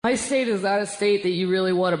My state is not a state that you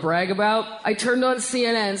really want to brag about. I turned on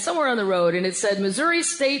CNN somewhere on the road and it said Missouri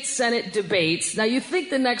State Senate debates. Now you think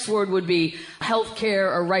the next word would be health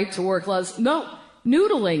care or right to work laws. No,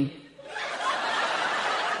 noodling.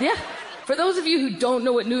 Yeah. For those of you who don't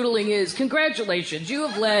know what noodling is, congratulations. You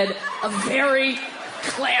have led a very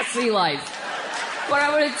classy life. But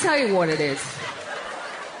I'm going to tell you what it is.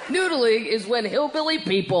 Noodling is when hillbilly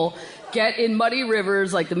people get in muddy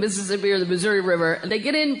rivers like the Mississippi or the Missouri River, and they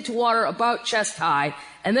get into water about chest high,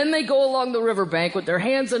 and then they go along the riverbank with their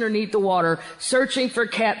hands underneath the water, searching for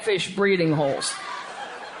catfish breeding holes.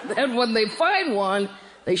 Then when they find one,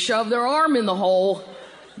 they shove their arm in the hole,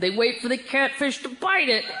 they wait for the catfish to bite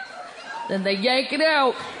it, then they yank it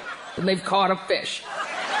out, and they've caught a fish.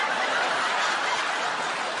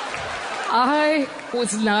 I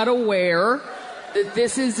was not aware that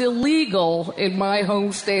this is illegal in my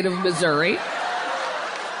home state of Missouri.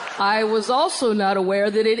 I was also not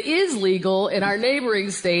aware that it is legal in our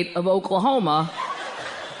neighboring state of Oklahoma.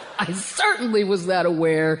 I certainly was not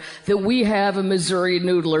aware that we have a Missouri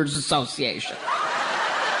Noodlers Association.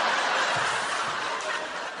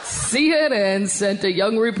 CNN sent a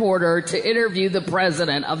young reporter to interview the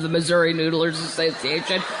president of the Missouri Noodlers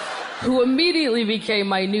Association, who immediately became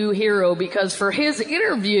my new hero because for his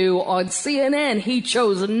interview on CNN, he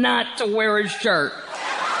chose not to wear his shirt.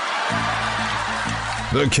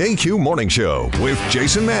 The KQ Morning Show with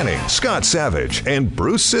Jason Manning, Scott Savage, and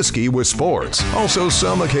Bruce Siskey with sports. Also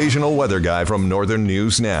some occasional weather guy from Northern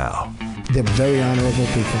News Now. They're very honorable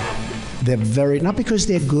people. They're very, not because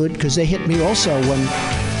they're good, because they hit me also when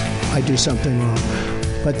I do something wrong,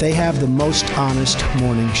 but they have the most honest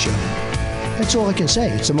morning show. That's all I can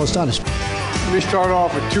say. It's the most honest. Let me start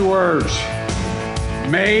off with two words.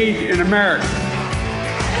 Made in America.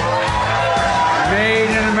 Made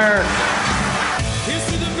in America. Here's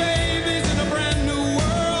to the babies in a brand new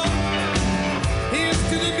world. Here's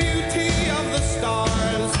to the beauty of the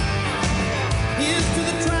stars. Here's to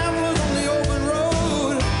the travelers on the open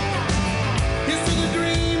road. Here's to the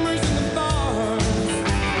dreamers in the bars.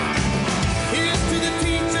 Here's to the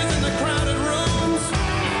teachers in the crowded rooms.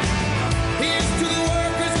 Here's to the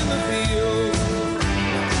workers in the fields.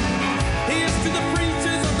 Here's to the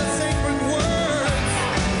preachers of the sacred words.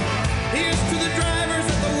 Here's to the drivers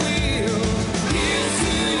at the wheel. Here's to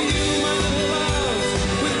you, my little loves,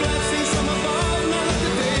 with blessings from above. Now let the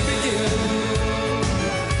day begin.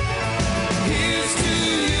 Here's to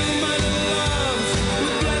you, my little loves,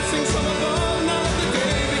 with blessings from above. Now let the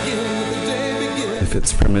day begin. Let the day begin. If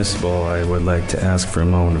it's permissible, I would like to ask for a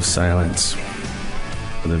moment of silence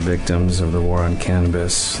for the victims of the war on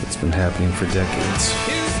cannabis that's been happening for decades.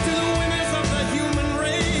 Here's to the winners of the human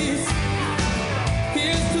race.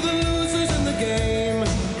 Here's to the losers in the game.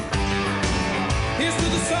 Here's to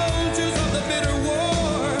the soldiers of the bitter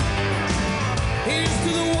war. Here's to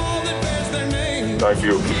the wall that bears their name. Thank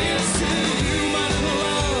you. Here's to you, my little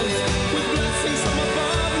loves, with blessings from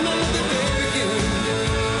above. Now let the day begin.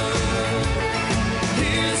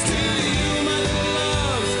 Here's to you, my little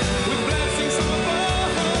loves, with blessings from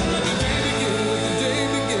above. Let the day begin. Let the day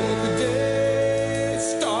begin. Let the day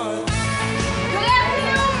start. Good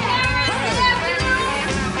afternoon, parents. Good afternoon,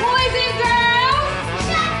 boys and girls.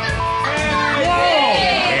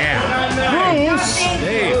 Shut the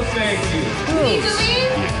Need to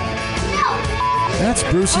leave? No. That's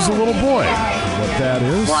Bruce's little boy. What that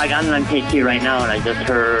is? Well, I got on KQ right now, and I just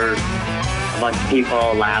heard a bunch of people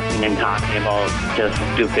laughing and talking about just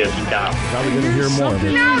stupid stuff. Probably going to hear more of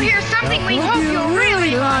it. Now here's something we hope you'll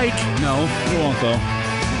really like. No, you won't though.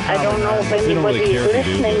 I don't know if They don't really anybody's care if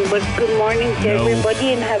you do, listening, but good morning to No.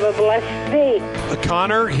 everybody and have a blessed day.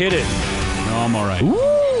 Connor, hit it. No, I'm all right.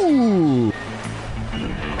 Ooh.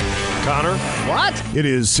 Connor? What? It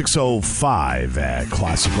is 6:05 at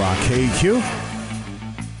Classic Rock KQ.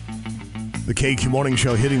 The KQ Morning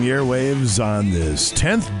Show hitting the airwaves on this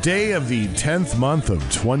 10th day of the 10th month of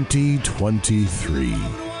 2023.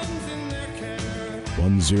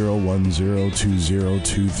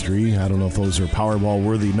 10102023. I don't know if those are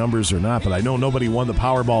Powerball-worthy numbers or not, but I know nobody won the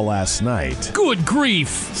Powerball last night. Good grief.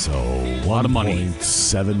 So A lot of money.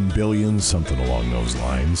 1.7 billion, something along those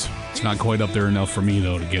lines. It's not quite up there enough for me,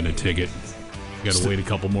 though, to get a ticket. Got to wait a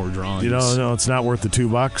couple more drawings. No, it's not worth the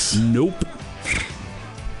 $2. Nope.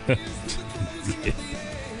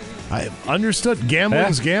 I understood.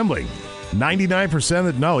 Gambling's gambling.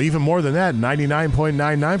 99% no, even more than that,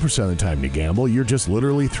 99.99% of the time you gamble, you're just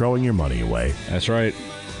literally throwing your money away. That's right.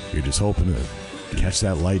 You're just hoping to catch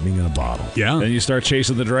that lightning in a bottle. Yeah. Then you start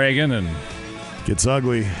chasing the dragon and gets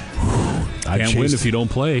ugly. Can't win if you don't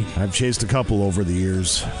play. I've chased a couple over the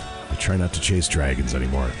years. I try not to chase dragons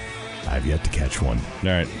anymore. I've yet to catch one. All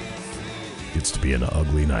right. Gets to be an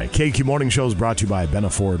ugly night. KQ Morning Show is brought to you by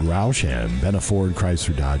Benna Ford Roush and Benna Ford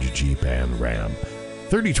Chrysler Dodge Jeep and Ram.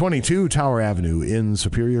 3022 Tower Avenue in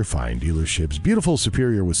Superior. Fine dealerships. Beautiful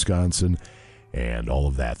Superior, Wisconsin. And all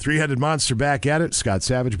of that. Three-headed monster back at it. Scott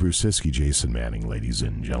Savage, Bruce Siskey, Jason Manning, ladies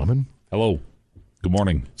and gentlemen. Hello. Good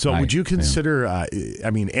morning. So would you consider,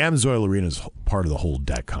 Amsoil Arena is part of the whole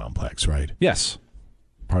deck complex, right? Yes.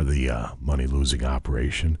 Part of the money-losing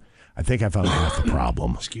operation. I think I found half the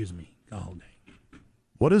problem. Excuse me. Oh,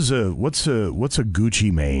 what's a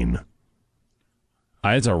Gucci Mane?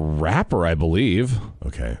 It's a rapper, I believe.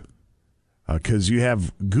 Okay. Because you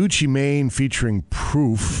have Gucci Mane featuring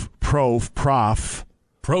Prof. Prost.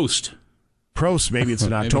 Maybe it's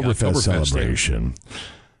an Oktoberfest celebration.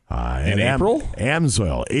 In April?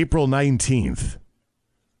 Amsoil, April 19th.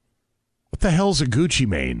 What the hell's a Gucci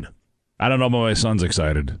Mane? I don't know, but my son's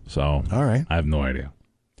excited, so all right. I have no idea.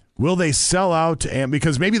 Will they sell out?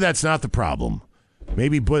 Because maybe that's not the problem.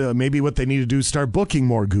 Maybe what they need to do is start booking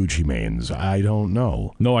more Gucci Manes. I don't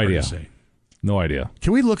know. No idea. No idea.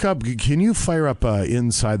 Can we look up? Can you fire up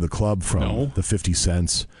Inside the Club from the 50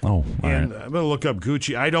 Cents? Oh, and I'm gonna look up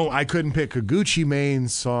Gucci. I couldn't pick a Gucci Mane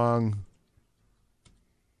song.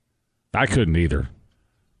 I couldn't either.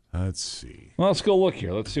 Let's see. Well, let's go look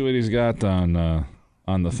here. Let's see what he's got on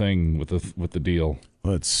the thing with the deal.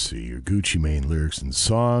 Let's see your Gucci Mane lyrics and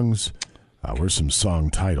songs. Where's some song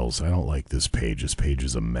titles? I don't like this page. This page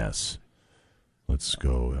is a mess. Let's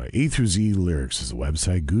go. A through Z lyrics is the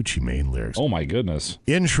website. Gucci Mane lyrics. Oh my goodness.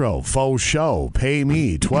 Intro, faux show, pay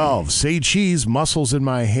me 12. Say cheese, muscles in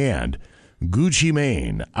my hand. Gucci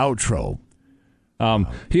Mane outro.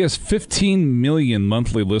 He has 15 million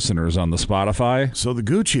monthly listeners on the Spotify. So the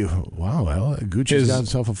Gucci's got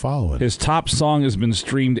himself a following. His top song has been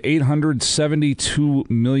streamed 872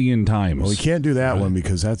 million times. Well, we can't do that one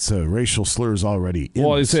because that's racial slurs already in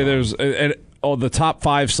Well, I the say song. there's the top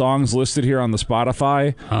 5 songs listed here on the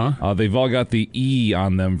Spotify. They've all got the E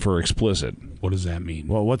on them for explicit. What does that mean?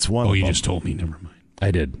 Well, what's one? Oh, you just told me. Never mind.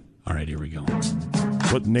 I did. All right, here we go.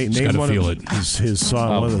 What name gotta one feel of it. his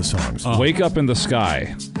song? One of the songs. Wake Up in the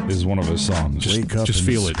Sky is one of his songs. Wake up Just in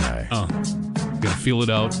feel the it. sky. Gotta feel it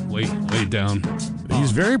out. Lay it down.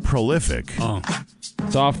 He's very prolific.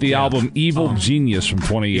 It's off the album Evil Genius from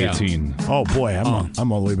 2018. Yeah. Oh boy,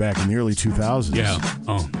 I'm all the way back in the early 2000s. Yeah.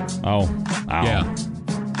 Oh. Ow. Yeah.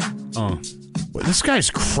 Well, this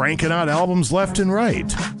guy's cranking out albums left and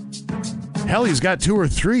right. Hell, he's got 2 or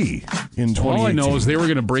 3 in 2018. All I know is they were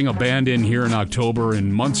going to bring a band in here in October,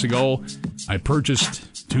 and months ago, I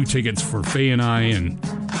purchased 2 tickets for Faye and I, and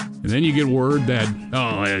then you get word that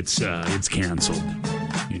it's canceled.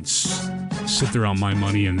 It's sit there on my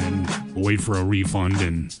money and then wait for a refund,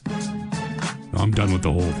 and I'm done with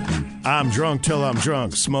the whole thing. I'm drunk till I'm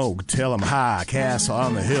drunk, smoke till I'm high, castle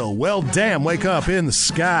on the hill. Well, damn, wake up in the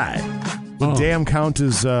sky. Would damn count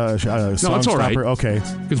as song no, it's all right. stopper? Okay.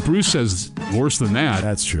 Because Bruce says worse than that.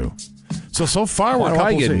 That's true. So far, Why we're do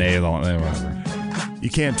I get couples- nailed on it? Whatever. You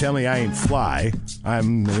can't tell me I ain't fly. I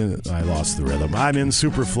lost the rhythm. I'm in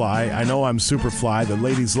Superfly. I know I'm Superfly. The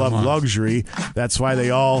ladies love luxury. That's why they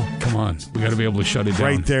all... Come on. We got to be able to shut it down.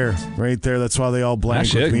 Right there. That's why they all blank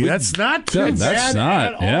Actually, with me. we- That's not too That's bad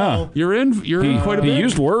not, at yeah. all. You're in quite a bit. He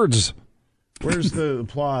used words. Where's the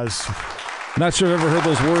applause? Not sure I've ever heard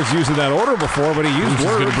those words used in that order before, but he used Bruce is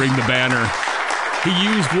words. going to bring the banner. He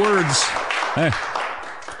used words. Hey.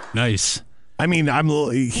 Nice. I mean,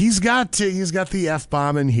 he's got the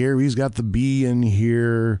F-bomb in here. He's got the B in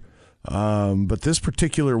here. But this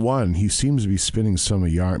particular one, he seems to be spinning some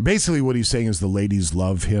yarn. Basically, what he's saying is the ladies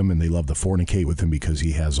love him and they love to fornicate with him because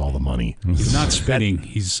he has all the money. He's not spitting.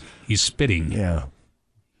 He's spitting. Yeah.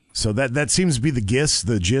 So that seems to be the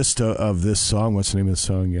gist of this song. What's the name of the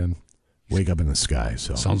song again? Wake Up in the Sky.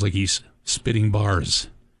 So Sounds like he's spitting bars.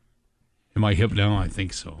 Am I hip now? I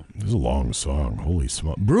think so. This is a long song. Holy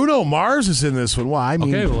smoke. Bruno Mars is in this one. Well, I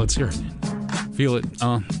mean... Okay, well, let's hear it. Feel it.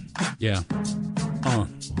 Yeah.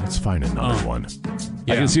 Let's find another one.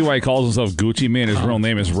 Yeah. I can see why he calls himself Gucci Mane. His real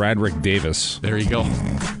name is Radrick Davis. There you go.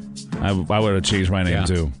 I would have changed my name,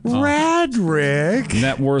 too. Radrick.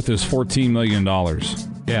 Net worth is $14 million.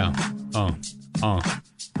 Yeah.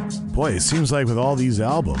 Boy, it seems like with all these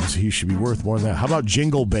albums, he should be worth more than that. How about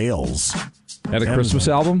Jingle Bells? Had a Christmas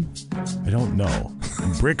album? I don't know.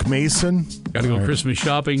 Brick Mason? Got to go Christmas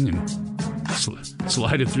shopping and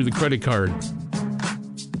slide it through the credit card.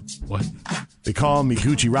 What? They call me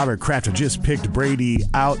Gucci. Robert Kraft just picked Brady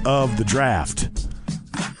out of the draft.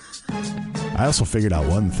 I also figured out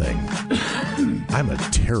one thing. I'm a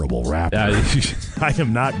terrible rapper. I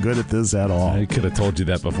am not good at this at all. I could have told you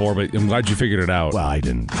that before, but I'm glad you figured it out. Well, I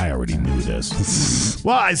didn't. I already knew this.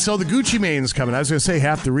 Well, so the Gucci Mane's coming. I was going to say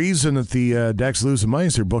half the reason that the Deck's losing money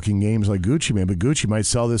is they're booking games like Gucci Mane, but Gucci might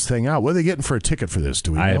sell this thing out. What are they getting for a ticket for this?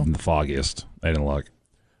 Do we know? I haven't the foggiest. I didn't look.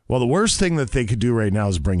 Well, the worst thing that they could do right now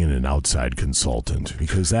is bring in an outside consultant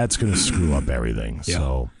because that's going to screw up everything. Yeah.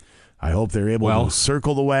 So I hope they're able to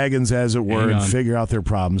circle the wagons, as it were, and figure out their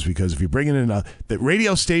problems, because if you bring in the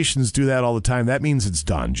radio stations do that all the time, that means it's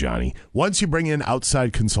done, Johnny. Once you bring in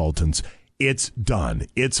outside consultants, it's done.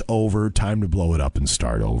 It's over. Time to blow it up and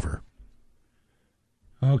start over.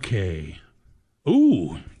 Okay.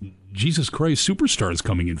 Ooh, Jesus Christ Superstar is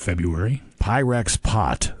coming in February. Pyrex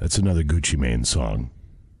Pot. That's another Gucci Mane song.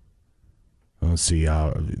 Let's see.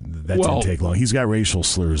 That didn't take long. He's got racial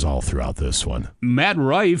slurs all throughout this one. Matt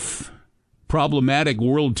Rife, Problematic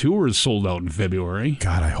World Tour is sold out in February.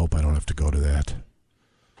 God, I hope I don't have to go to that.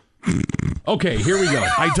 Okay, here we go.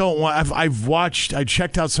 I don't want. I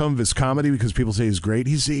checked out some of his comedy because people say he's great.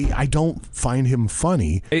 I don't find him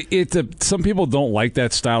funny. Some people don't like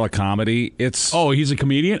that style of comedy. He's a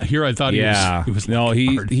comedian. Here, I thought he was. No,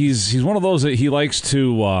 he's one of those that he likes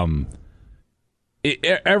to.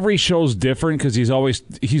 Every show's different because he's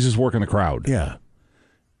just working the crowd. Yeah,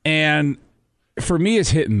 and for me,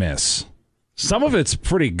 it's hit and miss. Some of it's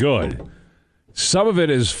pretty good. Some of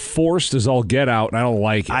it is forced as all get out, and I don't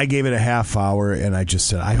like it. I gave it a half hour, and I just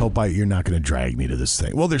said, I hope you're not going to drag me to this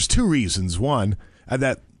thing. Well, there's two reasons. One,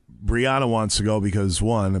 that Brianna wants to go because,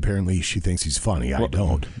 one, apparently she thinks he's funny. I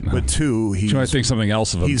don't. But two, she might think something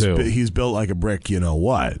else of him, too. He's built like a brick, you know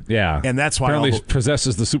what. Yeah. And that's why apparently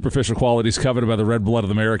possesses the superficial qualities coveted by the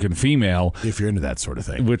red-blooded American female. If you're into that sort of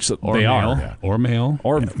thing. Which they are. Yeah. Or male.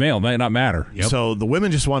 Or male. Might not matter. Yep. So the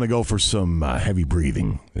women just want to go for some heavy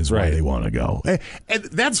breathing is why they want to go. And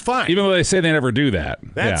that's fine. Even though they say they never do that.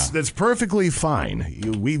 That's perfectly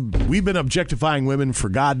fine. We've been objectifying women for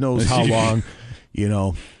God knows how long, you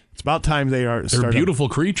know. It's about time they're beautiful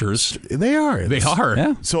creatures. They are. They are.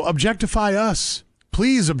 Yeah. So objectify us.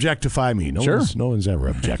 Please objectify me. No one's ever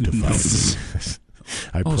objectified me.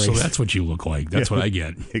 So that's what you look like. That's what I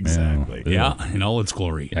get. Exactly. Yeah, in all its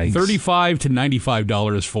glory. Yikes. $35 to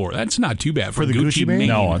 $95 for. That's not too bad for the Gucci Mane.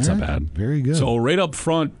 No, it's not bad. Very good. So right up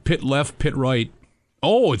front, pit left, pit right.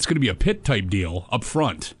 Oh, it's going to be a pit type deal up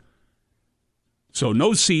front. So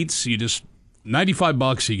no seats. You just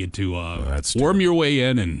 $95. You get to worm your way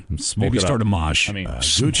in and maybe start a mosh. I mean,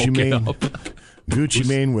 Gucci Mane. Gucci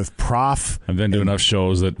Mane with Prof. I've been to enough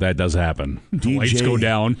shows that does happen. The lights go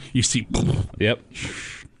down. You see. Yep.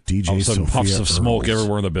 DJ all of a sudden, Sophia puffs of smoke Earls.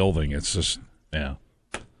 everywhere in the building. It's just, yeah.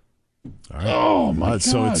 All right. Oh, my God.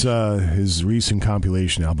 So it's his recent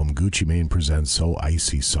compilation album, Gucci Mane Presents So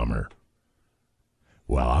Icy Summer.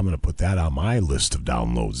 Well, I'm going to put that on my list of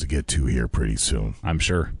downloads to get to here pretty soon. I'm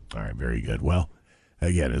sure. All right, very good. Well,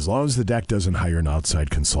 again, as long as the deck doesn't hire an outside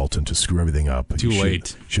consultant to screw everything up. Too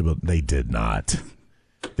late. They did not.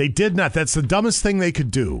 They did not. That's the dumbest thing they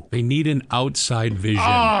could do. They need an outside vision.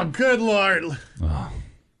 Oh, good Lord. Oh,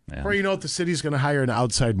 yeah. Before you know it, the city's going to hire an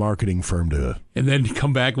outside marketing firm to... And then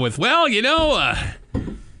come back with, well, you know,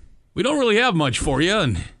 we don't really have much for you.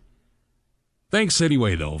 And thanks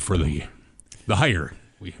anyway, though, for the hire.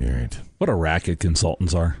 Right. What a racket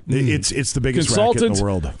consultants are. It's the biggest racket in the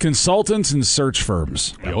world. Consultants and search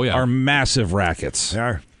firms are massive rackets. They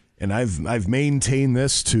are. And I've maintained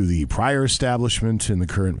this to the prior establishment and the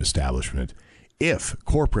current establishment. If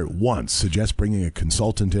corporate once suggests bringing a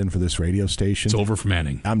consultant in for this radio station, it's over for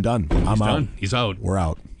Manning. I'm done. I'm out. He's out. We're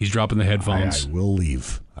out. He's dropping the headphones. I will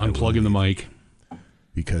leave. Unplugging the mic.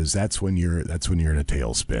 Because that's when you're in a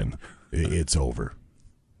tailspin. It's over.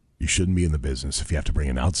 You shouldn't be in the business if you have to bring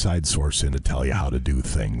an outside source in to tell you how to do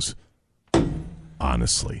things.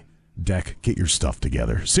 Honestly. Deck, get your stuff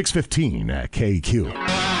together. 6:15 at KQ.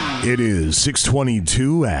 It is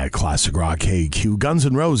 6:22 at Classic Rock KQ. Guns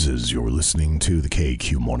N' Roses. You're listening to the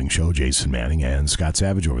KQ Morning Show. Jason Manning and Scott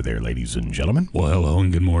Savage over there, ladies and gentlemen. Well, hello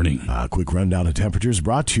and good morning. Quick rundown of temperatures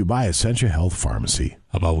brought to you by Essentia Health Pharmacy.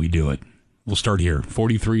 How about we do it? We'll start here.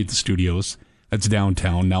 43 at the studios. That's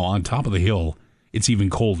downtown. Now on top of the hill, it's even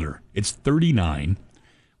colder. It's 39.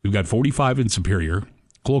 We've got 45 in Superior,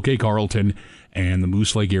 Cloquet, Carlton, and the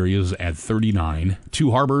Moose Lake areas at 39.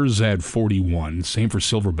 Two Harbors at 41. Same for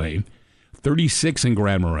Silver Bay. 36 in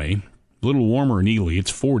Grand Marais. A little warmer in Ely.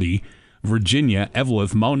 It's 40. Virginia,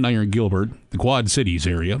 Eveleth, Mountain Iron, Gilbert, the Quad Cities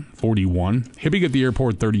area, 41. Hibbing at the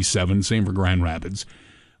airport, 37. Same for Grand Rapids.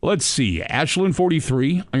 Let's see. Ashland,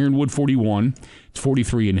 43. Ironwood, 41. It's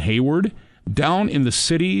 43 in Hayward. Down in the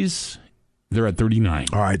cities, They're at 39.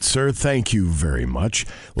 All right, sir. Thank you very much.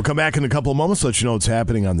 We'll come back in a couple of moments, let you know what's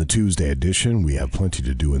happening on the Tuesday edition. We have plenty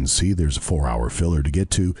to do and see. There's a 4-hour filler to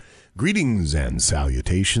get to. Greetings and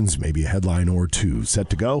salutations, maybe a headline or two. Set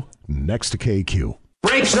to go. Next to KQ.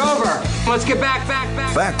 Break's over. Let's get back.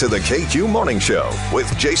 Back to the KQ Morning Show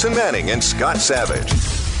with Jason Manning and Scott Savage.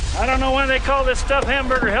 I don't know why they call this stuff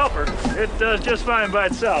Hamburger Helper. It does just fine by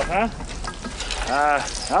itself, huh?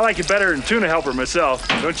 I like it better than Tuna Helper myself.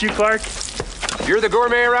 Don't you, Clark? You're the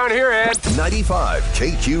gourmet around here, Ed. 95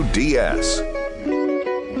 KQDS.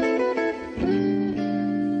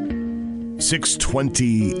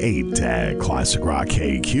 628 at Classic Rock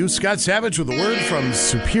KQ. Scott Savage with a word from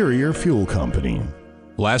Superior Fuel Company.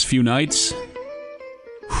 Last few nights,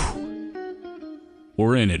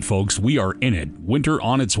 we're in it, folks. We are in it. Winter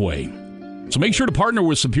on its way. So make sure to partner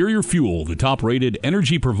with Superior Fuel, the top-rated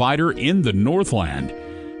energy provider in the Northland.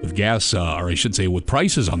 With gas, or I should say with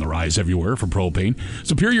prices on the rise everywhere for propane,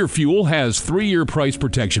 Superior Fuel has 3-year price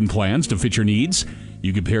protection plans to fit your needs.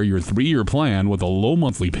 You can pair your 3-year plan with a low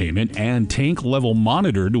monthly payment and tank level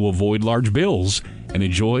monitor to avoid large bills and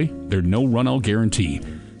enjoy their no run-out guarantee.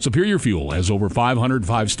 Superior Fuel has over 500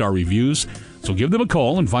 5-star reviews, so give them a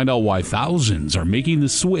call and find out why thousands are making the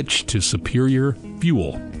switch to Superior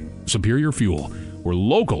Fuel. Superior Fuel, where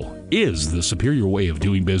local is the superior way of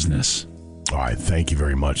doing business. All right, thank you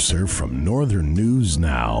very much, sir. From Northern News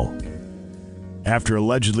Now. After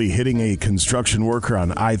allegedly hitting a construction worker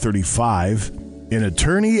on I-35, an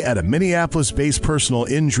attorney at a Minneapolis-based personal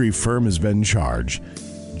injury firm has been charged.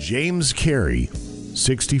 James Carey,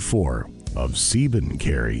 64, of Sieben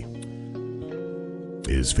Carey,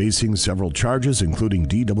 is facing several charges, including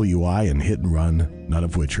DWI and hit and run, none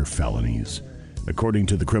of which are felonies. According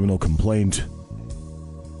to the criminal complaint,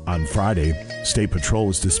 on Friday, State Patrol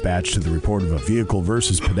was dispatched to the report of a vehicle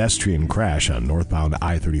versus pedestrian crash on northbound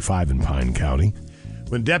I-35 in Pine County.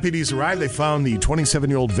 When deputies arrived, they found the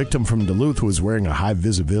 27-year-old victim from Duluth who was wearing a high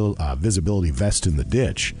visibility vest in the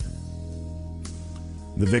ditch.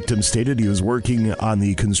 The victim stated he was working on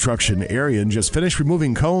the construction area and just finished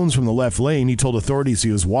removing cones from the left lane. He told authorities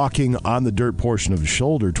he was walking on the dirt portion of his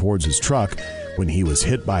shoulder towards his truck when he was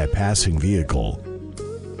hit by a passing vehicle.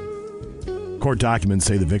 Court documents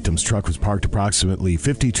say the victim's truck was parked approximately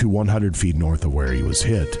 50 to 100 feet north of where he was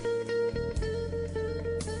hit.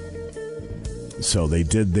 So they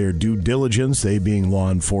did their due diligence, they being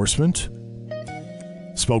law enforcement,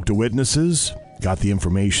 spoke to witnesses, got the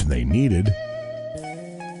information they needed,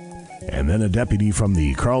 and then a deputy from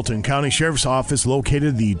the Carlton County Sheriff's Office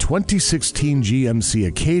located the 2016 GMC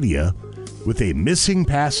Acadia with a missing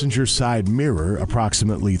passenger side mirror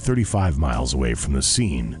approximately 35 miles away from the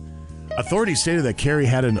scene. Authorities stated that Carey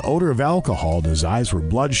had an odor of alcohol and his eyes were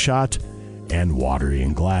bloodshot and watery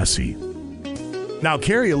and glassy. Now,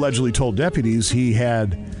 Carey allegedly told deputies he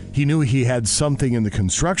knew he had something in the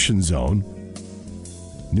construction zone.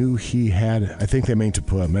 I think they meant to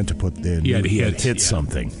put he had hit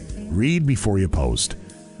something. Read before you post.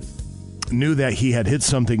 Knew that he had hit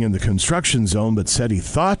something in the construction zone, but said he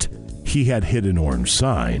thought he had hit an orange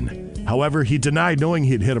sign. However, he denied knowing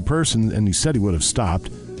he had hit a person, and he said he would have stopped.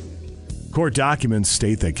 Court documents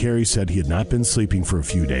state that Carey said he had not been sleeping for a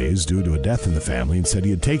few days due to a death in the family and said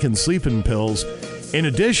he had taken sleeping pills. In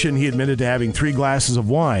addition, he admitted to having 3 glasses of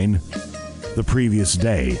wine the previous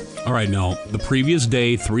day. All right, now, the previous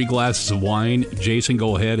day, 3 glasses of wine. Jason,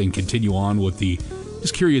 go ahead and continue on with the...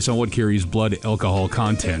 Just curious on what Carey's blood alcohol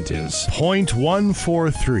content is.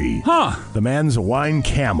 0.143. Huh. The man's a wine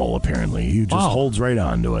camel, apparently. He just holds right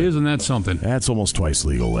on to it. Isn't that something? That's almost twice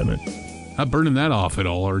legal limit. Not burning that off at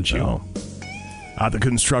all, aren't you? No. The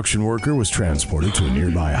construction worker was transported to a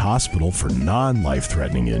nearby hospital for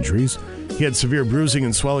non-life-threatening injuries. He had severe bruising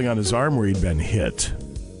and swelling on his arm where he'd been hit.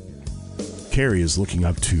 Carey is looking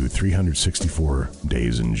up to 364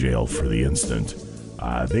 days in jail for the incident.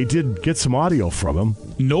 They did get some audio from him.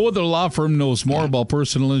 No other law firm knows more about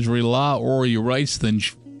personal injury law or your rights than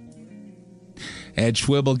Ed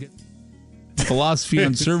Schwibel. Philosophy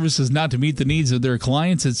on service is not to meet the needs of their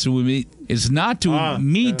clients. It's not to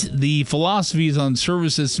meet the philosophies on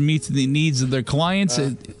services to meet the needs of their clients.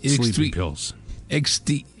 Sleeping pills.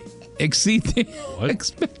 Exceed the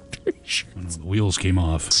expectations. The wheels came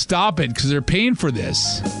off. Stop it, because they're paying for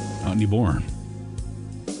this. Not anymore.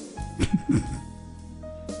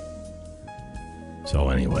 So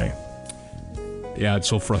anyway. Yeah, it's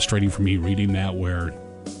so frustrating for me reading that where,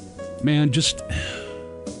 man, just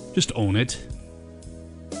own it.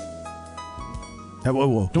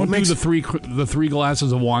 Don't do the three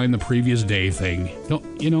glasses of wine the previous day thing.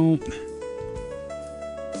 Don't,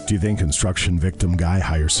 Do you think construction victim guy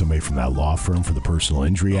hires somebody from that law firm for the personal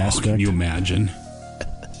injury aspect? Can you imagine?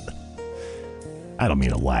 I don't mean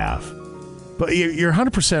to laugh. But you're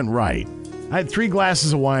 100% right. I had 3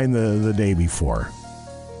 glasses of wine the day before.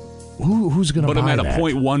 Who's going to buy that? But I'm that? at a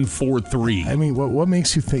 .143. I mean, what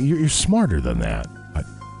makes you think you're smarter than that?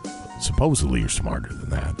 Supposedly you're smarter than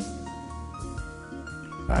that.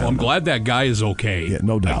 Well, I'm glad that guy is okay. Yeah,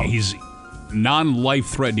 no doubt. He's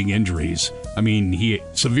non-life-threatening injuries. I mean, he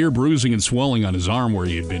severe bruising and swelling on his arm where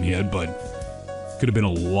he had been hit, but could have been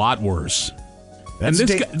a lot worse. And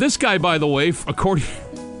this guy, by the way, according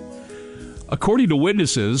to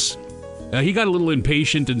witnesses, he got a little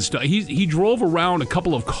impatient and stuff. He drove around a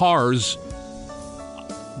couple of cars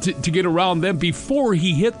to get around them before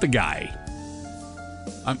he hit the guy.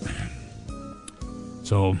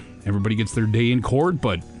 So everybody gets their day in court,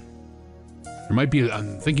 but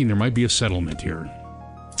I'm thinking there might be a settlement here.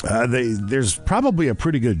 There's probably a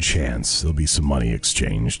pretty good chance there'll be some money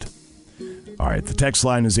exchanged. All right, the text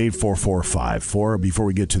line is 84454. Before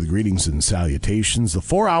we get to the greetings and salutations, the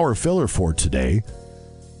 4-hour filler for today,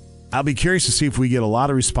 I'll be curious to see if we get a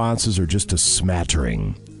lot of responses or just a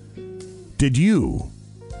smattering. Did you,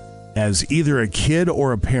 as either a kid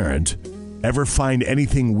or a parent, ever find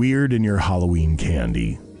anything weird in your Halloween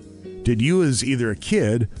candy? Did you, as either a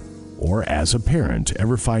kid or as a parent,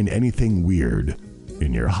 ever find anything weird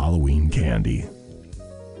in your Halloween candy?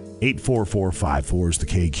 84454 is the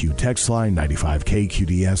KQ text line,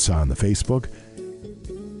 95KQDS on the Facebook,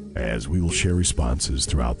 as we will share responses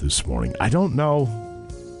throughout this morning. I don't know.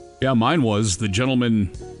 Yeah, mine was the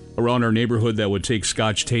gentleman around our neighborhood that would take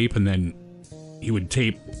Scotch tape and then he would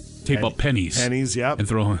tape up pennies. Pennies, yep. And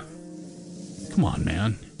throw. Come on,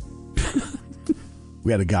 man.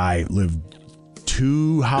 We had a guy live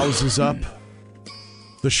 2 houses up.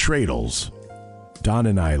 The Schradels. Don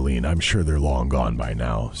and Eileen, I'm sure they're long gone by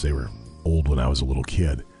now, as they were old when I was a little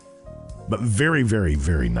kid. But very, very,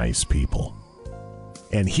 very nice people.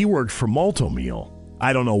 And he worked for Malto-Meal.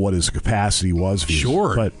 I don't know what his capacity was.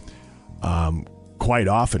 Sure. But quite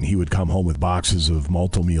often he would come home with boxes of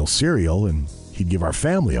Malto-Meal cereal, and he'd give our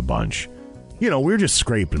family a bunch. You know, we were just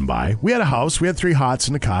scraping by. We had a house. We had 3 hots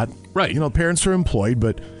and a cot. Right. You know, parents are employed,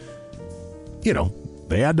 but, you know,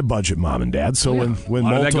 they had to budget, Mom and Dad. So when a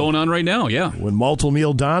lot of that going on right now, yeah. When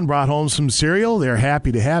Malto-Meal Don brought home some cereal, they're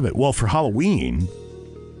happy to have it. Well, for Halloween,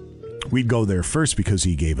 we'd go there first because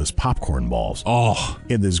he gave us popcorn balls. Oh.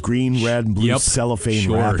 In this green, red, and blue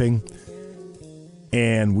cellophane wrapping.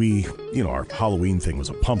 And our Halloween thing was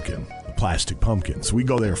a pumpkin, a plastic pumpkin. So we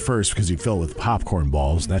go there first because he'd fill it with popcorn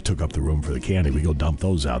balls, and that took up the room for the candy. We go dump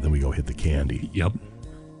those out, then we go hit the candy. Yep.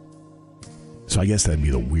 So I guess that'd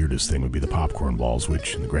be the weirdest thing, would be the popcorn balls,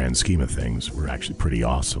 which in the grand scheme of things were actually pretty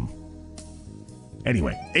awesome.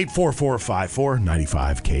 Anyway, 84454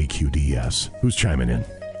 95KQDS. Who's chiming in?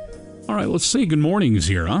 All right, let's say good mornings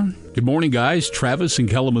here, huh? Good morning, guys. Travis in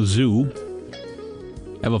Kalamazoo.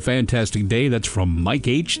 Have a fantastic day. That's from Mike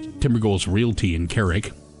H., Timber Goals Realty in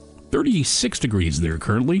Carrick. 36 degrees there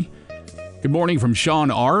currently. Good morning from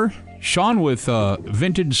Sean R. Sean with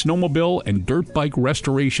vintage snowmobile and dirt bike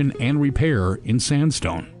restoration and repair in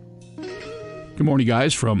Sandstone. Good morning,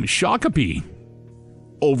 guys, from Shakopee.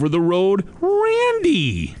 Over the road,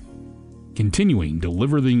 Randy. Continuing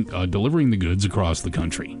delivering the goods across the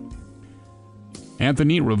country.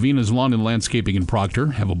 Anthony, Ravina's Lawn and Landscaping in Proctor.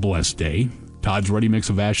 Have a blessed day. Todd's Ready Mix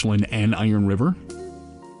of Ashland and Iron River.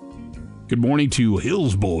 Good morning to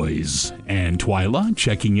Hills Boys and Twyla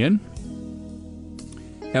checking in.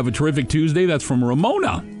 Have a terrific Tuesday. That's from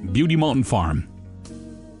Ramona, Beauty Mountain Farm.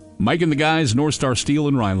 Mike and the guys, North Star Steel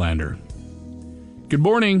and Rhinelander. Good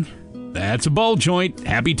morning. That's a ball joint.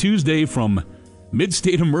 Happy Tuesday from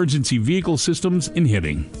Midstate Emergency Vehicle Systems in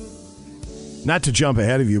Hibbing. Not to jump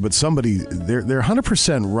ahead of you, but somebody, they're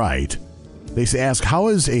 100% right. They ask, how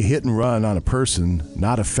is a hit and run on a person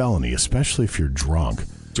not a felony, especially if you're drunk?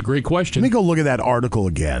 It's a great question. Let me go look at that article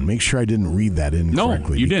again. Make sure I didn't read that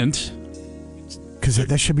incorrectly. No, you didn't. Because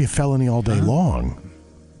that should be a felony all day long.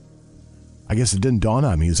 I guess it didn't dawn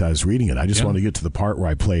on me as I was reading it. I just wanted to get to the part where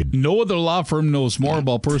I played. No other law firm knows more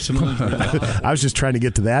about personal injury law. I was just trying to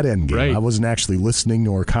get to that end game. Right. I wasn't actually listening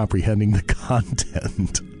nor comprehending the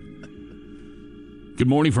content. Good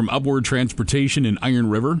morning from Upward Transportation in Iron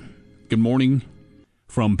River. Good morning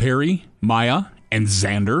from Perry, Maya, and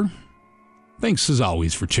Xander. Thanks as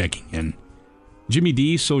always for checking in. Jimmy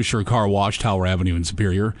D, Socher Car Wash, Tower Avenue in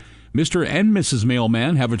Superior. Mr. and Mrs.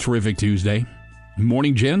 Mailman, have a terrific Tuesday. Good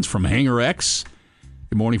morning, gents, from Hangar X.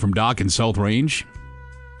 Good morning from Doc in South Range.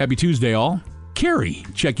 Happy Tuesday, all. Carrie,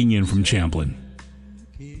 checking in from Champlin.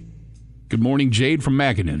 Good morning, Jade from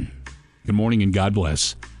Mackinnon. Good morning and God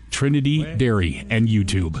bless. Trinity Dairy, and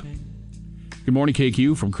YouTube. Good morning,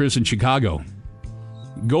 KQ, from Chris in Chicago.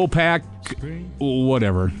 Go Pack,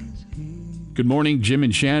 whatever. Good morning, Jim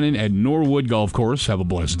and Shannon at Norwood Golf Course. Have a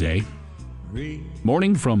blessed day.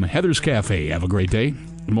 Morning from Heather's Cafe. Have a great day.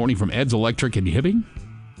 Good morning from Ed's Electric in Hibbing.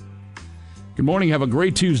 Good morning. Have a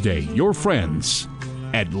great Tuesday. Your friends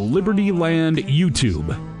at Liberty Land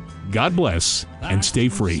YouTube. God bless and stay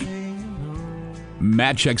free.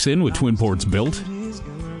 Matt checks in with Twin Ports Built.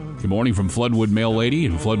 Good morning from Floodwood Mail Lady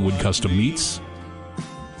and Floodwood Custom Meats.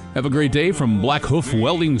 Have a great day from Black Hoof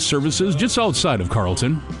Welding Services just outside of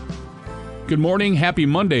Carlton. Good morning. Happy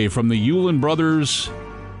Monday from the Yulin Brothers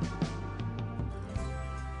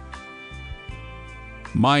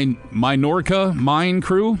Minorca Mine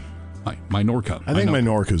Crew. Minorca. I think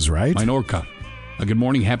Minorca's right. Minorca. Good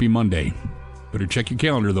morning. Happy Monday. Better check your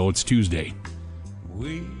calendar, though. It's Tuesday.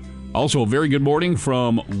 Also, a very good morning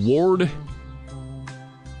from Ward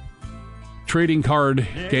Trading Card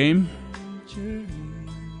Game.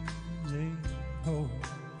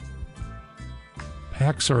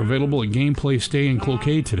 Packs are available at Gameplay Stay in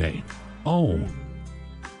Cloquet today. Oh.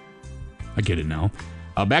 I get it now.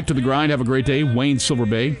 Back to the grind. Have a great day. Wayne Silver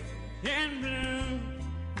Bay.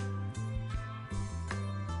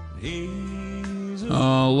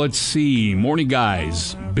 Let's see. Morning,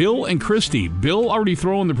 guys. Bill and Christy. Bill already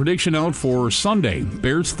throwing the prediction out for Sunday.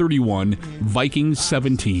 Bears 31, Vikings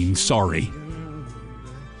 17. Sorry.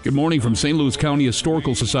 Good morning from St. Louis County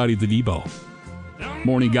Historical Society at the Depot.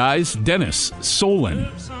 Morning, guys. Dennis Solon.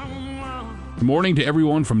 Good morning to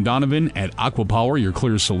everyone from Donovan at Aqua Power, your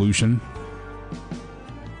clear solution.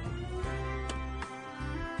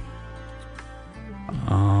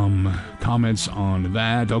 Comments on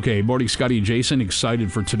that. Okay, morning, Scotty and Jason.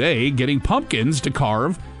 Excited for today. Getting pumpkins to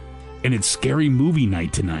carve, and it's scary movie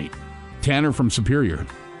night tonight. Tanner from Superior.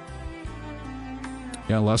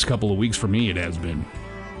 Yeah, last couple of weeks for me, it has been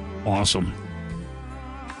awesome.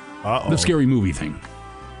 The scary movie thing.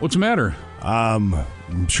 What's the matter? I'm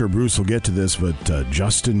sure Bruce will get to this, but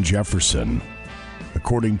Justin Jefferson,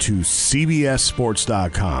 according to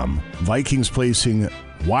CBSSports.com, Vikings placing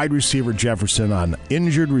wide receiver Jefferson on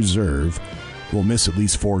injured reserve, will miss at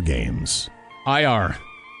least 4 games. IR.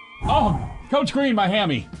 Oh, Coach Green, my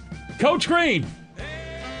hammy. Coach Green!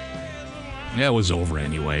 Yeah, it was over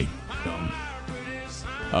anyway.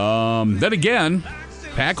 Then again,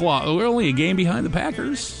 we're only a game behind the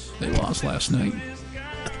Packers. They lost last night.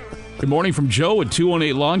 Good morning from Joe at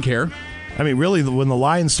 218 Lawn Care. I mean, really, when the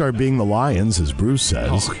Lions start being the Lions, as Bruce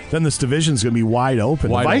says, then this division's going to be wide open.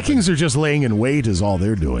 The Vikings are just laying in wait is all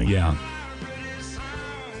they're doing. Yeah.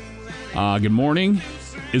 Good morning,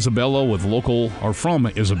 Isabella from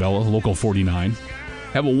Isabella, Local 49.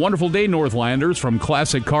 Have a wonderful day, Northlanders, from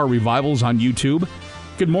Classic Car Revivals on YouTube.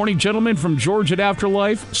 Good morning, gentlemen, from George at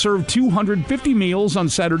Afterlife. Served 250 meals on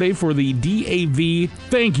Saturday for the DAV.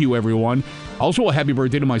 Thank you, everyone. Also, a happy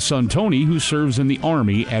birthday to my son, Tony, who serves in the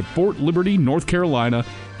Army at Fort Liberty, North Carolina.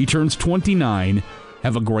 He turns 29.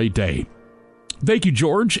 Have a great day. Thank you,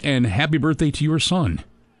 George, and happy birthday to your son.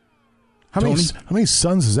 How many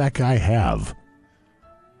sons does that guy have?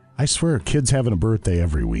 I swear, a kid's having a birthday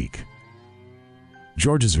every week.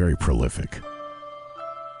 George is very prolific.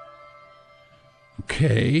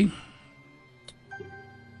 Okay,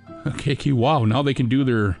 wow, now they can do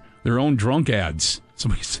their own drunk ads.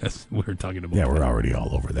 Somebody says we were talking about we're already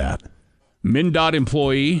all over that. MnDOT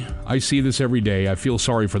employee, I see this every day. I feel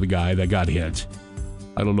sorry for the guy that got hit.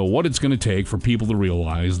 I don't know what it's going to take for people to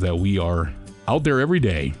realize that we are out there every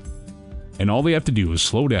day, and all they have to do is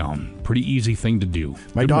slow down. Pretty easy thing to do.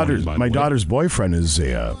 My daughter's boyfriend is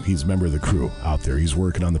he's a member of the crew out there. He's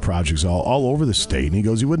working on the projects all over the state, and he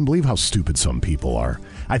goes, you wouldn't believe how stupid some people are.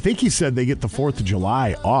 I think he said they get the 4th of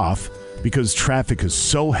July off because traffic is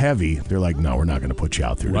so heavy. They're like, no, we're not going to put you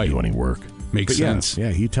out there to do any work. Makes sense.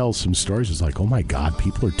 Yeah, he tells some stories. It's like, oh my God,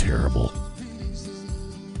 people are terrible.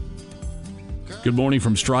 Good morning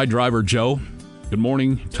from Stride Driver Joe. Good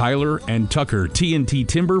morning, Tyler and Tucker, TNT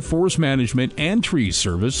Timber, Forest Management, and Tree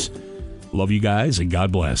Service. Love you guys, and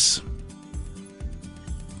God bless.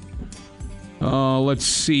 Let's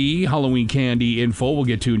see. Halloween candy info we'll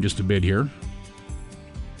get to in just a bit here.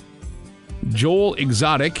 Joel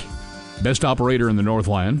Exotic, best operator in the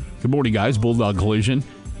Northland. Good morning, guys. Bulldog Collision,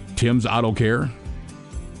 Tim's Auto Care.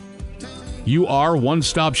 You are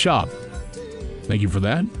one-stop shop. Thank you for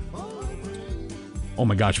that. Oh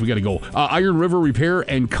my gosh, we got to go. Iron River Repair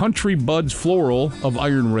and Country Buds Floral of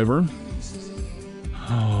Iron River.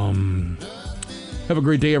 Have a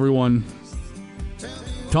great day, everyone.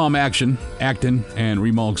 Tom Acton, and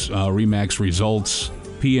Remax Results.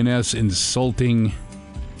 PNS Insulting.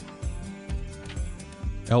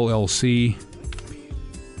 LLC.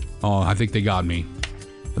 Oh, I think they got me.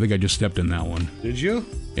 I think I just stepped in that one. Did you?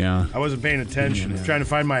 Yeah. I wasn't paying attention. I'm trying to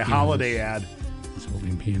find my holiday ad.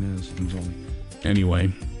 Consulting P&S.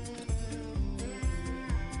 Anyway.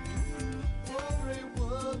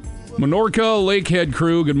 Menorca Lakehead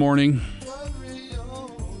crew, good morning.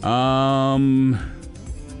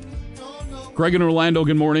 Greg in Orlando,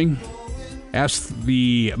 good morning. Ask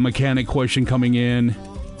the mechanic question coming in.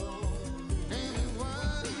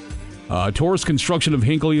 Taurus Construction of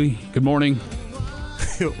Hinckley, good morning.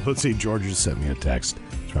 Let's see, George just sent me a text.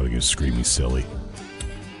 He's probably going to scream me silly.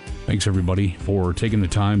 Thanks, everybody, for taking the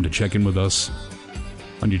time to check in with us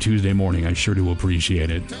on your Tuesday morning. I sure do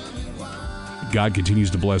appreciate it. God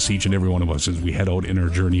continues to bless each and every one of us as we head out in our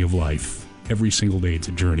journey of life. Every single day, it's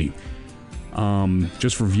a journey.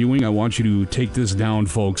 Just for viewing, I want you to take this down,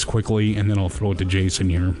 folks, quickly, and then I'll throw it to Jason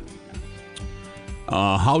here.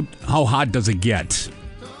 How hot does it get?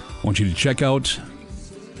 I want you to check out,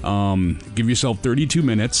 give yourself 32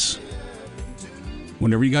 minutes,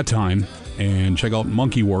 whenever you got time, and check out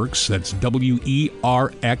Monkey Works. That's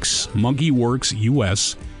WERX, Monkey Works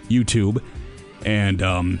US, YouTube.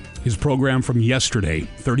 And his program from yesterday,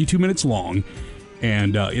 32 minutes long,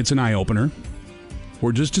 and it's an eye-opener.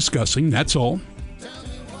 We're just discussing, that's all,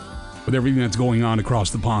 with everything that's going on across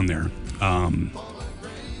the pond there.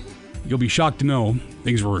 You'll be shocked to know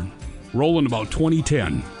things were rolling about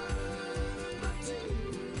 2010.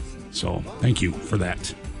 So, thank you for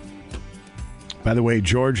that. By the way,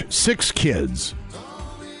 George, 6 kids.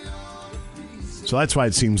 So that's why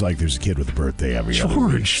it seems like there's a kid with a birthday every other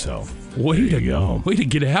week. So, way to go. Way to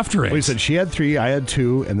get after it. Well, he said she had 3, I had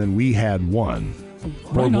 2, and then we had 1.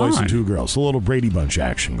 4 boys and 2 girls. A little Brady Bunch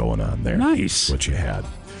action going on there. Nice. What you had.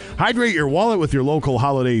 Hydrate your wallet with your local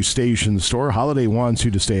Holiday Station store. Holiday wants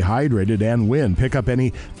you to stay hydrated and win. Pick up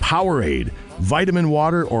any Powerade, vitamin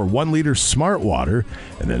water, or 1-liter Smart Water,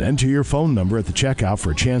 and then enter your phone number at the checkout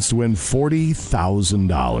for a chance to win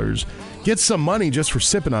 $40,000. Get some money just for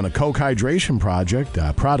sipping on a Coke hydration product,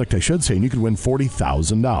 and you could win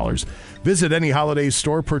 $40,000. Visit any Holiday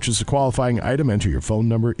store, purchase a qualifying item, enter your phone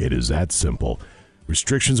number. It is that simple.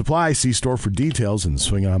 Restrictions apply. See store for details and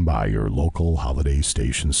swing on by your local Holiday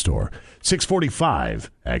Station store.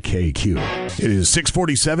 645 at KQ. It is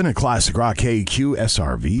 647 at Classic Rock KQ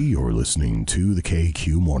SRV. You're listening to the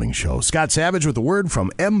KQ Morning Show. Scott Savage with a word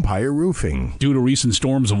from Empire Roofing. Due to recent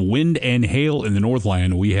storms of wind and hail in the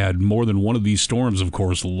Northland, we had more than one of these storms, of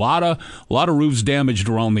course. A lot of roofs damaged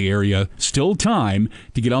around the area. Still time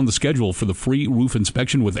to get on the schedule for the free roof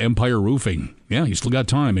inspection with Empire Roofing. Yeah, you still got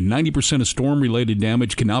time. And 90% of storm-related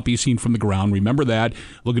damage cannot be seen from the ground. Remember that.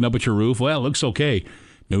 Looking up at your roof, well, it looks okay.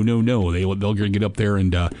 No. They'll get up there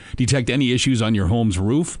and detect any issues on your home's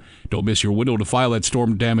roof. Don't miss your window to file that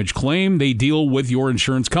storm damage claim. They deal with your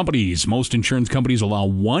insurance companies. Most insurance companies allow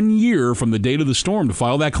 1 year from the date of the storm to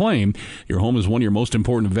file that claim. Your home is one of your most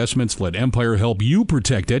important investments. Let Empire help you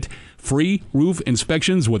protect it. Free roof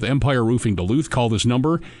inspections with Empire Roofing Duluth. Call this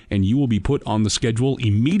number, and you will be put on the schedule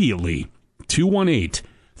immediately.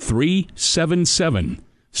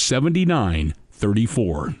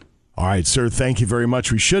 218-377-7934. All right, sir, thank you very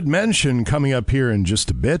much. We should mention, coming up here in just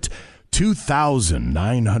a bit,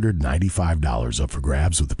 $2,995 up for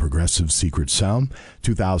grabs with the Progressive Secret Sound.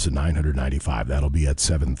 $2,995. That'll be at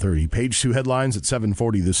 7:30. Page 2 headlines at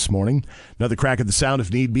 7:40 this morning. Another crack at the sound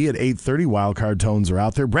if need be at 8:30. Wildcard tones are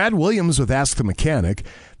out there. Brad Williams with Ask the Mechanic.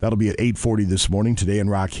 That'll be at 8:40 this morning. Today in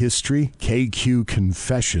rock history, KQ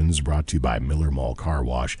Confessions, brought to you by Miller Mall Car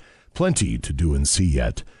Wash. Plenty to do and see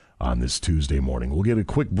yet on this Tuesday morning. We'll get a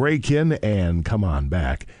quick break in and come on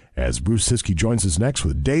back as Bruce Siskey joins us next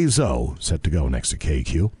with Days-O, set to go next to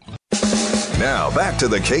KQ. Now back to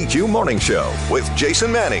the KQ Morning Show with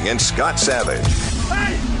Jason Manning and Scott Savage.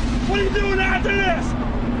 Hey, what are you doing after this?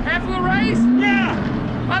 After the race? Yeah.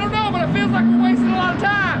 I don't know, but it feels like we're wasting a lot of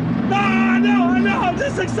time. No, I know. I'm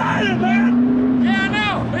just excited, man. Yeah, I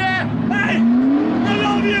know. Yeah. Hey, I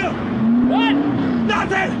love you. What?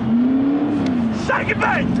 Nothing. Shake it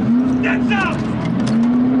back! Get up!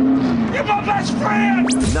 You're my best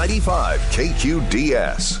friend! 95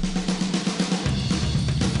 KQDS.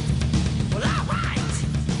 Well, all right!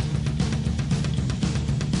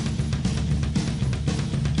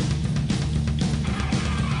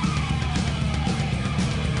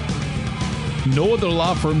 No other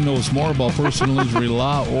law firm knows more about personal injury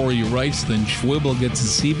law or your rights than Schwibel Getz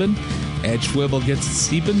Sieben. At Schwibel Getz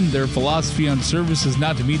Sieben, their philosophy on service is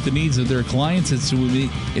not to meet the needs of their clients. It's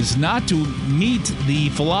not to meet the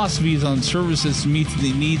philosophies on services to meet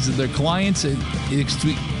the needs of their clients and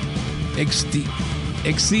exceed the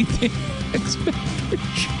expectations.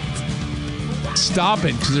 Stop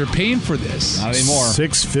it, because they're paying for this. Not anymore.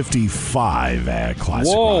 6:55 at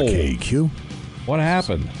Classic Rock KQ. What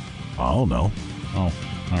happened? I don't know. Oh,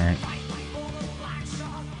 all right.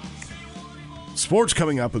 Sports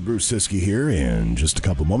coming up with Bruce Siskey here in just a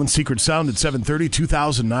couple moments. Secret Sound at 7:30,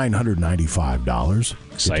 $2,995.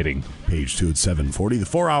 Exciting. Page 2 at 7:40. The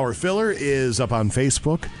 4-hour filler is up on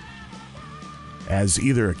Facebook. As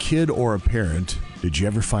either a kid or a parent, did you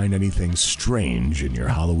ever find anything strange in your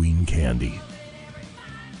Halloween candy?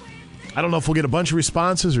 I don't know if we'll get a bunch of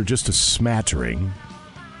responses or just a smattering,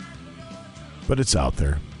 but it's out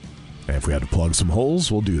there. And if we had to plug some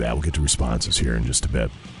holes, we'll do that. We'll get to responses here in just a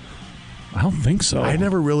bit. I don't think so. I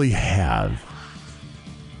never really have.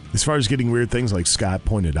 As far as getting weird things, like Scott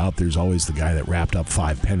pointed out, there's always the guy that wrapped up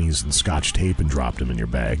 5 pennies in Scotch tape and dropped them in your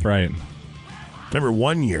bag. Right. Remember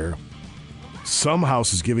one year, some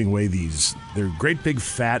house is giving away they're great big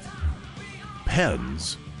fat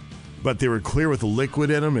pens, but they were clear with a liquid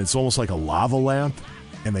in them. It's almost like a lava lamp,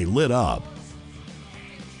 and they lit up.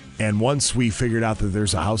 And once we figured out that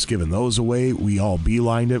there's a house giving those away, we all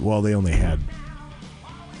beelined it. Well, they only had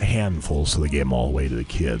a handful, so they gave them all away to the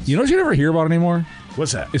kids. You know what you never hear about anymore?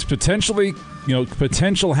 What's that? It's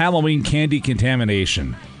potential Halloween candy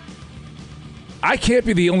contamination. I can't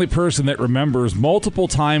be the only person that remembers multiple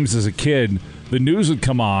times as a kid, the news would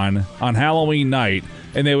come on Halloween night,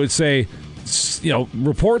 and they would say,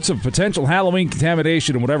 reports of potential Halloween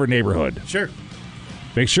contamination in whatever neighborhood. Sure.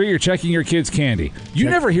 Make sure you're checking your kids' candy. You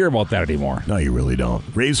never hear about that anymore. No, you really don't.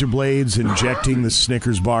 Razor blades injecting the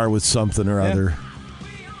Snickers bar with something or other.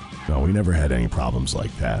 No, we never had any problems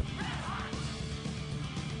like that.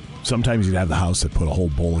 Sometimes you'd have the house that put a whole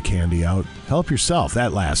bowl of candy out. Help yourself.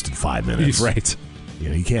 That lasted 5 minutes. Right.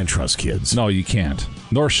 You can't trust kids. No, you can't.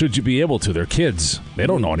 Nor should you be able to. They're kids. They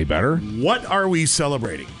don't know any better. What are we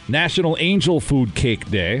celebrating? National Angel Food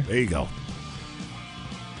Cake Day. There you go.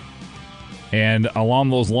 And along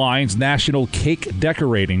those lines, National Cake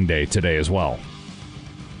Decorating Day today as well.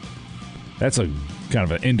 That's a kind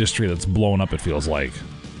of an industry that's blown up, it feels like,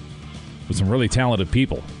 with some really talented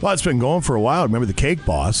people. Well, it's been going for a while. Remember the Cake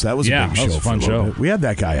Boss? That was a big show. That was a fun show. We had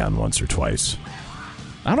that guy on once or twice.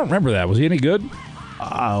 I don't remember that. Was he any good?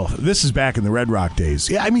 Oh, this is back in the Red Rock days.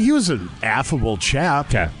 Yeah, I mean, he was an affable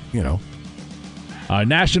chap. Okay.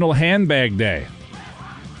 National Handbag Day.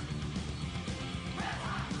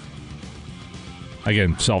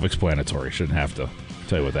 Again, self-explanatory. Shouldn't have to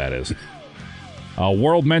tell you what that is.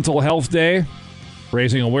 World Mental Health Day.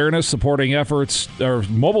 Raising awareness, supporting efforts, or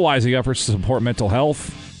mobilizing efforts to support mental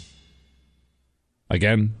health.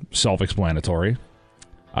 Again, self-explanatory.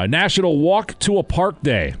 National Walk to a Park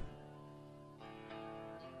Day.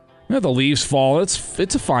 The leaves fall.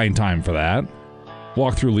 It's a fine time for that.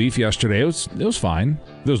 Walked through Leaf yesterday. It was fine.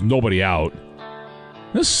 There was nobody out.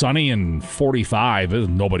 It was sunny and 45. There was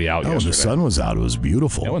nobody out yesterday. The sun was out. It was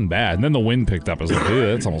beautiful. It wasn't bad. And then the wind picked up. I was like,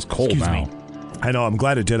 it's almost cold now. I know. I'm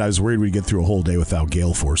glad it did. I was worried we'd get through a whole day without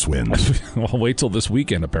gale force winds. Well, wait till this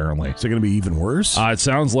weekend, apparently. Is it going to be even worse? It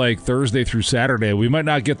sounds like Thursday through Saturday. We might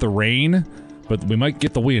not get the rain, but we might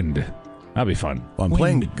get the wind. That'd be fun. Well,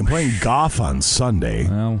 I'm playing golf on Sunday.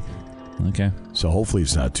 Well, okay. So hopefully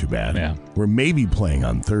it's not too bad. Yeah. We're maybe playing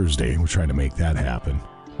on Thursday. We're trying to make that happen.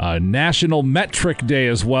 National Metric Day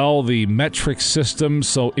as well. The metric system,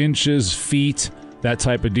 so inches, feet, that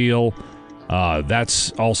type of deal.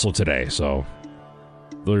 That's also today. So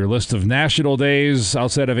your list of national days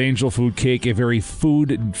outside of Angel Food Cake, a very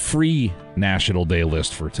food-free National Day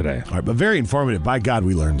list for today. All right, but very informative. By God,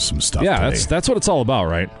 we learned some stuff today. That's what it's all about,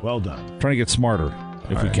 right? Well done. Trying to get smarter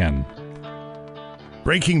if we can.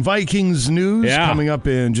 Breaking Vikings news coming up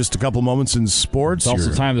in just a couple moments in sports. It's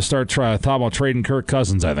also time to start talking about trading Kirk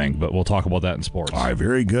Cousins, I think, but we'll talk about that in sports. All right,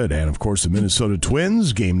 very good. And, of course, the Minnesota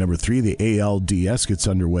Twins, game number 3, the ALDS gets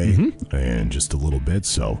underway in just a little bit.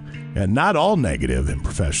 So, and not all negative in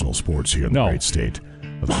professional sports here in the great state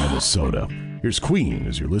of Minnesota. Here's Queen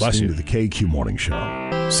as you're listening to the KQ Morning Show.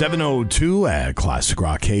 7:02 at Classic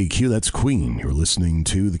Rock KQ. That's Queen. You're listening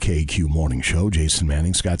to the KQ Morning Show. Jason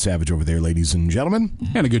Manning, Scott Savage over there, ladies and gentlemen.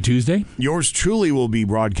 And a good Tuesday. Yours truly will be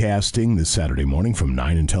broadcasting this Saturday morning from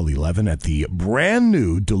 9 until 11 at the brand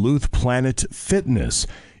new Duluth Planet Fitness.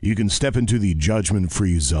 You can step into the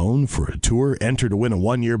judgment-free zone for a tour, enter to win a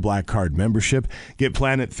 1-year Black Card membership, get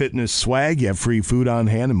Planet Fitness swag, you have free food on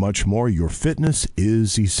hand, and much more. Your fitness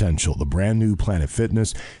is essential. The brand new Planet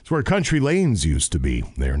Fitness is where Country Lanes used to be.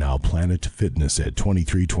 They are now Planet Fitness at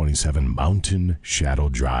 2327 Mountain Shadow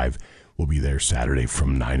Drive. We'll be there Saturday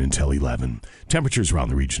from 9 until 11. Temperatures around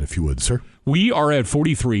the region, if you would, sir. We are at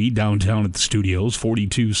 43 downtown at the studios,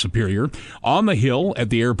 42 Superior. On the hill at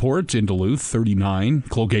the airport in Duluth, 39.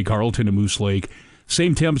 Cloquet, Carlton, and Moose Lake.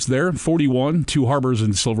 Same temps there, 41. Two Harbors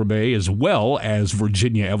in Silver Bay, as well as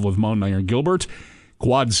Virginia, Evelyn, Mountain Iron, Gilbert.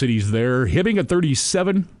 Quad Cities there. Hibbing at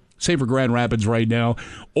 37. Same for Grand Rapids right now.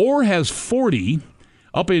 Orr has 40.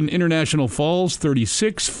 Up in International Falls,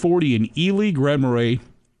 36. 40 in Ely. Grand Marais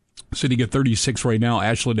sitting at 36 right now.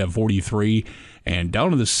 Ashland at 43. And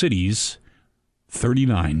down in the cities,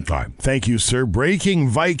 39. All right. Thank you, sir. Breaking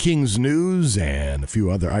Vikings news and a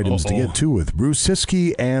few other items to get to with Bruce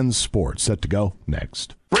Siskey and sports. Set to go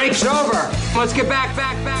next. Break's over. Let's get back.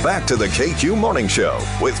 Back to the KQ Morning Show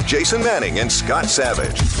with Jason Manning and Scott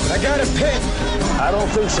Savage. I got a pit. I don't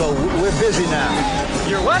think so. We're busy now.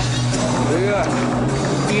 You're what? Yeah.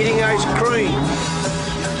 Eating ice cream.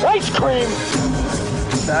 Ice cream?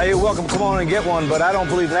 Now, you're welcome. Come on and get one, but I don't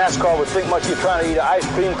believe NASCAR would think much of you trying to eat an ice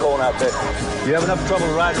cream cone out there. You have enough trouble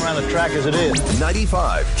riding around the track as it is.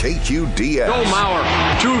 95 KQDS. Joe Mauer,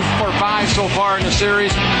 2 for 5 so far in the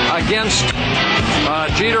series against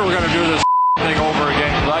Jeter. We're going to do this thing over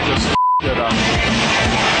again because I just it up.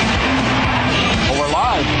 Oh, we're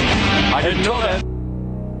live. I didn't know that.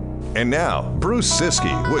 And now, Bruce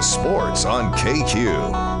Siskey with sports on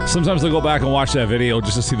KQ. Sometimes I'll go back and watch that video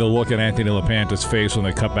just to see the look on Anthony LaPanta's face when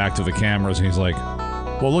they cut back to the cameras, and he's like,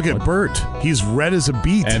 well, look at Bert. He's red as a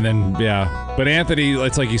beet. And then, yeah. But Anthony,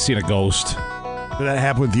 it's like he's seen a ghost. Did that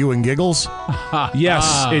happen with you and Giggles?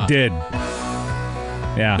 Yes, it did.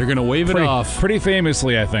 Yeah. They're going to wave it off. Pretty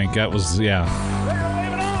famously, I think. That was, yeah.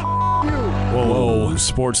 Whoa.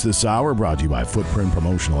 Sports this hour brought to you by Footprint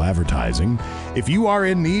Promotional Advertising. If you are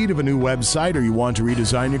in need of a new website or you want to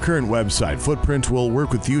redesign your current website, Footprint will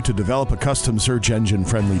work with you to develop a custom search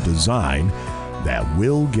engine-friendly design that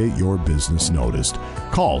will get your business noticed.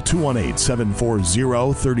 Call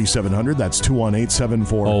 218-740-3700. That's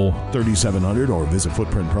 218-740-3700 or visit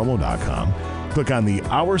footprintpromo.com. Click on the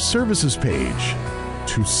Our Services page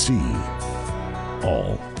to see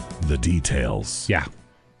all the details. Yeah.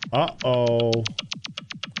 Uh-oh.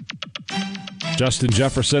 Justin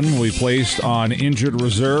Jefferson will be placed on injured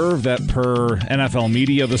reserve. That per NFL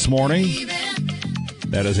media this morning.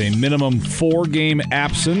 That is a minimum 4-game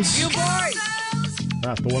absence.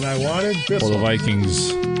 Not the one I wanted. For the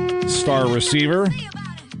Vikings star receiver.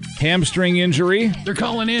 Hamstring injury. They're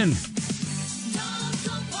calling in.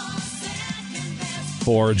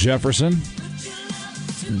 For Jefferson.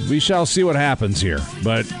 We shall see what happens here.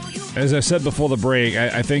 But as I said before the break,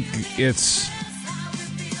 I think it's...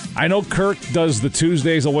 I know Kirk does the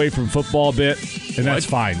Tuesdays away from football bit, and that's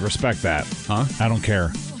fine. Respect that. Huh? I don't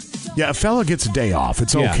care. Yeah, a fella gets a day off.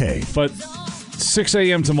 It's okay. But 6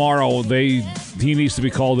 a.m. tomorrow, he needs to be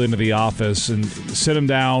called into the office and sit him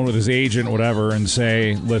down with his agent, whatever, and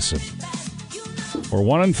say, listen, we're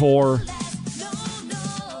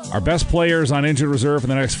 1-4. Our best players on injured reserve for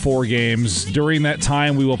the next 4 games. During that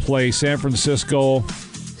time, we will play San Francisco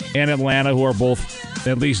and Atlanta, who are both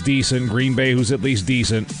at least decent. Green Bay, who's at least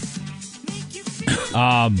decent.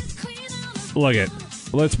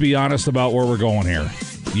 Let's be honest about where we're going here.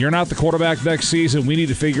 You're not the quarterback next season. We need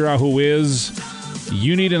to figure out who is.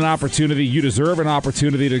 You need an opportunity. You deserve an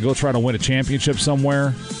opportunity to go try to win a championship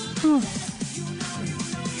somewhere.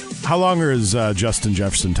 How long is Justin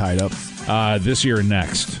Jefferson tied up? This year and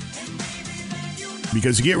next.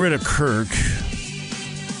 Because you get rid of Kirk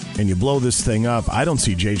and you blow this thing up, I don't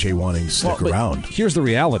see JJ wanting to stick around. Here's the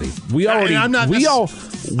reality: we already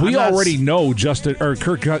know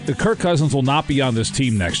Kirk Cousins will not be on this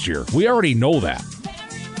team next year. We already know that.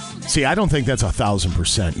 See, I don't think that's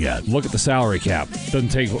 1,000% yet. Look at the salary cap. Doesn't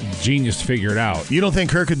take genius to figure it out. You don't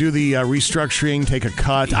think Kirk could do the restructuring, take a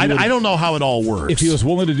cut? I don't know how it all works. If he was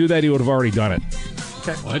willing to do that, he would have already done it.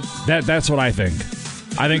 Okay. What? That's what I think.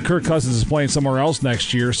 I think Kirk Cousins is playing somewhere else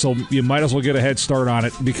next year, so you might as well get a head start on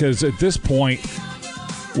it, because at this point,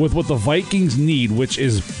 with what the Vikings need, which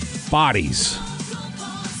is bodies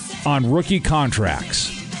on rookie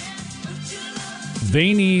contracts,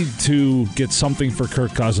 they need to get something for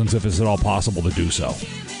Kirk Cousins if it's at all possible to do so.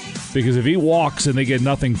 Because if he walks and they get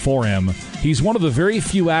nothing for him, he's one of the very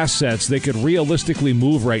few assets they could realistically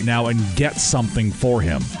move right now and get something for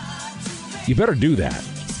him. You better do that.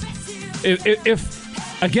 If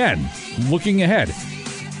again, looking ahead,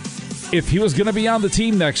 if he was going to be on the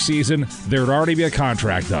team next season, there would already be a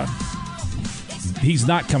contract done. He's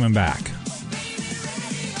not coming back.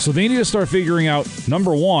 So they need to start figuring out,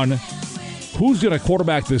 number one, who's going to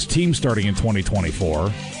quarterback this team starting in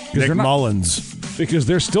 2024? Nick Mullins. Because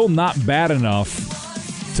they're still not bad enough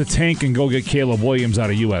to tank and go get Caleb Williams out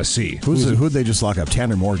of USC. Who'd they just lock up?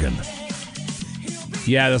 Tanner Morgan.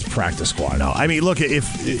 Yeah, that's practice squad. No, I mean, look,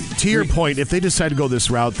 if to your point, if they decide to go this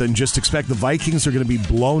route, then just expect the Vikings are going to be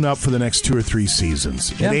blown up for the next 2 or 3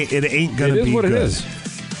 seasons. Yeah. It ain't going to be what good. It is.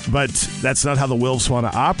 But that's not how the Wolves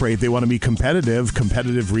want to operate. They want to be competitive.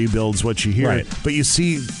 Competitive rebuilds what you hear. Right. But you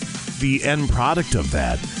see the end product of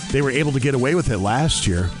that. They were able to get away with it last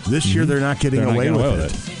year. This year, they're not getting away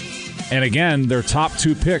with it. And again, their top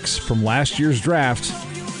 2 picks from last year's draft,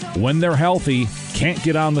 when they're healthy, can't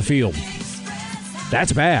get on the field.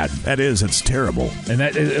 That's bad. That is. It's terrible. And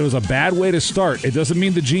it was a bad way to start. It doesn't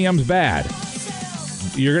mean the GM's bad.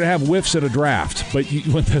 You're going to have whiffs at a draft, but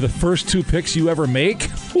when they're the first 2 picks you ever make,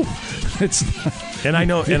 it's not. And I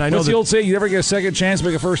know. What's the old saying? You never get a second chance,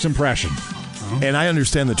 make a first impression. And I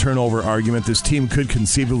understand the turnover argument. This team could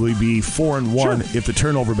conceivably be 4-1 if the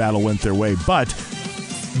turnover battle went their way, but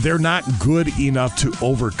they're not good enough to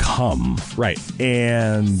overcome. Right.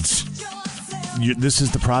 And this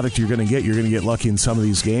is the product you're going to get. You're going to get lucky in some of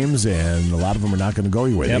these games, and a lot of them are not going to go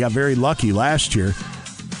your way. They got very lucky last year,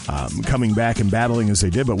 coming back and battling as they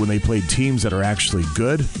did, but when they played teams that are actually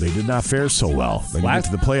good, they did not fare so well. Then you get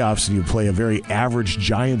to the playoffs, and you play a very average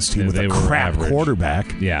Giants team with a crap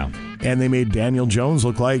quarterback. Yeah. And they made Daniel Jones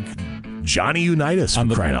look like Johnny Unitas, for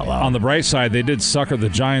crying out loud. On the bright side, they did sucker the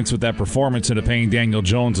Giants with that performance into paying Daniel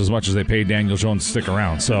Jones as much as they paid Daniel Jones to stick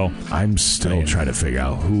around. So I'm still trying to figure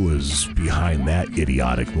out who is behind that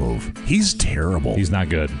idiotic move. He's terrible. He's not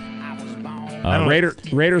good.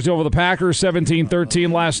 Raiders over the Packers,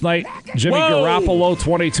 17-13 last night. Jimmy Garoppolo,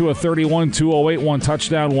 22 of 31, 208, 1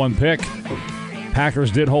 touchdown, 1 pick.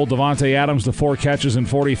 Packers did hold Devontae Adams to 4 catches and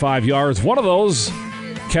 45 yards. One of those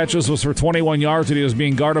catches was for 21 yards, and he was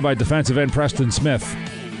being guarded by defensive end Preston Smith.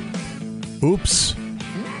 Oops.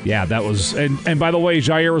 Yeah, that was, and by the way,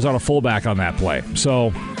 Jair was on a fullback on that play.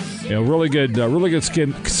 So, really good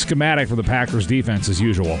schematic for the Packers defense as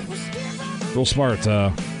usual. Real smart.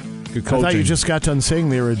 Good coaching. I thought you just got done saying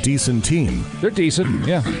they were a decent team. They're decent,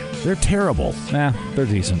 yeah. They're terrible. Nah, they're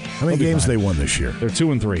decent. How many games they won this year? They're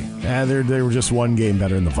 2-3. Yeah, they were just 1 game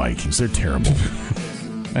better than the Vikings. They're terrible.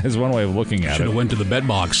 That is one way of looking at it. Should have went to the bed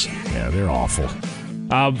box. Yeah, they're awful.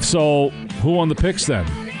 So, who won the picks then?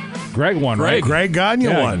 Greg won, right? Greg Gagne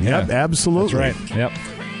won. Yep, absolutely. That's right. Yep.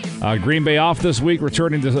 Green Bay off this week,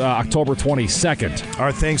 returning to October 22nd.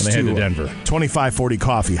 Our thanks to Denver. 2540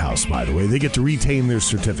 Coffee House, by the way. They get to retain their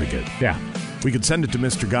certificate. Yeah. We could send it to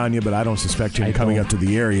Mr. Gagne, but I don't suspect him coming up to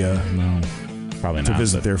the area. No, probably not. To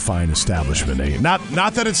visit their fine establishment. Not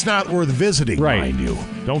that it's not worth visiting, mind you.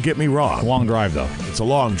 Don't get me wrong. Long drive, though. It's a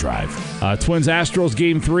long drive. Twins-Astros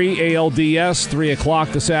Game 3, ALDS, 3 o'clock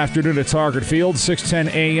this afternoon at Target Field,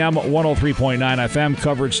 6:10 a.m., 103.9 FM.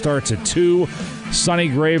 Coverage starts at 2. Sonny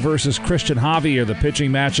Gray versus Christian Javier, the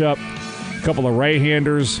pitching matchup. A couple of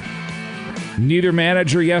right-handers. Neither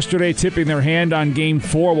manager yesterday tipping their hand on Game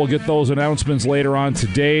 4. We'll get those announcements later on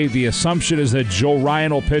today. The assumption is that Joe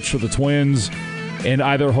Ryan will pitch for the Twins, and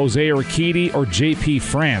either Jose Urquidy or J.P.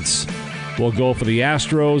 France will go for the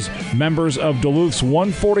Astros. Members of Duluth's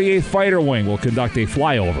 148th Fighter Wing will conduct a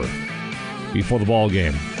flyover before the ball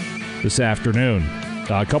game this afternoon.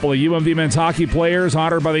 A couple of UMD men's hockey players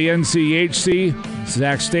honored by the NCHC.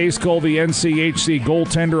 Zach Stejskal, the NCHC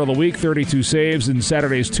goaltender of the week, 32 saves in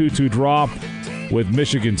Saturday's 2-2 draw with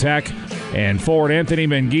Michigan Tech. And forward Anthony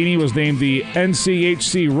Mangini was named the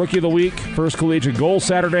NCHC Rookie of the Week. First collegiate goal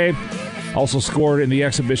Saturday. Also scored in the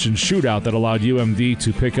exhibition shootout that allowed UMD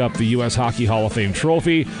to pick up the U.S. Hockey Hall of Fame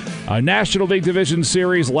trophy. National League Division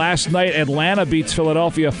Series last night. Atlanta beats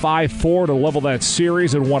Philadelphia 5-4 to level that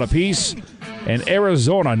series in 1 apiece. And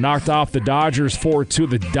Arizona knocked off the Dodgers 4-2.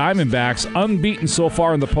 The Diamondbacks, unbeaten so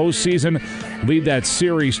far in the postseason, lead that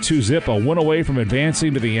series 2-0, a win away from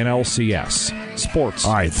advancing to the NLCS. Sports.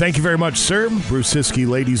 All right, thank you very much, sir. Bruce Siskey,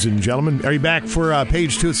 ladies and gentlemen. Are you back for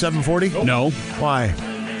page 2 at 740? No. Why?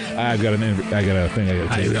 I got a thing I got to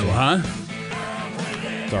tell you. Huh?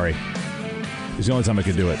 Sorry. It's the only time I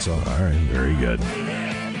could do it, so. All right, very good.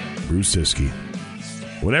 Bruce Siskey.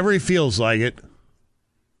 Whenever he feels like it.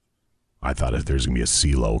 I thought if there's going to be a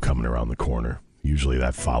CeeLo coming around the corner. Usually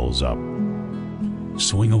that follows up.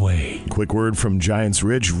 Swing away. Quick word from Giants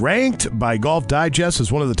Ridge. Ranked by Golf Digest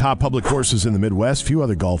as one of the top public courses in the Midwest. Few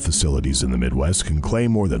other golf facilities in the Midwest can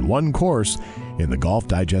claim more than one course in the Golf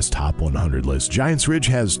Digest Top 100 list. Giants Ridge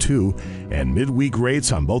has 2, and midweek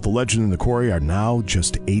rates on both the Legend and the Quarry are now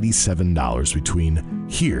just $87 between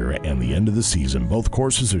here and the end of the season. Both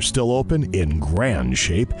courses are still open in grand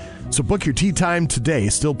shape, so book your tee time today.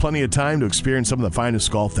 Still plenty of time to experience some of the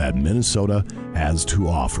finest golf that Minnesota has to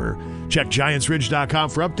offer. Check GiantsRidge.com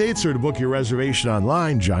for updates or to book your reservation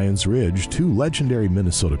online. Giants Ridge, 2 legendary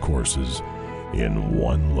Minnesota courses in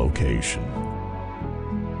one location.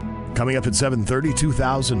 Coming up at 7:30,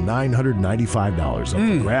 $2,995 up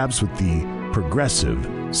for grabs with the Progressive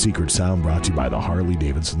Secret Sound, brought to you by the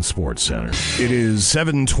Harley-Davidson Sports Center. It is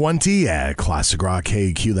 7:20 at Classic Rock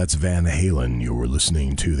KQ. That's Van Halen. You were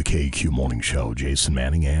listening to the KQ Morning Show. Jason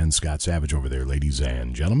Manning and Scott Savage over there, ladies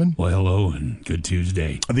and gentlemen. Well, hello and good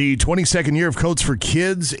Tuesday. The 22nd year of Coats for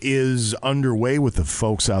Kids is underway with the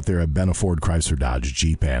folks out there at Benna Ford, Chrysler, Dodge,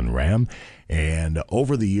 Jeep, and Ram. And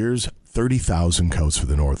over the years, 30,000 coats for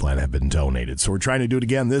the Northland have been donated. So we're trying to do it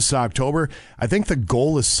again this October. I think the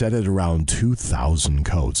goal is set at around 2,000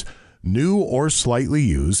 coats, new or slightly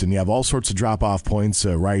used. And you have all sorts of drop-off points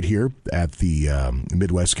right here at the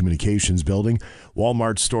Midwest Communications Building,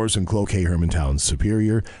 Walmart stores in Cloquet, Hermantown,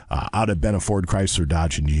 Superior, out at Benna Ford, Chrysler,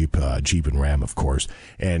 Dodge, and Jeep, Jeep and Ram, of course.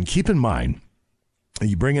 And keep in mind,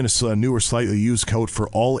 you bring in a new or slightly used coat for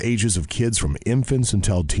all ages of kids, from infants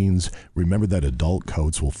until teens. Remember that adult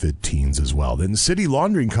coats will fit teens as well. Then the City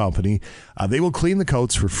Laundering Company, they will clean the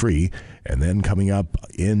coats for free. And then coming up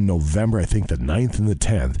in November, I think the 9th and the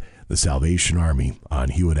 10th, the Salvation Army on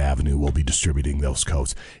Hewitt Avenue will be distributing those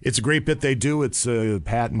coats. It's a great bit they do. It's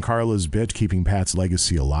Pat and Carla's bit, keeping Pat's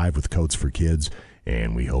legacy alive with Coats for Kids.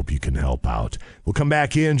 And we hope you can help out. We'll come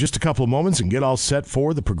back in just a couple of moments and get all set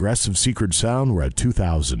for the Progressive Secret Sound. We're at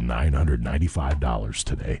 $2,995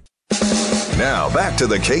 today. Now back to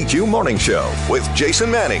the KQ Morning Show with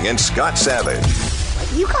Jason Manning and Scott Savage.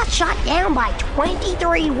 You got shot down by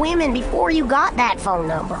 23 women before you got that phone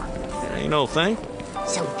number. Ain't no thing.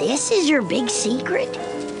 So this is your big secret?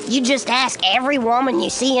 You just ask every woman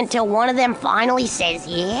you see until one of them finally says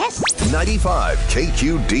yes? 95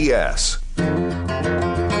 KQDS.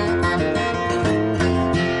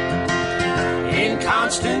 In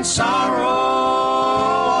constant sorrow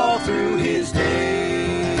all through his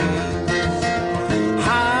days,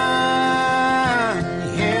 I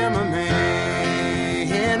am a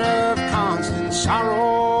man of constant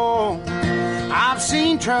sorrow. I've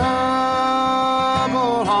seen trouble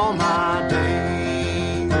all my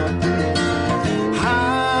days.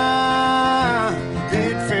 I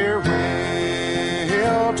bid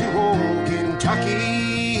farewell to old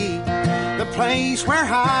Kentucky, the place where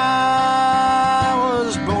I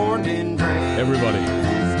was born and raised. Everybody.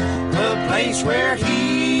 The place where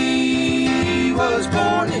he was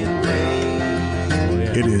born and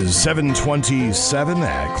raised. It is 7:27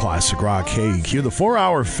 at Classic Rock KQ. The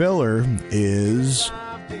 4-hour filler is,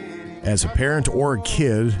 as a parent or a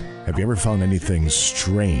kid, have you ever found anything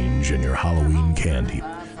strange in your Halloween candy?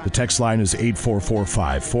 The text line is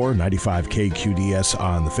 84454, 95 KQDS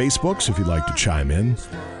on the Facebook, so if you'd like to chime in,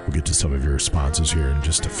 we'll get to some of your responses here in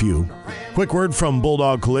just a few. Quick word from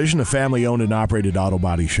Bulldog Collision, a family-owned and operated auto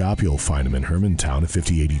body shop. You'll find them in Hermantown at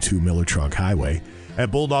 5082 Miller Trunk Highway. At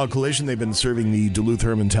Bulldog Collision, they've been serving the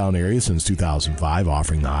Duluth-Hermantown area since 2005,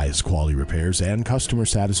 offering the highest quality repairs and customer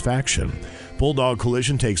satisfaction. Bulldog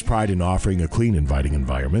Collision takes pride in offering a clean, inviting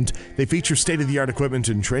environment. They feature state-of-the-art equipment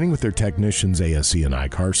and training with their technicians ASE and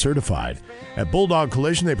ICAR certified. At Bulldog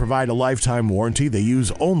Collision, they provide a lifetime warranty. They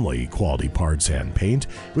use only quality parts and paint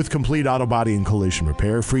with complete auto body and collision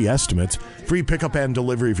repair, free estimates, free pickup and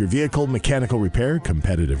delivery of your vehicle, mechanical repair,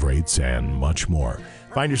 competitive rates, and much more.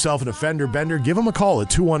 Find yourself an offender bender, give them a call at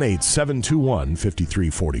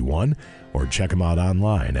 218-721-5341 or check them out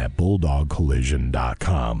online at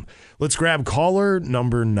bulldogcollision.com. Let's grab caller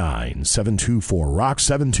number 9, 724-ROCK,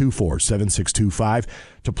 724-7625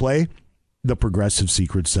 to play the Progressive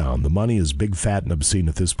Secret Sound. The money is big, fat, and obscene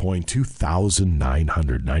at this point,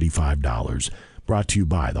 $2,995. Brought to you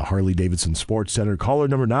by the Harley-Davidson Sports Center. Caller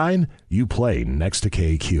number 9, you play next to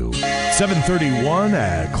KQ. 7:31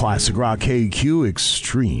 at Classic Rock KQ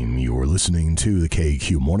Extreme. You're listening to the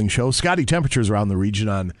KQ Morning Show. Scotty, temperatures around the region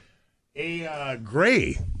on a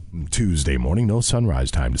gray Tuesday morning. No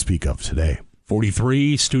sunrise time to speak of today.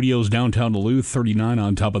 43, studios downtown Duluth, 39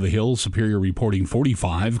 on top of the hill. Superior reporting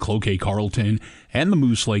 45. Cloquet, Carlton, and the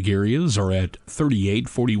Moose Lake areas are at 38,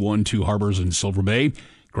 41 to Harbors and Silver Bay.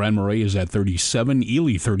 Grand Marais is at 37,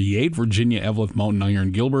 Ely 38, Virginia, Eveleth, Mountain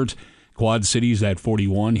Iron, Gilbert, Quad Cities at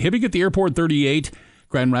 41, Hibbing at the airport 38,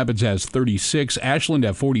 Grand Rapids has 36, Ashland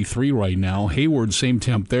at 43 right now, Hayward same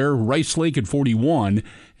temp there, Rice Lake at 41,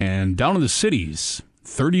 and down in the cities,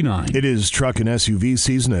 39. It is truck and SUV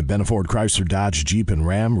season at Benaford Chrysler Dodge Jeep and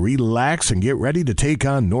Ram. Relax and get ready to take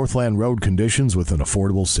on Northland road conditions with an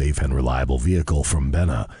affordable, safe, and reliable vehicle from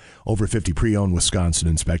Bena. Over 50 pre-owned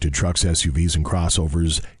Wisconsin-inspected trucks, SUVs, and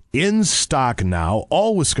crossovers in stock now.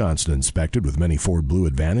 All Wisconsin inspected with many Ford Blue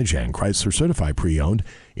Advantage and Chrysler Certified pre-owned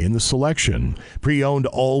in the selection. Pre-owned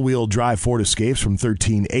all-wheel drive Ford Escapes from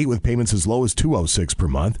 $13,800 with payments as low as $206 per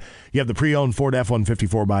month. You have the pre-owned Ford F-150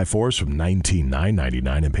 4x4s from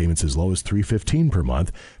 $19,999 and payments as low as $315 per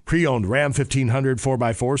month. Pre-owned Ram 1500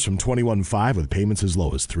 4x4s from $21,500 with payments as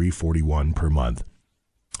low as $341 per month.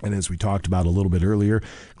 And as we talked about a little bit earlier,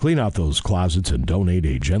 clean out those closets and donate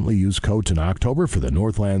a gently used coat in October for the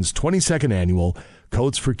Northland's 22nd annual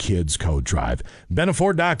Coats for Kids Coat Drive.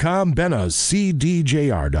 Benaford.com,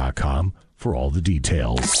 BenaCDJR.com for all the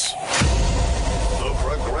details. The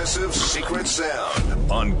Progressive Secret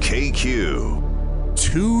Sound on KQ.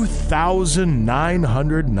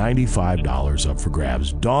 $2,995 up for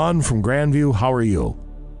grabs. Dawn from Grandview, how are you?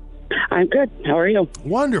 I'm good. How are you?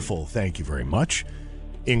 Wonderful. Thank you very much.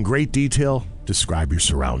 In great detail, describe your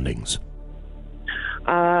surroundings.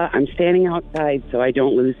 I'm standing outside so I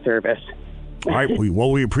don't lose service. All right.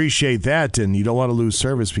 We appreciate that, and you don't want to lose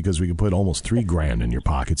service because we can put almost $3,000 in your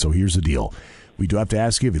pocket. So here's the deal. We do have to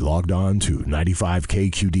ask you if you logged on to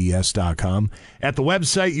 95kqds.com. At the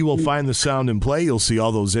website, you will find the sound and play. You'll see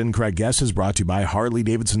all those incorrect guesses brought to you by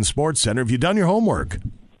Harley-Davidson Sports Center. Have you done your homework?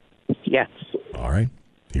 Yes. All right.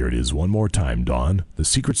 Here it is one more time, Dawn. The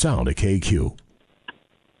secret sound at KQ.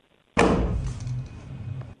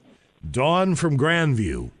 Dawn from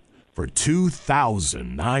Grandview for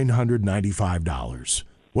 $2,995.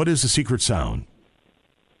 What is the secret sound?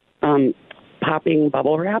 Popping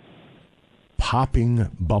bubble wrap. Popping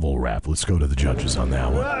bubble wrap. Let's go to the judges on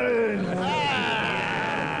that one.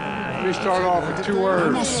 Let me start off with 2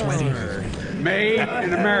 words. Made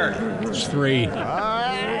in America. It's 3.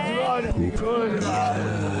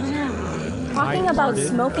 Talking about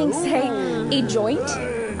smoking, say, a joint.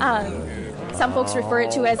 Some folks refer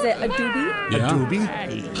it to as a doobie. Yeah. A doobie?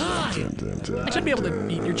 I should be able to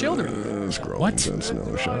eat your children. What? And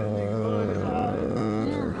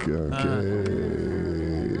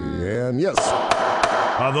yes.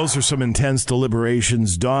 Those are some intense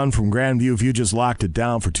deliberations. Dawn from Grandview, if you just locked it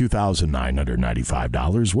down for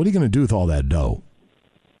 $2,995, what are you going to do with all that dough?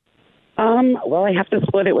 Well, I have to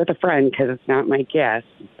split it with a friend because it's not my guess,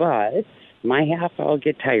 but my half I'll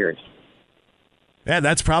get tires. Yeah,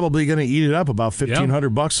 that's probably going to eat it up. About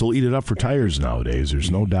 $1,500 will eat it up for tires nowadays.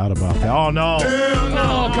 There's no doubt about that. Oh, no.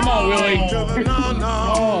 Oh, come on, Willie.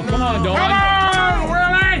 Oh, come on, Dawn. Come on,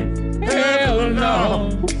 Willie. Hell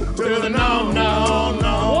no. To the no, no,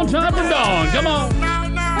 no. One time for Dawn. Come on.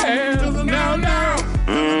 Hell no, no.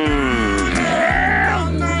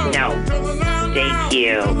 Hell no. No. Thank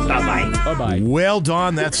you. Bye-bye. Bye-bye. Well,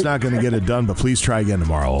 Dawn, that's not going to get it done, but please try again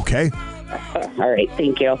tomorrow, okay? All right.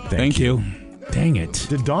 Thank you. Thank you. Dang it.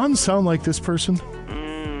 Did Dawn sound like this person?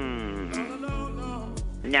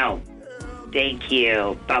 No. Thank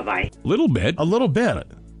you. Bye-bye. A little bit. A little bit.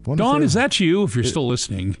 Dawn, is that you, if you're still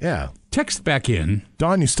listening? Yeah. Text back in.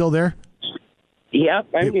 Dawn, you still there? Yep,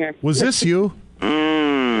 I'm here. Was this you?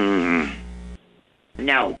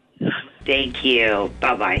 No. Thank you.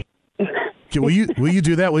 Bye-bye. Okay, will you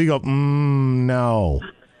do that? Will you go, no?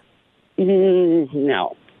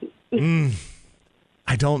 No.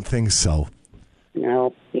 I don't think so.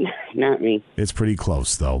 No, not me. It's pretty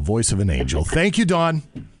close, though. Voice of an angel. Thank you, Dawn.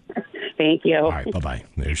 Thank you. All right, bye-bye.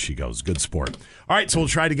 There she goes. Good sport. All right, so we'll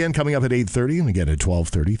try it again coming up at 8:30 and again at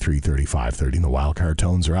 12:30, 3:30, 5:30. And the wild card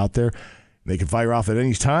tones are out there. They can fire off at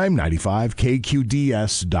any time,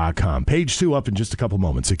 95kqds.com. Page 2 up in just a couple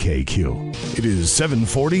moments at KQ. It is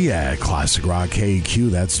 7:40 at Classic Rock KQ.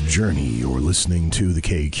 That's Journey. You're listening to the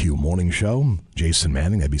KQ Morning Show. Jason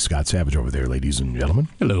Manning, that'd be Scott Savage over there, ladies and gentlemen.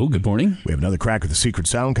 Hello, good morning. We have another crack at the secret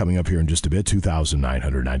sound coming up here in just a bit,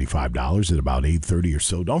 $2,995 at about 8:30 or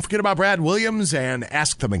so. Don't forget about Brad Williams and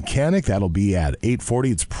Ask the Mechanic. That'll be at 8:40.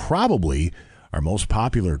 It's probably our most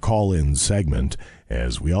popular call-in segment,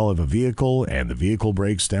 as we all have a vehicle and the vehicle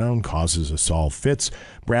breaks down, causes us all fits.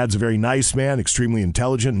 Brad's a very nice man, extremely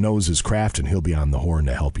intelligent, knows his craft, and he'll be on the horn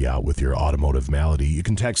to help you out with your automotive malady. You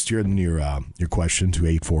can text your question to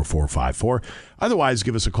 84454. Otherwise,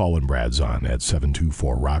 give us a call when Brad's on at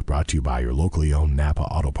 724-ROCK, brought to you by your locally owned Napa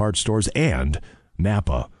Auto Parts stores and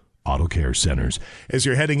Napa Auto Care Centers. As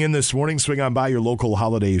you're heading in this morning, swing on by your local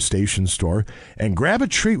Holiday Station store and grab a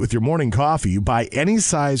treat with your morning coffee. You buy any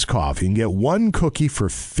size coffee and get one cookie for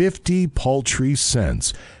 50 paltry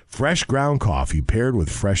cents. Fresh ground coffee paired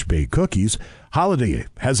with fresh baked cookies. Holiday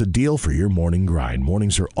has a deal for your morning grind.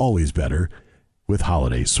 Mornings are always better with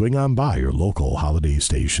holidays. Swing on by your local Holiday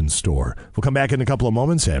Station store. We'll come back in a couple of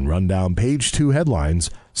moments and run down page 2 headlines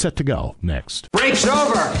set to go next. Break's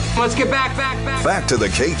over. Let's get back. Back to the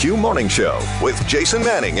KQ Morning Show with Jason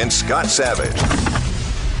Manning and Scott Savage.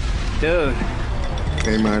 Dude.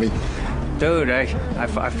 Hey, Marty. Dude, I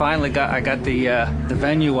finally got the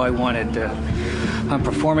venue I wanted. I'm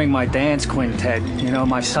performing my dance quintet,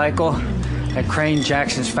 my cycle at Crane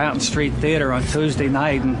Jackson's Fountain Street Theater on Tuesday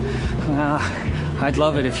night, and I'd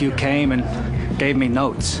love it if you came and gave me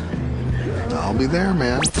notes. I'll be there,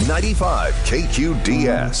 man. 95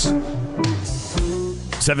 KQDS.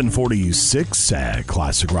 746 at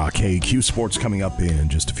Classic Rock KQ. Sports coming up in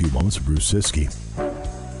just a few moments. Bruce Siskey.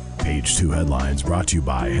 Page 2 headlines brought to you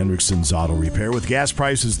by Hendrickson's Auto Repair. With gas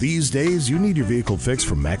prices these days, you need your vehicle fixed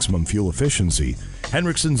for maximum fuel efficiency.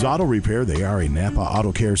 Hendrickson's Auto Repair, they are a Napa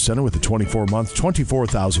Auto Care Center with a 24-month,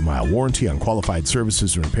 24,000-mile warranty on qualified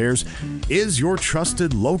services and repairs, is your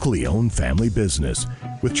trusted, locally owned family business.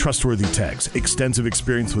 With trustworthy techs, extensive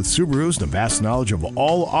experience with Subarus, and a vast knowledge of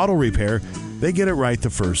all auto repair, they get it right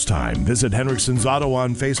the first time. Visit Hendrickson's Auto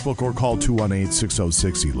on Facebook or call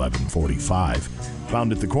 218-606-1145.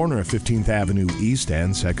 Found at the corner of 15th Avenue East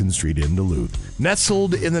and 2nd Street in Duluth.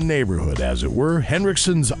 Nestled in the neighborhood, as it were,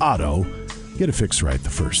 Hendrickson's Auto. Get it fixed right the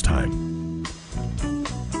first time.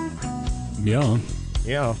 Yeah.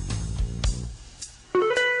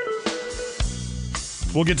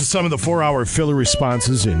 We'll get to some of the 4-hour filler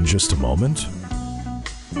responses in just a moment.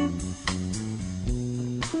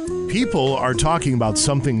 People are talking about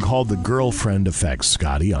something called the girlfriend effect,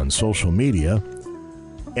 Scotty, on social media.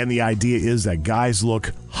 And the idea is that guys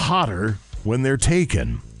look hotter when they're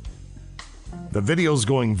taken. The videos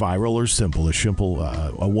going viral are simple.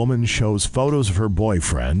 A woman shows photos of her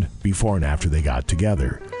boyfriend before and after they got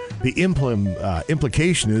together. The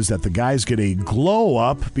implication is that the guys get a glow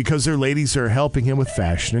up because their ladies are helping him with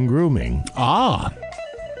fashion and grooming.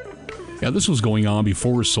 Yeah, this was going on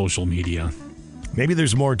before social media. Maybe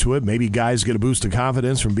there's more to it. Maybe guys get a boost of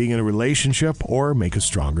confidence from being in a relationship or make a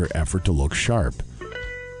stronger effort to look sharp.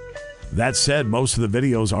 That said, most of the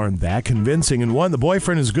videos aren't that convincing. And one, the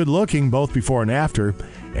boyfriend is good looking both before and after.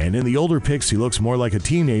 And in the older pics, he looks more like a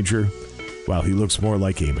teenager, while he looks more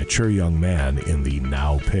like a mature young man in the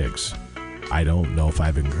now pics. I don't know if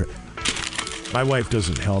my wife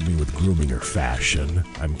doesn't help me with grooming or fashion.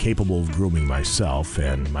 I'm capable of grooming myself,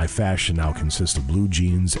 and my fashion now consists of blue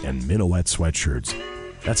jeans and Minuet sweatshirts.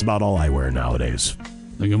 That's about all I wear nowadays.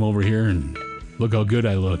 Look, I'm over here and look how good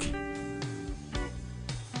I look.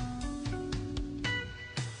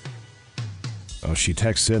 Oh, she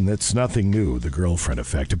texts in, that's nothing new, the girlfriend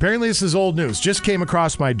effect. Apparently this is old news. Just came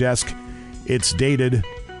across my desk. It's dated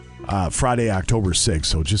Friday, October 6th,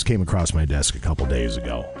 so it just came across my desk a couple days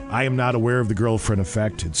ago. I am not aware of the girlfriend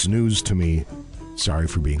effect. It's news to me. Sorry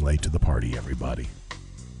for being late to the party, everybody.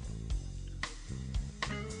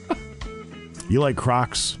 You like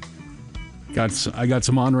Crocs? I got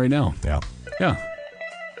some on right now. Yeah.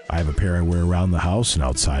 I have a pair I wear around the house and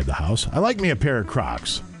outside the house. I like me a pair of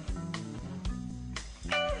Crocs.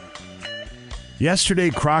 Yesterday,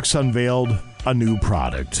 Crocs unveiled a new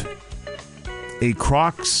product. A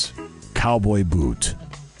Crocs cowboy boot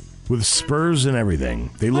with spurs and everything.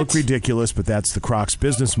 They look ridiculous, but that's the Crocs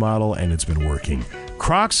business model, and it's been working.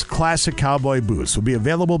 Crocs Classic Cowboy Boots will be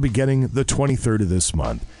available beginning the 23rd of this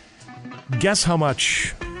month. Guess how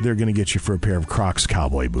much they're going to get you for a pair of Crocs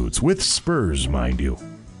cowboy boots, with spurs, mind you.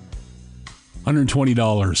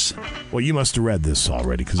 $120. Well, you must have read this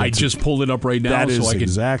already. Because I just pulled it up right now. That is so I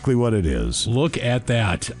exactly what it is. Look at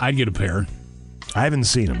that. I'd get a pair. I haven't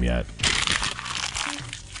seen them yet.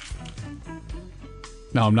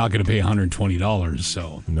 Now, I'm not going to pay $120,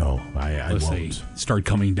 so... No, I unless won't. They start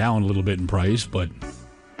coming down a little bit in price, but...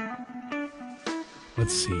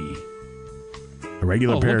 Let's see. A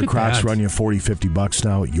regular pair of Crocs run you $40-50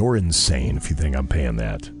 now. You're insane if you think I'm paying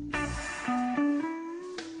that.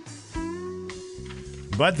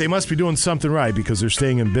 But they must be doing something right because they're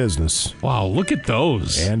staying in business. Wow, look at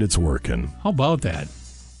those. And it's working. How about that?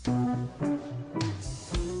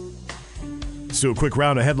 Let's do a quick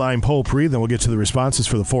round of headline potpourri, then we'll get to the responses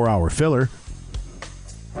for the 4-hour filler.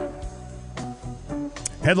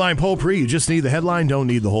 Headline potpourri, you just need the headline, don't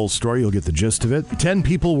need the whole story. You'll get the gist of it. 10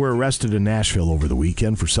 people were arrested in Nashville over the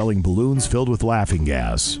weekend for selling balloons filled with laughing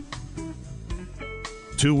gas.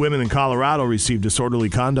 2 women in Colorado received disorderly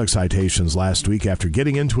conduct citations last week after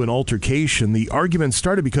getting into an altercation. The argument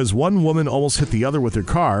started because one woman almost hit the other with her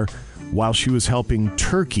car while she was helping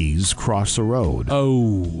turkeys cross a road.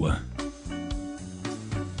 Oh.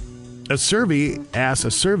 A survey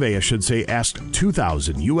asked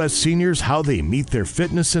 2,000 U.S. seniors how they meet their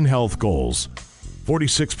fitness and health goals.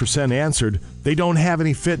 46% answered they don't have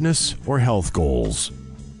any fitness or health goals.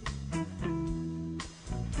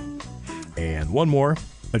 And one more.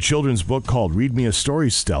 A children's book called Read Me a Story,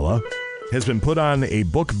 Stella, has been put on a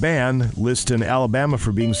book ban list in Alabama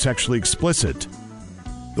for being sexually explicit.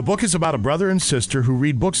 The book is about a brother and sister who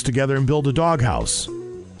read books together and build a doghouse.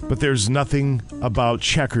 But there's nothing about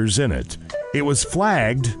checkers in it. It was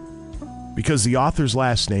flagged because the author's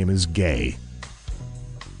last name is gay.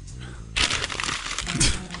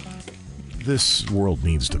 This world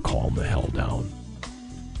needs to calm the hell down.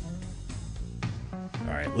 All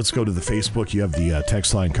right, let's go to the Facebook. You have the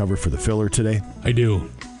text line cover for the filler today? I do.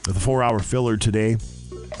 The 4-hour filler today.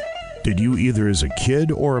 Did you either as a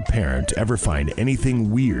kid or a parent ever find anything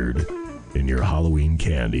weird in your Halloween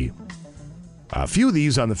candy? A few of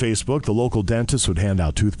these on the Facebook. The local dentist would hand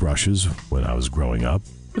out toothbrushes when I was growing up.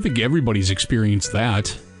 I think everybody's experienced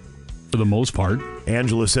that for the most part.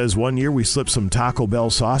 Angela says one year we slipped some Taco Bell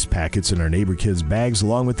sauce packets in our neighbor kids' bags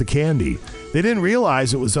along with the candy. They didn't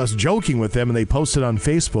realize it was us joking with them, and they posted on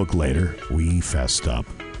Facebook later. We fessed up.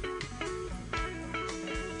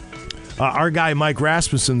 Our guy Mike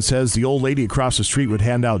Rasmussen says the old lady across the street would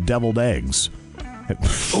hand out deviled eggs.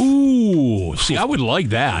 Ooh, see, I would like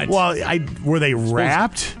that. Well, were they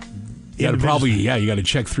wrapped? You got to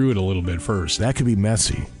check through it a little bit first. That could be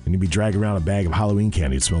messy. And you'd be dragging around a bag of Halloween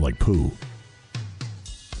candy. It smelled like poo.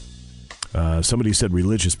 Somebody said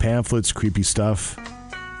religious pamphlets, creepy stuff.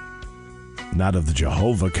 Not of the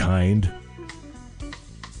Jehovah kind.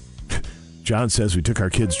 John says we took our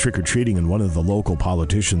kids trick-or-treating and one of the local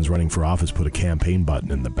politicians running for office put a campaign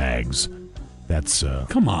button in the bags. That's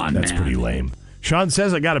come on, that's man. pretty lame. Sean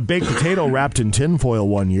says I got a baked potato wrapped in tinfoil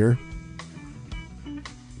one year.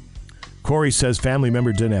 Corey says family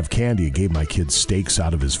member didn't have candy. He gave my kids steaks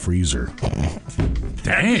out of his freezer.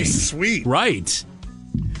 Dang. Sweet. Right.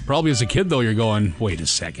 Probably as a kid, though, you're going, wait a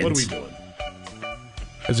second. What are we doing?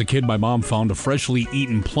 As a kid, my mom found a freshly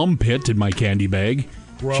eaten plum pit in my candy bag.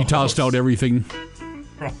 Gross. She tossed out everything.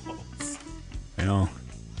 Gross. You know.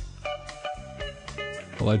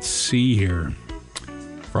 Let's see here.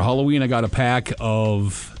 For Halloween, I got a pack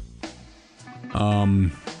of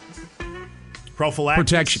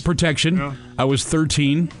prophylactics. Protection. Yeah. I was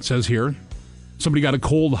 13, it says here. Somebody got a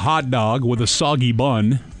cold hot dog with a soggy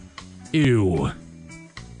bun. Ew.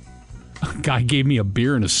 A guy gave me a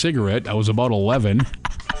beer and a cigarette. I was about 11.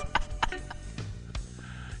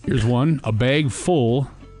 Here's one. A bag full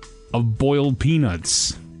of boiled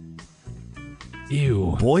peanuts.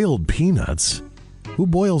 Ew. Boiled peanuts? Who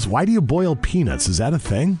boils? Why do you boil peanuts? Is that a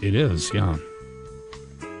thing? It is, yeah.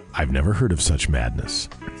 I've never heard of such madness.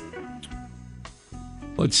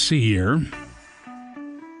 Let's see here.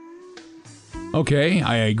 Okay,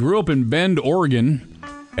 I grew up in Bend, Oregon.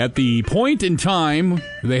 At the point in time,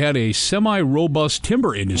 they had a semi-robust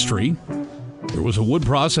timber industry. There was a wood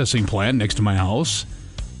processing plant next to my house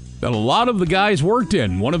that a lot of the guys worked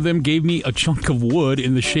in. One of them gave me a chunk of wood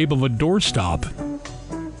in the shape of a doorstop.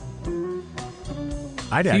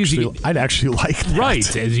 I'd actually like that.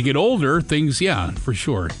 Right. As you get older, things, yeah, for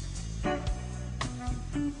sure.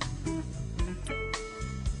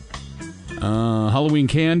 Halloween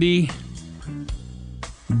candy,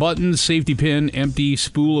 buttons, safety pin, empty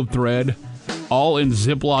spool of thread, all in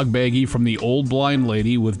Ziploc baggie from the old blind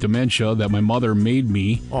lady with dementia that my mother made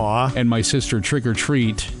me. Aww. And my sister Trick or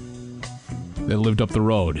Treat that lived up the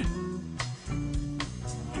road.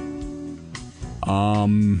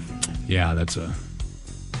 Yeah, that's a...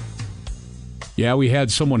 Yeah, we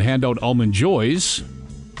had someone hand out Almond Joys.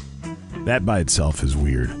 That by itself is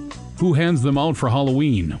weird. Who hands them out for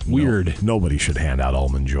Halloween? Weird. No, nobody should hand out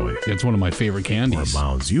Almond Joy. That's one of my favorite candies. Or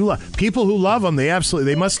Mounds. People who love them,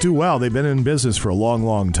 they must do well. They've been in business for a long,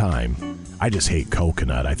 long time. I just hate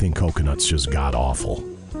coconut. I think coconut's just god-awful.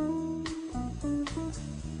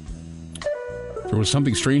 If there was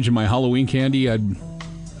something strange in my Halloween candy, I'd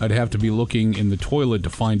have to be looking in the toilet to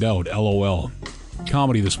find out. LOL.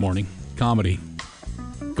 Comedy this morning. Comedy.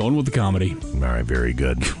 Going with the comedy. All right, very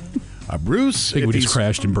good. Bruce, I think we just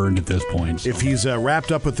crashed and burned at this point. So. If he's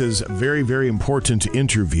wrapped up with his very, very important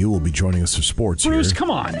interview, will be joining us for sports Bruce, here.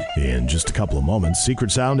 Come on. In just a couple of moments.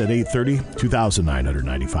 Secret Sound at 8:30,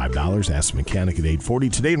 $2,995. Ask the Mechanic at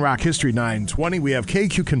 8:40. Today in Rock History, 9:20. We have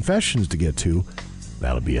KQ Confessions to get to.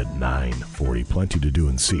 That'll be at 9:40. Plenty to do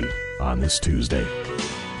and see on this Tuesday.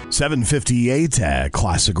 7:58 at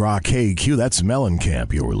Classic Rock KQ. That's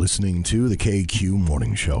Mellencamp. You're listening to the KQ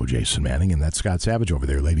Morning Show. Jason Manning, and that's Scott Savage over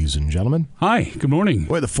there, ladies and gentlemen. Hi, good morning.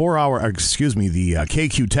 Boy, the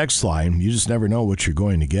KQ text line, you just never know what you're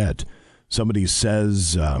going to get. Somebody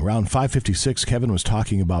says around 5:56, Kevin was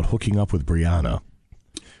talking about hooking up with Brianna.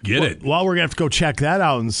 Get it. Well, we're going to have to go check that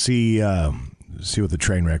out and see what the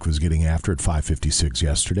train wreck was getting after at 5:56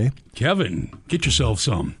 yesterday. Kevin, get yourself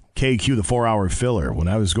some. KQ, the 4-hour filler. When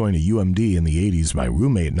I was going to UMD in the 80s, my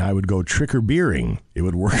roommate and I would go trick-or-beering. It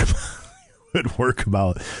would work,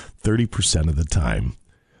 about 30% of the time.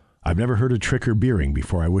 I've never heard of trick-or-beering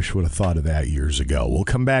before. I wish I would have thought of that years ago. We'll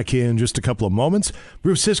come back in just a couple of moments.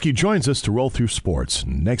 Bruce Siskey joins us to roll through sports.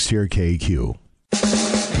 Next here, KQ.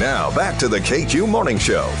 Now, back to the KQ Morning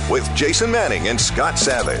Show with Jason Manning and Scott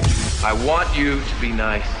Savage. I want you to be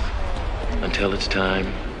nice until it's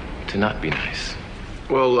time to not be nice.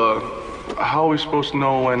 Well, how are we supposed to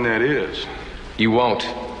know when that is? You won't.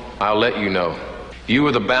 I'll let you know. You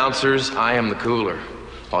are the bouncers, I am the cooler.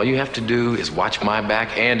 All you have to do is watch my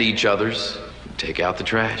back and each other's. Take out the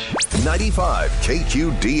trash. 95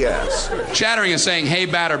 KQDS. Chattering and saying, hey,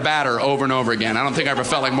 batter, batter, over and over again. I don't think I ever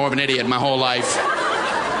felt like more of an idiot in my whole life.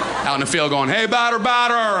 Out in the field going, hey, batter,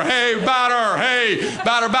 batter, hey, batter, hey,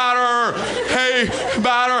 batter, batter, hey,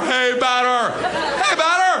 batter, hey, batter, hey,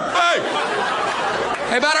 batter, hey.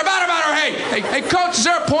 Hey, batter, batter, batter, hey. Hey, coach, is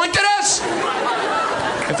there a point to this?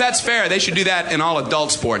 If that's fair, they should do that in all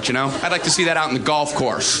adult sports, you know? I'd like to see that out in the golf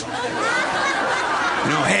course. You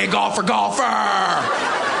know, hey, golfer, golfer.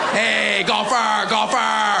 Hey, golfer,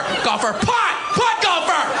 golfer, golfer. Putt,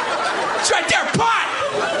 golfer. It's right there, putt.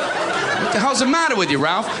 What the hell's the matter with you,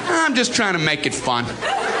 Ralph? I'm just trying to make it fun.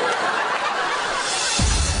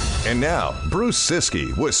 And now, Bruce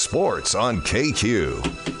Siskey with sports on KQ.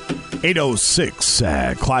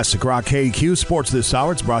 8:06 Classic Rock KQ Sports this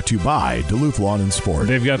hour. It's brought to you by Duluth Lawn and Sport.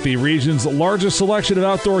 They've got the region's largest selection of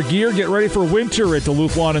outdoor gear. Get ready for winter at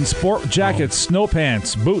Duluth Lawn and Sport. Jackets, snow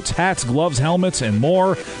pants, boots, hats, gloves, helmets, and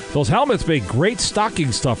more. Those helmets make great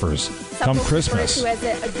stocking stuffers come Christmas.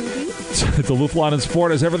 Duluth Lawn and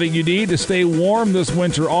Sport has everything you need to stay warm this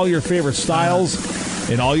winter. All your favorite styles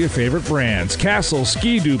and all your favorite brands. Castle,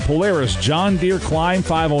 Ski-Doo, Polaris, John Deere, Climb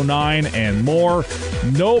 509, and more.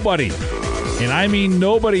 Nobody, and I mean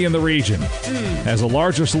nobody in the region, has a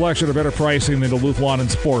larger selection or better pricing than Duluth Lawn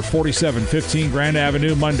and Sport. 4715 Grand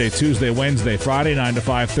Avenue, Monday, Tuesday, Wednesday, Friday, 9 to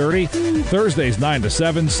 5:30. Thursdays, 9 to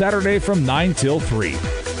 7. Saturday from 9 till 3.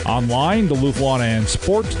 Online,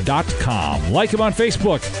 DuluthLawnandSport.com. Like them on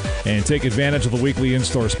Facebook and take advantage of the weekly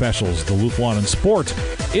in-store specials. Duluth Lawn and Sport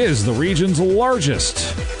is the region's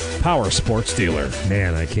largest power sports dealer.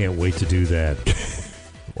 Man, I can't wait to do that.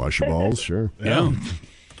 Wash your balls, sure. Yeah.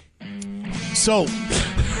 So,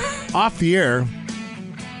 off the air, a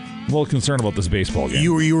little concerned about this baseball game.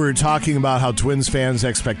 You were talking about how Twins fans'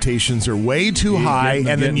 expectations are way too high,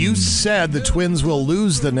 and then you said the Twins will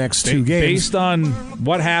lose the next two games. Based on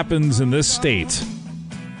what happens in this state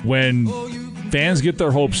when fans get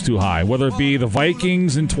their hopes too high, whether it be the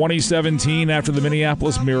Vikings in 2017 after the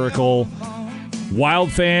Minneapolis Miracle,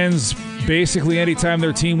 Wild fans basically anytime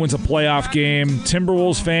their team wins a playoff game,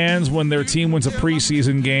 Timberwolves fans when their team wins a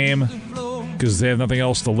preseason game because they have nothing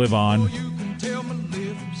else to live on.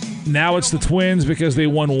 Now it's the Twins because they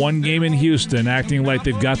won one game in Houston, acting like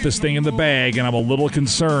they've got this thing in the bag, and I'm a little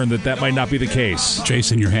concerned that might not be the case.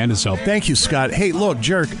 Jason, your hand is up. Thank you, Scott. Hey, look,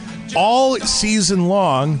 Jerk, all season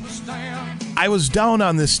long, I was down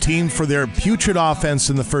on this team for their putrid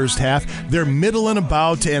offense in the first half. They're middle and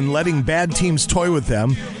about and letting bad teams toy with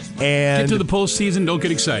them. And get to the postseason, don't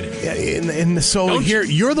get excited. And so here,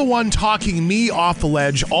 you're the one talking me off the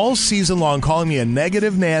ledge all season long, calling me a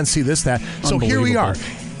negative Nancy, this, that. So here we are.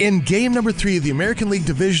 In game number 3 of the American League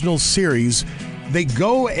Divisional Series, they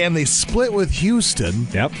go and they split with Houston,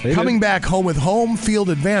 coming back home with home field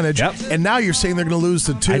advantage, and now you're saying they're going to lose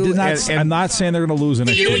the two. I'm not saying they're going to lose in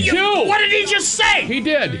a game. What did he just say? He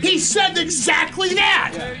did. He said exactly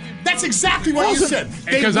that. That's exactly what he said.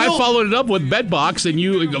 Because I followed it up with BetBox, and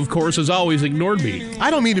you, of course, as always, ignored me.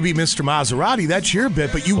 I don't mean to be Mr. Maserati. That's your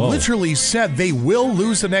bit, but you literally said they will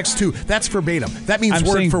lose the next two. That's verbatim. That means I'm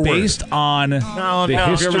word saying for word. Based on the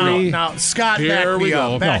history. No, Scott, back me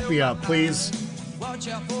up. Back me up, please.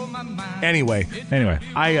 Anyway,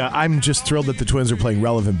 I'm just thrilled that the Twins are playing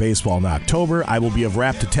relevant baseball in October. I will be of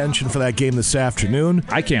rapt attention for that game this afternoon.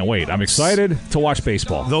 I can't wait. I'm excited to watch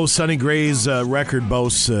baseball. Though Sonny Gray's record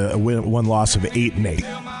boasts a one loss of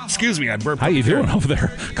 8-8. Excuse me, I burped. How you doing over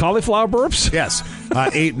there? Cauliflower burps? Yes,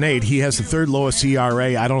 8-8. He has the third lowest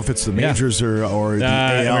ERA. I don't know if it's the majors or the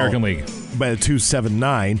AL, American League, but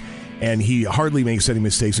 2.79. And he hardly makes any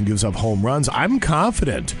mistakes and gives up home runs. I'm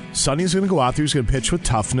confident Sonny's going to go out there. He's going to pitch with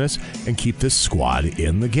toughness and keep this squad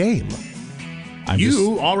in the game.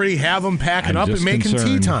 You already have them packing up and making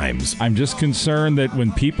tea times. I'm just concerned that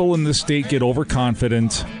when people in this state get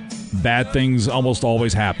overconfident, bad things almost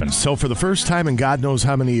always happen. So for the first time in God knows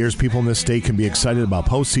how many years, people in this state can be excited about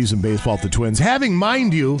postseason baseball at the Twins. Having,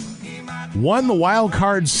 mind you, won the wild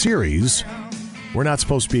card series, we're not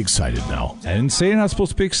supposed to be excited now. I didn't say you're not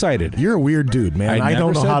supposed to be excited. You're a weird dude, man. I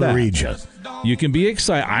don't know how to read you. You can be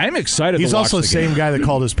excited. I'm excited. He's to watch also the game. same guy that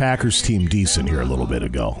called his Packers team decent here a little bit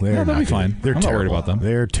ago. They'll be fine. They're I'm terrible. not worried about them.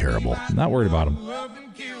 They're terrible. Not worried about them.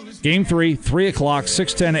 Game 3, 3 o'clock,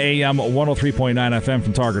 6:10 a.m., 103.9 FM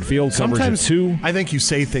from Target Field. Sometimes 2. I think you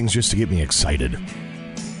say things just to get me excited.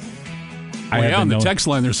 On the text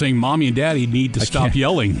line, they're saying Mommy and Daddy need to stop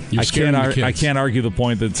yelling. You're scaring the kids. I can't argue the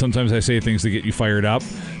point that sometimes I say things to get you fired up,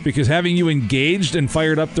 because having you engaged and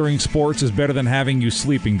fired up during sports is better than having you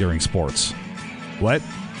sleeping during sports. What?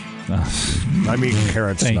 I'm eating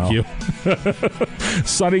carrots Thank now. you.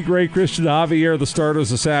 Sonny Gray, Christian Javier, the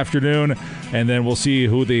starters this afternoon, and then we'll see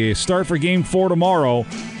who they start for Game 4 tomorrow.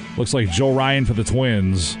 Looks like Joe Ryan for the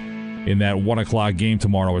Twins in that 1 o'clock game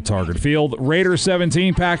tomorrow at Target Field. Raiders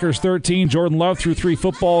 17, Packers 13. Jordan Love threw 3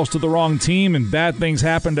 footballs to the wrong team, and bad things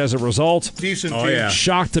happened as a result. Decent team. Yeah.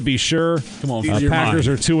 Shocked to be sure. Come on, Packers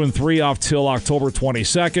are 2-3 off till October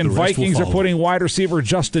 22nd. Vikings are putting wide receiver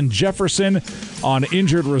Justin Jefferson on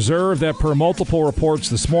injured reserve. That per multiple reports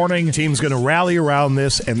this morning. Team's going to rally around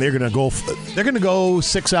this, and they're going to go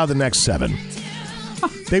 6 out of the next 7.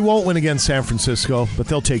 They won't win against San Francisco, but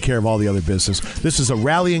they'll take care of all the other business. This is a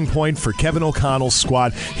rallying point for Kevin O'Connell's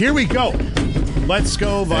squad. Here we go. Let's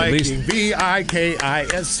go, Viking.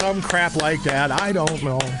 V-I-K-I-S, some crap like that. I don't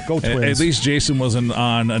know. Go Twins. At least Jason wasn't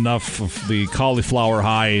on enough of the cauliflower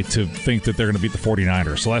high to think that they're going to beat the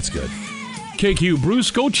 49ers, so that's good. KQ,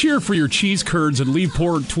 Bruce, go cheer for your cheese curds and leave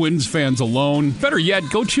poor Twins fans alone. Better yet,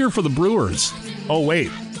 go cheer for the Brewers. Oh, wait.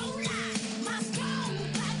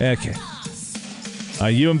 Okay.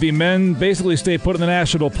 UMB men basically stay put in the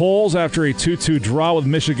national polls after a 2-2 draw with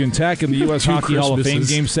Michigan Tech in the U.S. Hockey Hall of Fame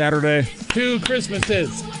game Saturday. 2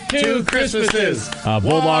 Christmases. 2 Christmases.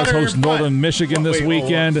 Bulldogs host Northern Michigan this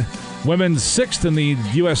weekend. Women's 6th in the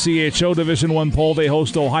USCHO Division I poll. They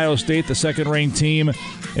host Ohio State, the second-ranked team,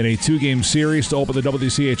 in a 2-game series to open the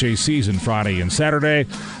WCHA season Friday and Saturday.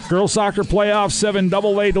 Girls soccer playoffs,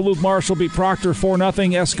 7AA. Duluth Marshall beat Proctor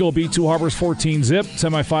 4-0. Eskill beat Two Harbors 14-zip.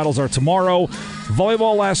 Semifinals are tomorrow.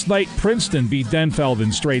 Volleyball last night, Princeton beat Denfeld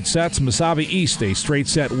in straight sets. Mesabi East, a straight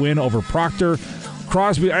set win over Proctor.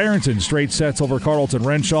 Crosby Ironton straight sets over Carleton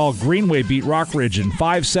Renshaw. Greenway beat Rockridge in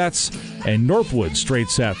 5 sets. And Northwood straight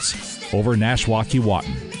sets over Nashua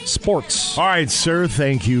Keewatin. Sports. All right, sir.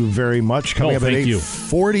 Thank you very much. Coming up at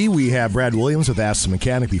 8:40, we have Brad Williams with Ask the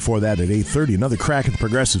Mechanic. Before that, at 8:30, another crack at the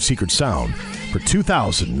Progressive Secret Sound for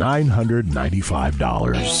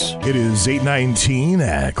 $2,995. It is 8:19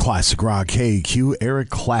 at Classic Rock KQ. Eric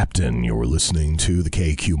Clapton. You're listening to the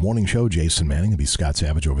KQ Morning Show. Jason Manning. It'll be Scott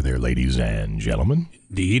Savage over there, ladies and gentlemen.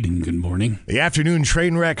 Indeed, and good morning. The afternoon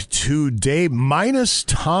train wreck today, minus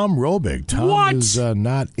Tom Robig. Tom is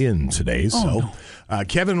not in today,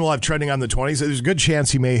 Kevin will have trending on the 20s. There's a good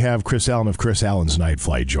chance he may have Chris Allen of Chris Allen's Night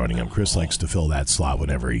Flight joining him. Chris likes to fill that slot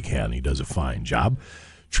whenever he can. He does a fine job.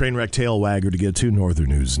 Trainwreck tail wagger to get to. Northern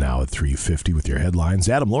News now at 3:50 with your headlines.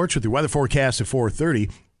 Adam Lorch with your weather forecast at 4:30.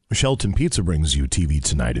 Shelton Pizza brings you TV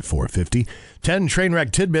Tonight at 4:50. 10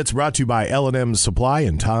 Trainwreck tidbits brought to you by L&M Supply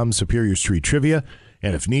and Tom's Superior Street Trivia.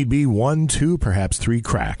 And if need be, 1, 2, perhaps 3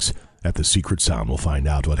 cracks at the Secret Sound. We'll find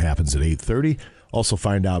out what happens at 8:30. Also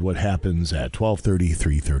find out what happens at 12:30,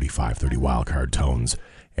 3:30, 5:30, wildcard tones,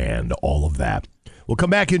 and all of that. We'll come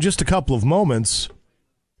back in just a couple of moments.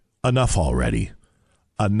 Enough already.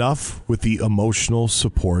 Enough with the emotional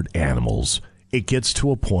support animals. It gets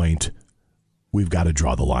to a point we've got to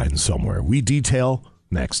draw the line somewhere. We detail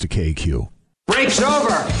next to KQ. Break's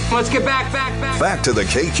over. Let's get back. Back to the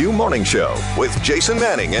KQ Morning Show with Jason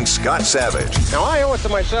Manning and Scott Savage. Now, I owe it to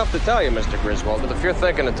myself to tell you, Mr. Griswold, that if you're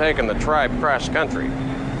thinking of taking the tribe cross-country,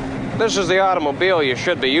 this is the automobile you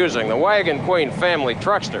should be using, the Wagon Queen family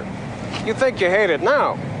truckster. You think you hate it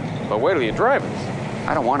now, but wait till you drive it.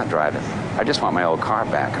 I don't want to drive it. I just want my old car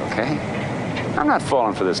back, okay? I'm not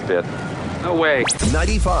falling for this bit. No way.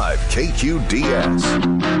 95 KQDS.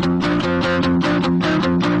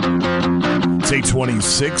 It's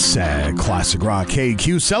 8:26 at Classic Rock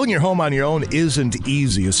KQ. Selling your home on your own isn't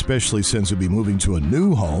easy, especially since you'll be moving to a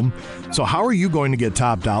new home. So how are you going to get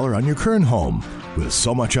top dollar on your current home? With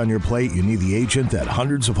so much on your plate, you need the agent that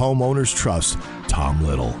hundreds of homeowners trust, Tom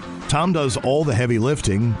Little. Tom does all the heavy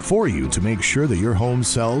lifting for you to make sure that your home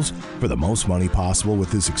sells for the most money possible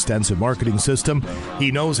with his extensive marketing system. He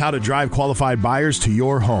knows how to drive qualified buyers to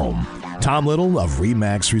your home. Tom Little of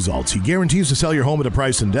RE/MAX Results. He guarantees to sell your home at a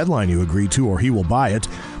price and deadline you agree to, or he will buy it.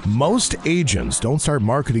 Most agents don't start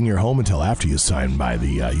marketing your home until after you sign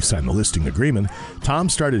the listing agreement. Tom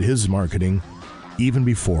started his marketing even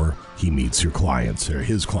before he meets your clients, or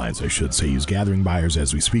his clients, I should say. He's gathering buyers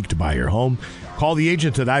as we speak to buy your home. Call the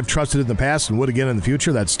agent that I've trusted in the past and would again in the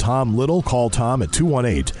future. That's Tom Little. Call Tom at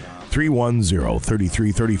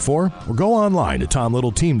 218-310-3334, or go online at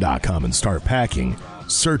tomlittleteam.com and start packing.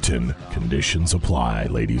 Certain conditions apply,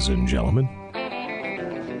 ladies and gentlemen.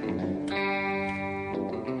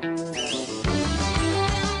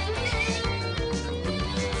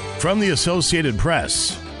 From the Associated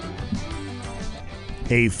Press,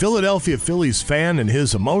 a Philadelphia Phillies fan and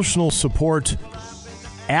his emotional support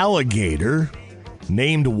alligator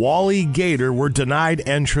named Wally Gator were denied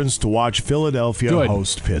entrance to watch Philadelphia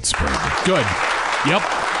host Pittsburgh. Good. Yep.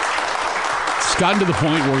 It's gotten to the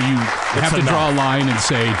point where you have to draw a line and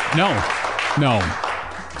say, no.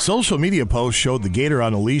 Social media posts showed the gator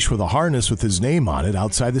on a leash with a harness with his name on it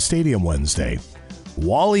outside the stadium Wednesday.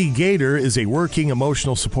 Wally Gator is a working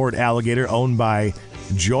emotional support alligator owned by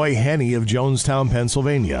Joy Henney of Jonestown,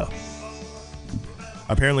 Pennsylvania.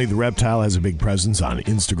 Apparently, the reptile has a big presence on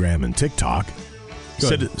Instagram and TikTok.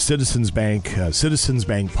 Citizens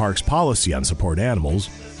Bank Park's policy on support animals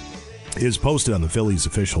is posted on the Phillies'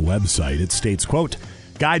 official website. It states, quote,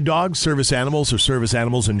 "Guide dogs, service animals, or service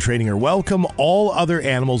animals in training are welcome. All other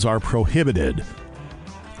animals are prohibited."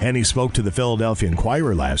 And he spoke to the Philadelphia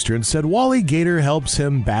Inquirer last year and said Wally Gator helps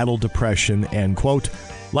him battle depression and, quote,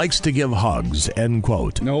 likes to give hugs, end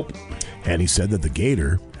quote. Nope. And he said that the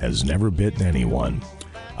gator has never bitten anyone.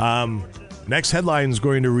 Next headline is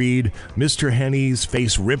going to read, Mr. Henney's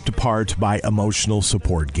face ripped apart by emotional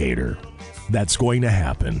support gator. That's going to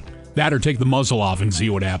happen. That or take the muzzle off and see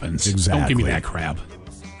what happens. Exactly. Don't give me that crap.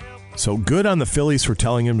 So good on the Phillies for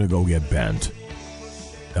telling him to go get bent.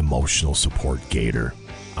 Emotional support gator,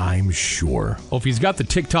 I'm sure. Well, if he's got the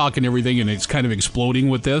TikTok and everything and it's kind of exploding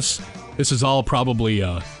with this is all probably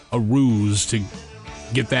a ruse to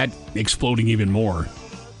get that exploding even more.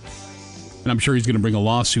 And I'm sure he's going to bring a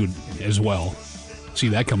lawsuit as well. See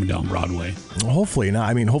that coming down Broadway. Hopefully not.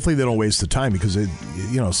 I mean, hopefully they don't waste the time because,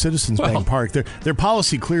 Citizens Bank Park, their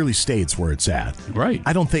policy clearly states where it's at. Right.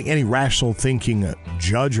 I don't think any rational thinking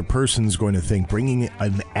judge or person is going to think bringing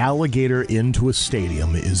an alligator into a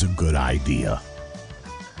stadium is a good idea.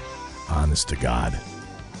 Honest to God.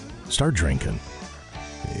 Start drinking.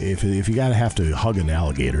 If you got to have to hug an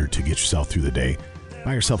alligator to get yourself through the day,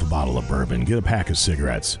 buy yourself a bottle of bourbon. Get a pack of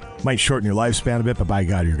cigarettes. Might shorten your lifespan a bit, but by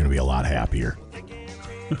God, you're going to be a lot happier.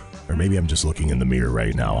 Or maybe I'm just looking in the mirror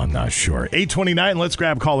right now. I'm not sure. 829, let's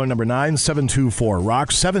grab caller number 9,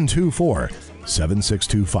 724-ROCK,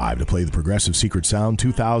 724-7625 to play the Progressive Secret Sound,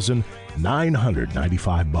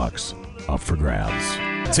 $2,995 up for grabs.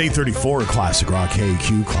 It's 834, Classic Rock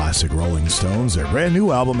KQ, Classic Rolling Stones. Their brand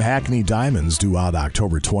new album, Hackney Diamonds, due out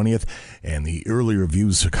October 20th. And the early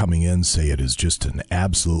reviews coming in say it is just an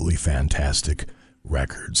absolutely fantastic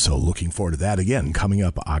record. So looking forward to that again. Coming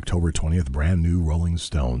up October 20th, brand new Rolling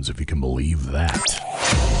Stones, if you can believe that.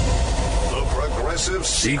 The Progressive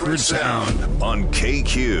Secret Sound on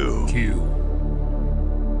KQ.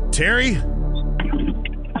 Terry?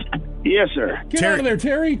 Yes, sir. Get out of there,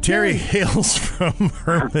 Terry. Terry hails from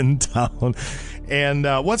Hermantown. And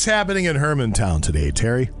what's happening in Hermantown today,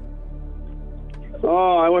 Terry?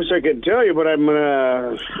 Oh, I wish I could tell you, but I'm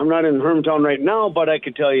not in Hermantown right now, but I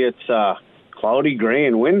could tell you it's cloudy, gray,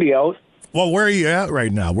 and windy out. Well, where are you at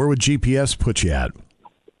right now? Where would GPS put you at?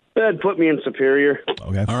 That'd put me in Superior.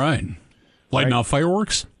 Okay. All right. Lighting off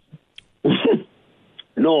fireworks?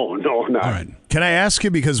 No, not. All right. Can I ask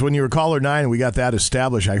you, because when you were caller 9 and we got that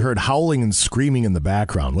established, I heard howling and screaming in the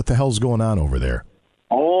background. What the hell's going on over there?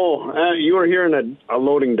 Oh, you were hearing a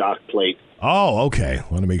loading dock plate. Oh, okay.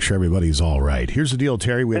 Want to make sure everybody's all right. Here's the deal,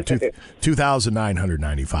 Terry. We have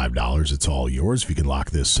 $2,995. It's all yours if you can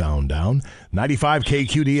lock this sound down.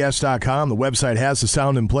 95KQDS.com. The website has the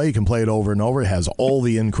sound in play. You can play it over and over. It has all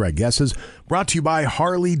the incorrect guesses. Brought to you by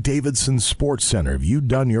Harley-Davidson Sports Center. Have you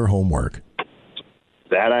done your homework?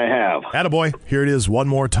 That I have. Attaboy. Here it is one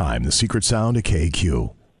more time. The secret sound of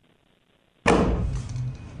KQ.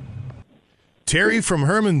 Terry from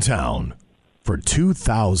Hermantown for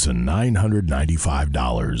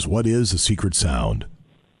 $2,995. What is the secret sound?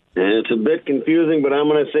 It's a bit confusing, but I'm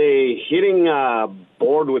going to say hitting a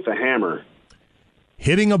board with a hammer.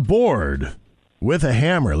 Hitting a board with a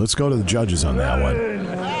hammer. Let's go to the judges on that one.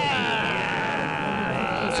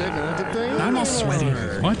 I'm all sweaty.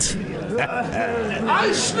 What?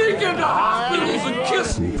 I sneak into hospitals and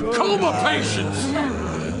kiss coma patients.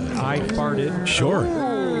 I farted. Sure.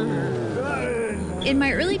 In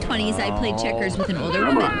my early 20s, I played checkers with an older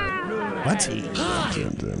woman. What?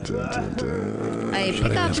 I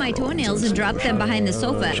pick off my toenails and drop them behind the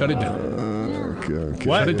sofa. Shut it down. Okay.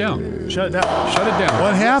 Shut it down. Shut it down. Shut it down.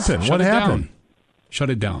 What happened? Shut What it happened? Down. Shut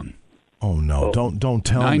it down. Oh, no. Don't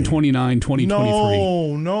tell me.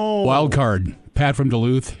 9/29/2023. No. Wild card. Pat from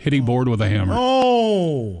Duluth hitting board with a hammer.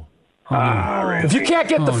 Oh. If you can't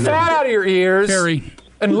get the fat out of your ears Terry.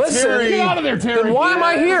 and listen, Terry. Get out of there, Terry. then why am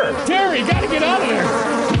I here? Terry, you got to get out of there.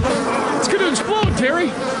 It's going to explode,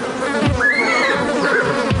 Terry.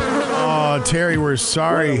 Oh, Terry, we're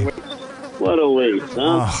sorry. What a waste,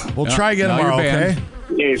 huh? We'll try again Now tomorrow, you're okay?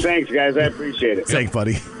 banned. Hey, thanks, guys. I appreciate it. Thanks,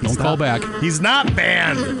 buddy. Don't call back. He's not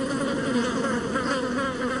banned.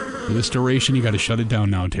 For this duration, you got to shut it down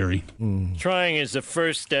now, Terry. Trying is the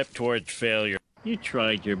first step towards failure. You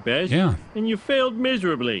tried your best, Yeah. and you failed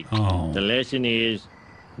miserably. Oh. The lesson is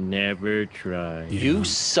never try. You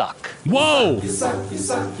suck. Whoa! So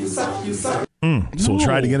we'll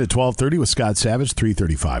try it again at 12:30 with Scott Savage,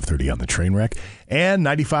 3:35:30 on the train wreck. And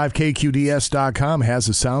 95KQDS.com has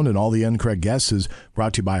the sound, and all the incorrect guesses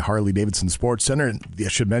brought to you by Harley-Davidson Sports Center. And I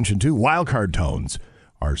should mention, too, wildcard tones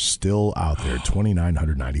are still out there,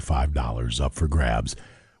 $2,995 up for grabs.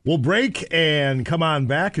 We'll break and come on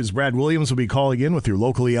back as Brad Williams will be calling in with your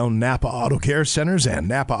locally owned Napa Auto Care Centers and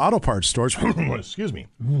Napa Auto Parts stores. Excuse me.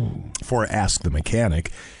 For Ask the Mechanic.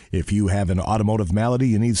 If you have an automotive malady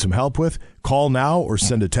you need some help with, call now or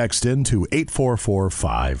send a text in to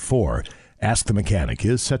 84454. Ask the Mechanic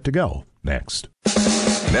is set to go next.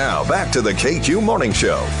 Now back to the KQ Morning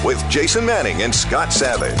Show with Jason Manning and Scott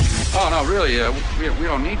Savage. Oh, no, really, we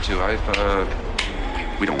don't need to.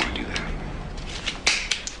 We don't want to do that.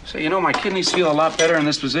 So, my kidneys feel a lot better in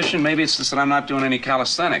this position. Maybe it's just that I'm not doing any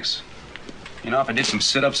calisthenics. If I did some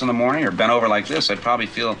sit-ups in the morning or bent over like this, I'd probably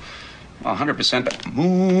feel 100% better.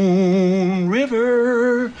 Moon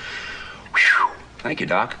River. Whew. Thank you,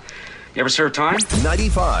 Doc. You ever serve time?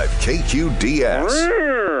 95 KQDS.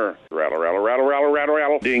 Rattle, rattle, rattle, rattle, rattle,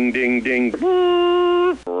 rattle. Ding, ding, ding.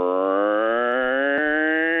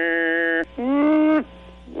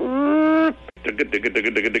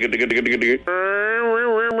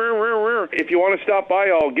 If you want to stop by,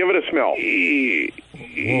 I'll give it a smell.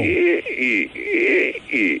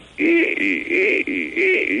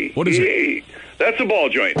 What is it? That's a ball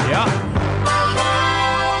joint. Yeah.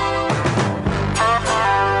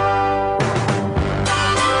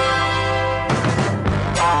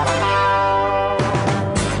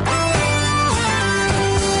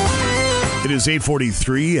 It is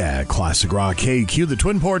 8:43 at Classic Rock KQ. The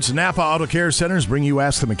Twin Ports Napa Auto Care Centers bring you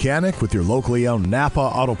Ask the Mechanic with your locally owned Napa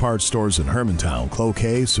Auto Parts stores in Hermantown,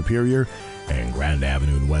 Cloquet, Superior, and Grand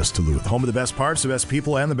Avenue in West Duluth. Home of the best parts, the best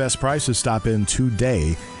people, and the best prices. Stop in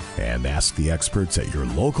today and ask the experts at your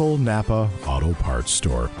local Napa Auto Parts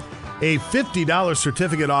store. A $50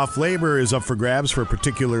 certificate off labor is up for grabs for a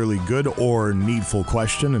particularly good or needful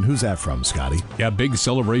question. And who's that from, Scotty? Yeah, big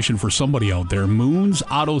celebration for somebody out there. Moon's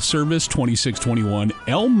Auto Service, 2621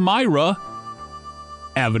 Elmira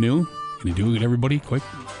Avenue. Can you do it, everybody? Quick.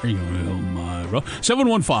 There you go, Elmira.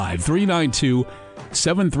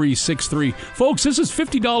 715-392-7363. Folks, this is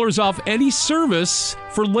 $50 off any service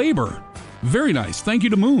for labor. Very nice. Thank you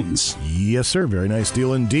to Moons. Yes, sir. Very nice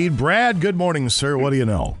deal indeed. Brad, good morning, sir. What do you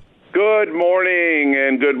know? Good morning,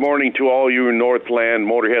 and good morning to all you Northland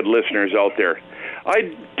Motorhead listeners out there.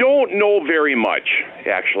 I don't know very much,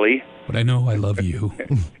 actually. But I know I love you.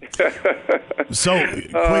 So,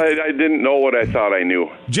 I didn't know what I thought I knew.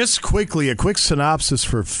 Just quickly, a quick synopsis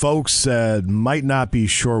for folks that might not be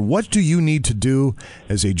sure. What do you need to do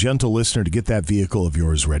as a gentle listener to get that vehicle of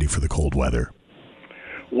yours ready for the cold weather?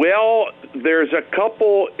 Well, there's a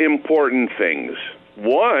couple important things.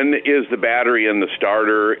 One is the battery and the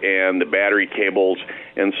starter and the battery cables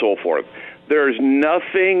and so forth. There's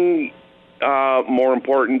nothing more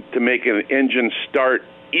important to make an engine start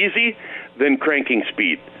easy than cranking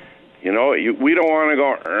speed. We don't want to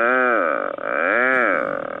go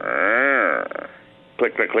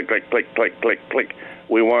click, click, click, click, click, click, click, click.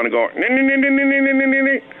 We want to go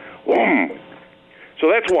boom. So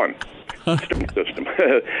that's one system.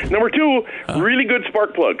 Number two, really good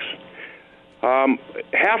spark plugs.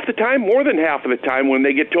 Half the time, more than half of the time, when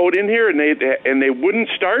they get towed in here and they wouldn't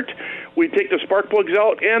start, we take the spark plugs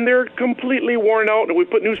out and they're completely worn out, and we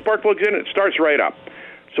put new spark plugs in, it starts right up.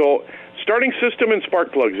 So starting system and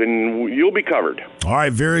spark plugs, and you'll be covered. All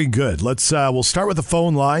right, very good. We'll start with the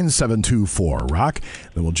phone line, 724-ROCK.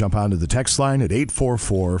 Then we'll jump onto the text line at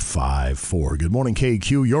 84454. Good morning,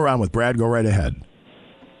 KQ. You're on with Brad. Go right ahead.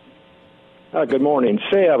 Good morning.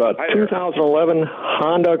 Say I have a 2011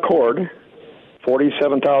 Honda Accord.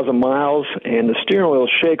 47,000 miles, and the steering wheel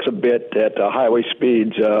shakes a bit at highway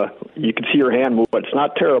speeds. You can see your hand move, but it's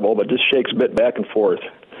not terrible, but just shakes a bit back and forth.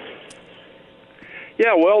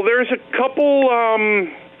 Yeah, well, there's a couple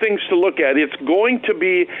things to look at. It's going to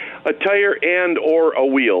be a tire and or a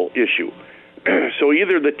wheel issue. So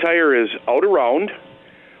either the tire is out of round,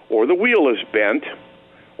 or the wheel is bent,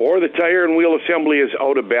 or the tire and wheel assembly is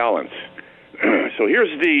out of balance. So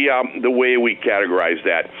here's the way we categorize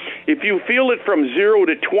that. If you feel it from 0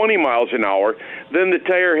 to 20 miles an hour, then the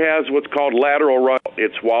tire has what's called lateral run.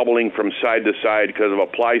 It's wobbling from side to side because of a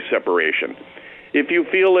ply separation. If you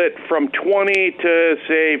feel it from 20 to,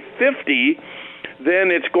 say, 50,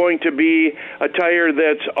 then it's going to be a tire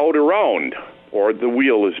that's out of round, or the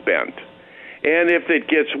wheel is bent. And if it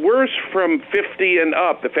gets worse from 50 and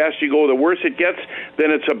up, the faster you go, the worse it gets,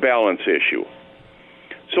 then it's a balance issue.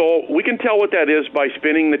 So we can tell what that is by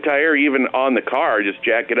spinning the tire, even on the car. Just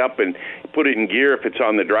jack it up and put it in gear if it's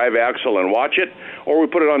on the drive axle and watch it, or we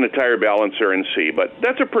put it on the tire balancer and see. But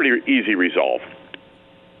that's a pretty easy resolve.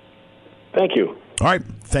 Thank you. All right.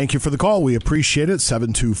 Thank you for the call. We appreciate it.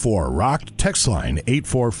 724-ROCK. Text line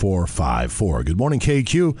 84454. Good morning,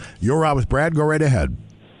 KQ. You're out with Brad. Go right ahead.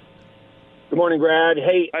 Good morning, Brad.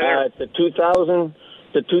 Hey, it's the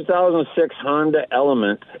 2006 Honda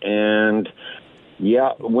Element, and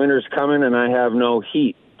yeah, winter's coming, and I have no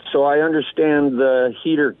heat. So I understand the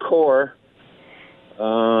heater core,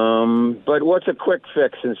 but what's a quick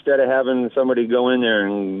fix instead of having somebody go in there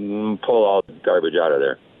and pull all the garbage out of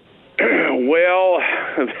there? Well,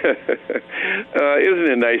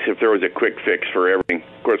 isn't it nice if there was a quick fix for everything?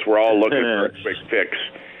 Of course, we're all looking for a quick fix,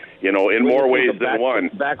 in more ways than one.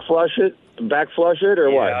 Back flush it, or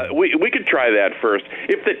what? We could try that first.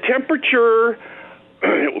 If the temperature,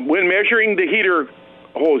 when measuring the heater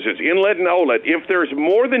hoses, inlet and outlet, if there's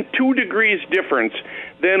more than 2 degrees difference,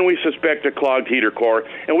 then we suspect a clogged heater core,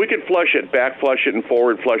 and we could flush it, back flush it and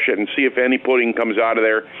forward flush it, and see if any pudding comes out of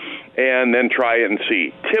there, and then try it and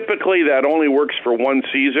see. Typically, that only works for one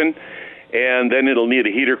season, and then it'll need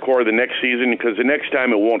a heater core the next season, because the next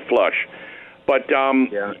time it won't flush. But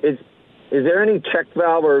Is there any check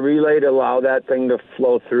valve or relay to allow that thing to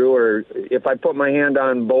flow through? Or if I put my hand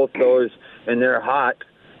on both those and they're hot,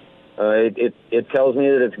 it tells me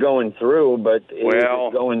that it's going through, but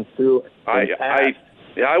it's going through.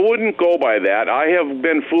 I wouldn't go by that. I have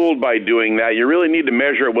been fooled by doing that. You really need to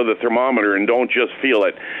measure it with a thermometer and don't just feel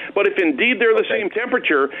it. But if indeed they're the same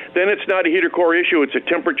temperature, then it's not a heater core issue. It's a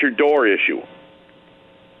temperature door issue.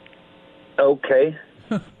 Okay.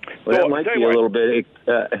 Well, that might be a little bit.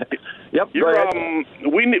 Yep.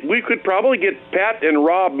 We could probably get Pat and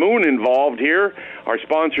Rob Moon involved here, our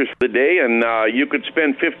sponsors for the day, and you could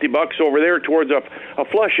spend $50 over there towards a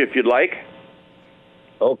flush if you'd like.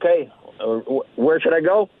 Okay. Where should I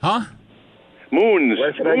go? Huh? Moon's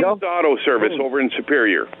I go? Auto Service over in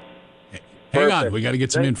Superior. Hang on, we got to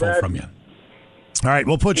get some info from you. All right,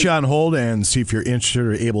 we'll put you on hold and see if you're interested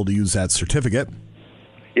or able to use that certificate.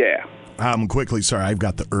 Yeah. Quickly, sorry, I've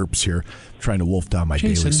got the ERPs here, trying to wolf down my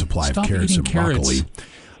Jason, daily supply of stop carrots and eating broccoli.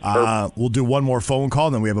 We'll do one more phone call,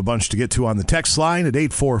 and then we have a bunch to get to on the text line at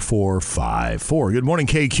 84454. Good morning,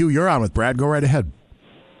 KQ. You're on with Brad. Go right ahead.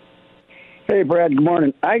 Hey, Brad, good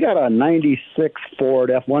morning. I got a 96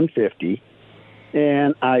 Ford F-150,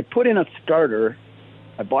 and I put in a starter.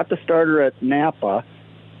 I bought the starter at Napa,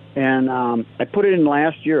 and I put it in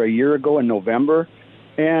a year ago in November,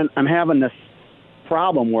 and I'm having this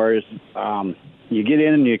problem where you get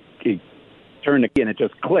in and you turn the key and it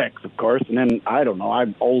just clicks, of course, and then, I don't know,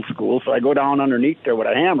 I'm old school, so I go down underneath there with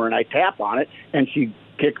a hammer and I tap on it, and she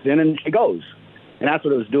kicks in and she goes. And that's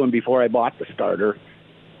what it was doing before I bought the starter.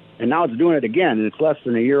 And now it's doing it again, and it's less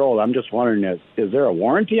than a year old. I'm just wondering, is there a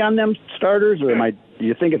warranty on them starters, or do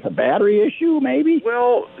you think it's a battery issue, maybe?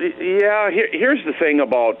 Well, yeah, here's the thing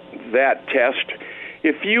about that test.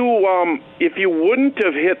 If you wouldn't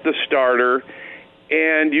have hit the starter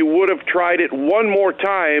and you would have tried it one more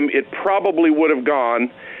time, it probably would have gone.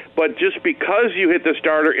 But just because you hit the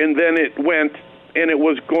starter and then it went and it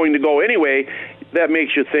was going to go anyway, that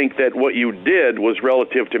makes you think that what you did was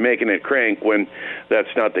relative to making it crank when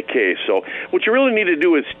that's not the case. So what you really need to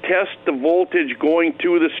do is test the voltage going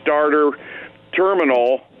to the starter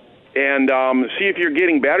terminal and see if you're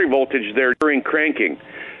getting battery voltage there during cranking.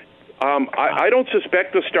 I don't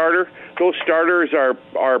suspect the starter. Those starters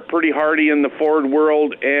are pretty hardy in the Ford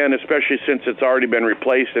world, and especially since it's already been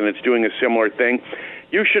replaced and it's doing a similar thing.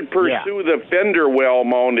 You should pursue the fender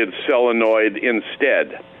well-mounted solenoid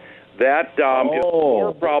instead. That is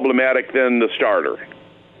more problematic than the starter.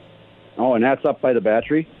 Oh, and that's up by the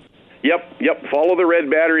battery? Yep. Follow the red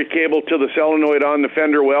battery cable to the solenoid on the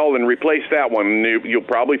fender well and replace that one, and you'll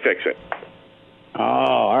probably fix it. Oh,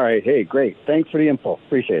 all right. Hey, great. Thanks for the info.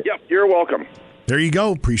 Appreciate it. Yep, you're welcome. There you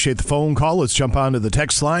go. Appreciate the phone call. Let's jump onto the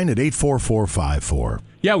text line at 84454.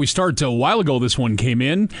 Yeah, we start a while ago. This one came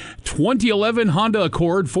in. 2011 Honda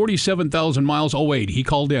Accord, 47,000 miles. Oh, wait, he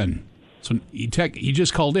called in. So he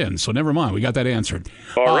just called in, so never mind. We got that answered.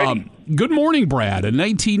 All right. Good morning, Brad. A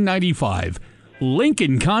 1995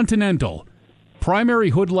 Lincoln Continental. Primary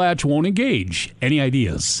hood latch won't engage. Any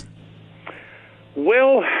ideas?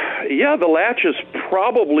 Well, yeah, the latch is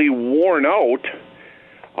probably worn out.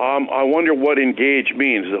 I wonder what engage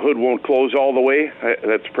means. The hood won't close all the way?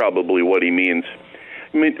 That's probably what he means.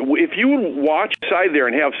 I mean, if you would watch side there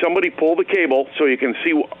and have somebody pull the cable so you can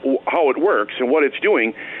see how it works and what it's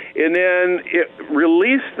doing, and then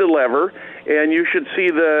release the lever, and you should see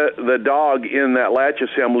the dog in that latch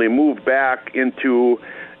assembly move back into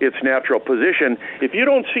its natural position. If you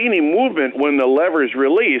don't see any movement when the lever is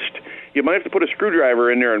released, you might have to put a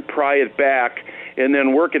screwdriver in there and pry it back, and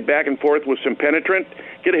then work it back and forth with some penetrant.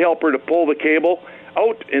 Get a helper to pull the cable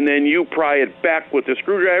out, and then you pry it back with the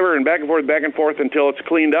screwdriver and back and forth until it's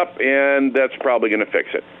cleaned up, and that's probably going to fix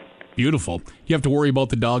it. Beautiful. You have to worry about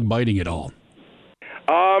the dog biting it all.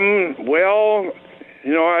 Well,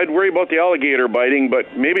 I'd worry about the alligator biting,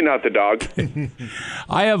 but maybe not the dog.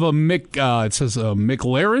 I have it says a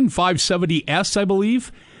McLaren 570S, I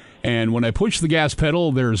believe. And when I push the gas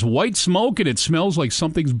pedal, there's white smoke and it smells like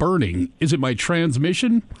something's burning. Is it my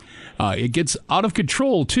transmission? It gets out of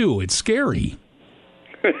control, too. It's scary.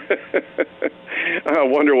 I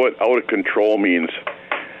wonder what out of control means.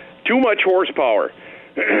 Too much horsepower.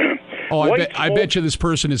 I bet you this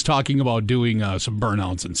person is talking about doing some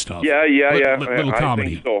burnouts and stuff. Yeah. Little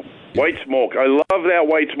comedy. I think so. White smoke. I love that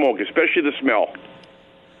white smoke, especially the smell.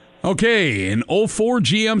 Okay, an 04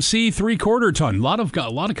 GMC 3/4 ton. A lot of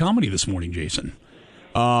comedy this morning, Jason.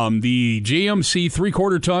 The GMC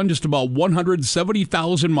 3/4 ton, just about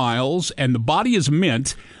 170,000 miles, and the body is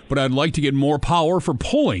mint, but I'd like to get more power for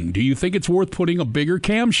pulling. Do you think it's worth putting a bigger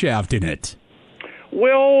camshaft in it?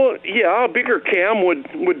 Well, yeah, a bigger cam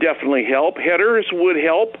would definitely help. Headers would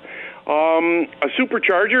help. A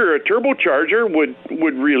supercharger or a turbocharger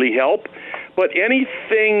would really help. But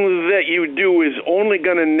anything that you do is only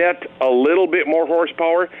going to net a little bit more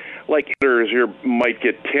horsepower. Like headers, you might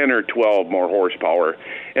get 10 or 12 more horsepower.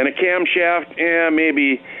 And a camshaft,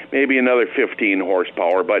 maybe another 15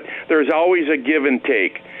 horsepower. But there's always a give and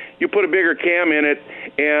take. You put a bigger cam in it,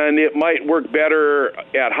 and it might work better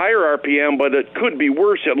at higher RPM, but it could be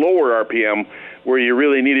worse at lower RPM where you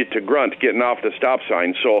really need it to grunt getting off the stop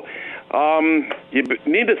sign. So you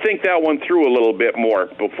need to think that one through a little bit more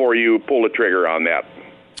before you pull the trigger on that.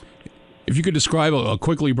 If you could describe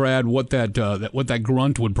quickly, Brad, what that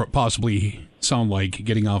grunt would possibly sound like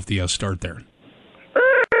getting off the start there.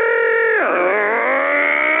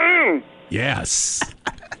 Yes.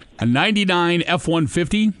 A 99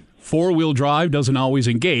 F-150. 4-wheel drive, doesn't always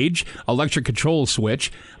engage. Electric control switch.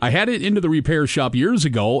 I had it into the repair shop years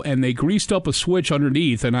ago, and they greased up a switch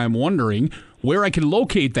underneath, and I'm wondering where I can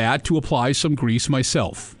locate that to apply some grease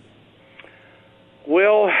myself.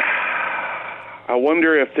 Well, I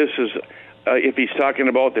wonder if this is, if he's talking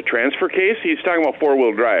about the transfer case. He's talking about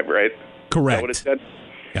 4-wheel drive, right? Correct. Is that what it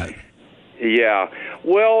said? Yeah.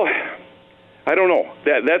 Well, I don't know.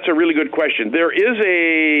 That's a really good question. There is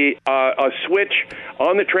a switch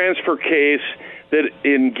on the transfer case that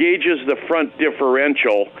engages the front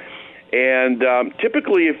differential, and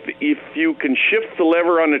typically if you can shift the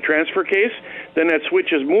lever on the transfer case, then that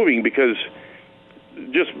switch is moving, because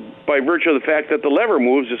just by virtue of the fact that the lever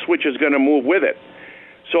moves, the switch is going to move with it.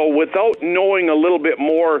 So without knowing a little bit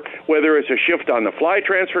more, whether it's a shift on the fly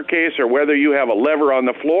transfer case or whether you have a lever on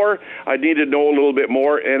the floor, I need to know a little bit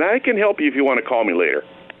more, and I can help you if you want to call me later.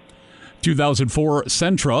 2004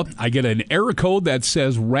 Sentra, I get an error code that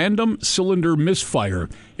says random cylinder misfire.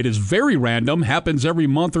 It is very random, happens every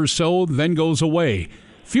month or so, then goes away.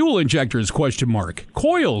 Fuel injectors, ?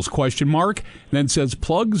 Coils, ? Then says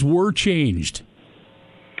plugs were changed.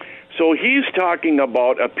 So he's talking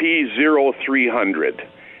about a P0300.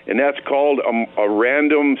 And that's called a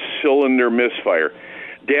random cylinder misfire.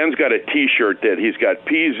 Dan's got a T-shirt that he's got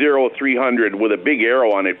P0300 with a big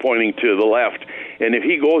arrow on it pointing to the left. And if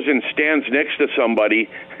he goes and stands next to somebody,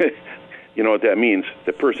 you know what that means.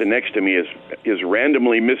 The person next to me is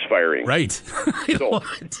randomly misfiring. Right. So,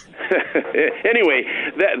 anyway,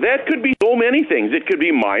 that could be so many things. It could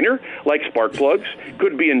be minor, like spark plugs.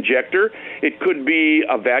 Could be injector. It could be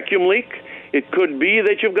a vacuum leak. It could be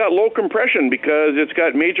that you've got low compression because it's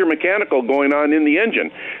got major mechanical going on in the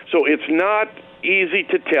engine. So it's not easy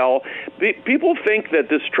to tell. People think that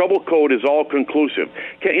this trouble code is all conclusive.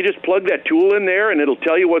 Can't you just plug that tool in there and it'll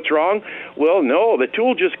tell you what's wrong? Well, no, the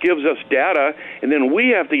tool just gives us data, and then we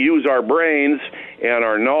have to use our brains and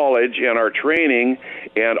our knowledge and our training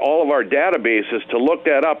and all of our databases to look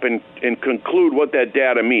that up and conclude what that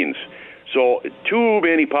data means. So too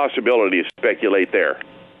many possibilities to speculate there.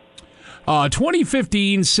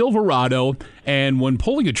 2015 Silverado, and when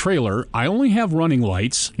pulling a trailer, I only have running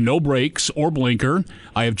lights, no brakes or blinker.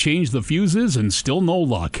 I have changed the fuses and still no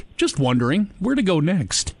luck. Just wondering where to go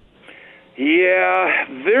next. Yeah,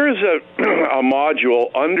 there's a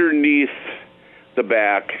module underneath the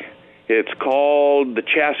back. It's called the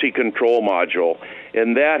chassis control module,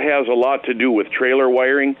 and that has a lot to do with trailer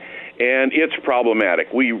wiring, and it's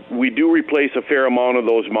problematic. We do replace a fair amount of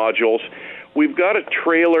those modules. We've got a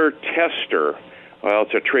trailer tester. Well,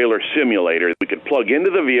 it's a trailer simulator that we could plug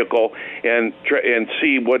into the vehicle and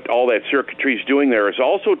see what all that circuitry is doing there. There's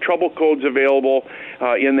also trouble codes available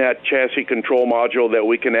in that chassis control module that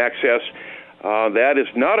we can access. That is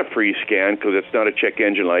not a free scan because it's not a check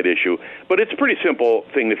engine light issue, but it's a pretty simple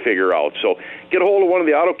thing to figure out. So get a hold of one of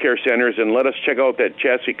the auto care centers and let us check out that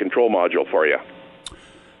chassis control module for you.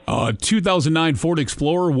 2009 Ford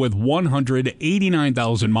Explorer with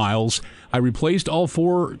 189,000 miles. I replaced all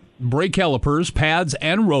 4 brake calipers, pads,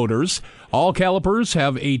 and rotors. All calipers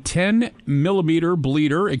have a 10-millimeter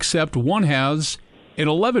bleeder, except one has an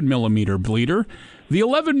 11-millimeter bleeder. The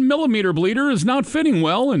 11-millimeter bleeder is not fitting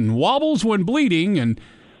well and wobbles when bleeding, and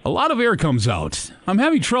a lot of air comes out. I'm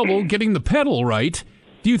having trouble getting the pedal right.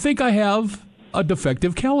 Do you think I have a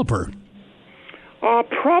defective caliper?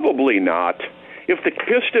 Probably not. If the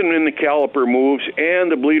piston in the caliper moves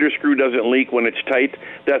and the bleeder screw doesn't leak when it's tight,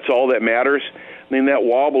 that's all that matters. I mean, that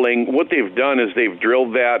wobbling, what they've done is they've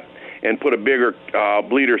drilled that and put a bigger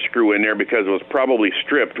bleeder screw in there because it was probably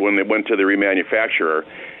stripped when they went to the remanufacturer,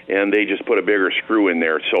 and they just put a bigger screw in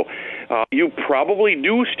there. So you probably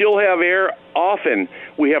do still have air. Often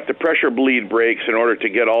we have to pressure bleed brakes in order to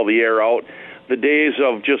get all the air out. The days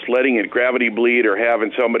of just letting it gravity bleed or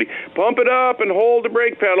having somebody pump it up and hold the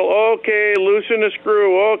brake pedal. Okay, loosen the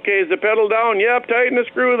screw. Okay, is the pedal down? Yep, tighten the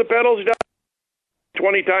screw. The pedal's down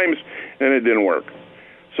 20 times, and it didn't work.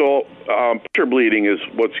 So pressure bleeding is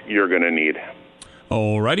what you're going to need.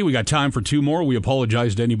 Alrighty, we got time for 2 more. We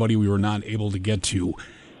apologize to anybody we were not able to get to.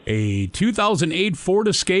 A 2008 Ford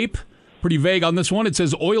Escape. Pretty vague on this one. It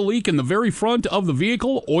says oil leak in the very front of the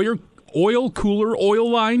vehicle. Oil cooler, oil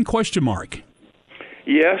line, question mark.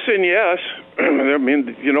 Yes and yes. I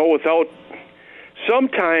mean, you know,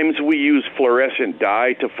 sometimes we use fluorescent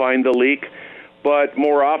dye to find the leak, but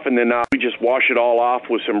more often than not, we just wash it all off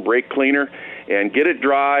with some brake cleaner and get it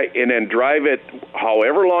dry and then drive it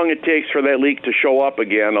however long it takes for that leak to show up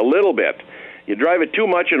again a little bit. You drive it too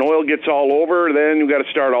much and oil gets all over, then you've got to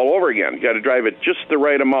start all over again. You've got to drive it just the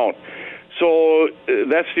right amount. So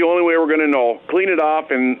that's the only way we're going to know. Clean it off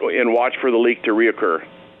and watch for the leak to reoccur.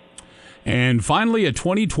 And finally, a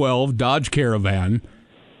 2012 Dodge Caravan,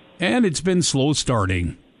 and it's been slow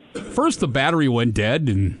starting. First, the battery went dead,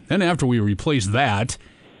 and then after we replaced that,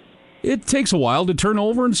 it takes a while to turn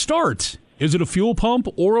over and start. Is it a fuel pump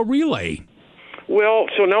or a relay? Well,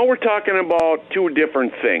 so now we're talking about 2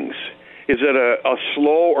 different things. Is it a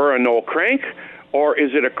slow or a no crank, or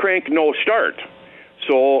is it a crank no start?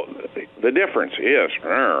 So the difference is,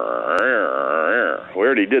 we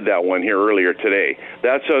already did that one here earlier today.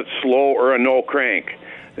 That's a slow or a no crank.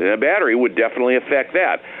 The battery would definitely affect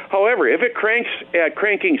that. However, if it cranks at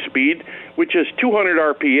cranking speed, which is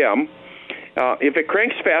 200 RPM, if it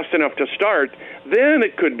cranks fast enough to start, then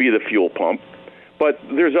it could be the fuel pump. But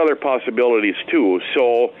there's other possibilities too.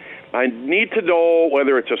 So I need to know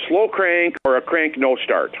whether it's a slow crank or a crank no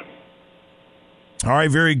start. All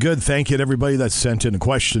right, very good. Thank you to everybody that sent in a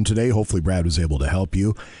question today. Hopefully Brad was able to help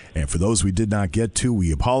you. And for those we did not get to,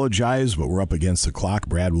 we apologize, but we're up against the clock.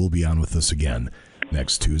 Brad will be on with us again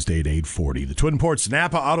next Tuesday at 8:40. The Twin Ports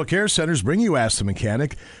Napa Auto Care Centers bring you Ask the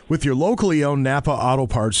Mechanic with your locally owned Napa Auto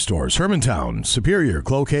Parts stores. Hermantown, Superior,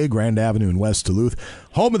 Cloquet, Grand Avenue, and West Duluth.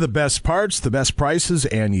 Home of the best parts, the best prices,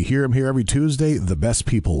 and you hear them here every Tuesday. The best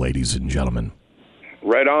people, ladies and gentlemen.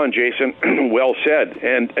 Right on, Jason. Well said.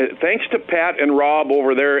 And thanks to Pat and Rob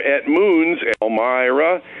over there at Moons,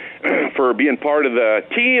 Elmira, for being part of the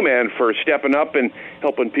team and for stepping up and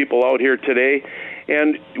helping people out here today.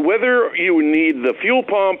 And whether you need the fuel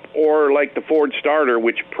pump or like the Ford starter,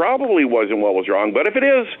 which probably wasn't what was wrong, but if it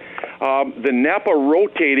is, the Napa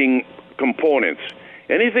rotating components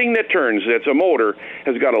Anything that turns that's a motor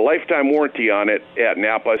has got a lifetime warranty on it at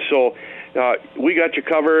Napa. So we got you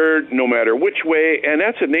covered no matter which way, and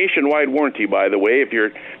that's a nationwide warranty, by the way. If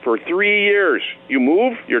you're for 3 years, you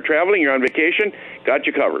move, you're traveling, you're on vacation, got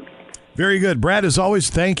you covered. Very good. Brad, as always,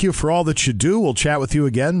 thank you for all that you do. We'll chat with you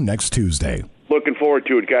again next Tuesday. Looking forward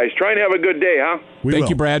to it, guys. Try and have a good day, huh? Thank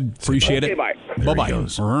you, Brad. Appreciate it. Bye. Bye-bye.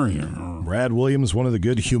 Brad Williams, one of the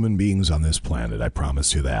good human beings on this planet. I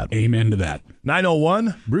promise you that. Amen to that.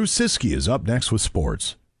 9:01, Bruce Siskey is up next with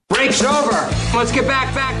sports. Break's over. Let's get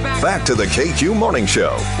back. Back to the KQ Morning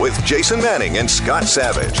Show with Jason Manning and Scott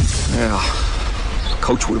Savage. Yeah,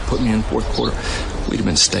 Coach would have put me in fourth quarter. We'd have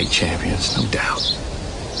been state champions, no doubt.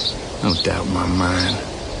 No doubt in my mind.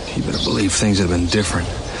 You better believe things would have been different.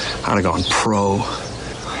 I'd have gone pro. In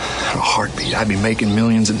a heartbeat. I'd be making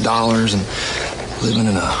millions of dollars and living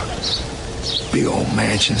in a big old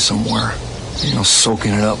mansion somewhere.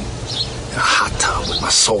 Soaking it up in a hot tub with my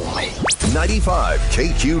soulmate. 95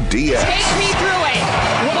 KQDS. Take me through it.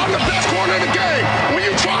 Well, I'm the best corner in the game. When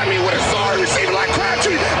you try me with a third receiver like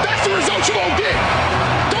Crabtree, that's the result you won't get.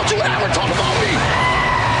 Don't you ever talk about me.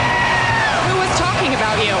 Who was talking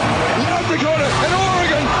about you? North Dakota and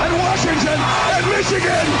Oregon and Washington and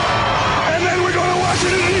Michigan. And then we're going to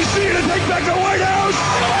Washington, D.C. to take back the White House.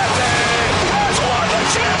 Has won the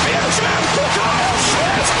championship. Kyle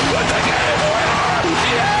Schmitz with the game winner.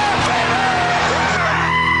 Yeah, baby.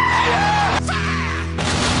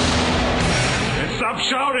 Stop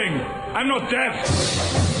shouting! I'm not deaf!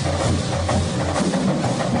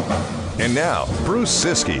 And now, Bruce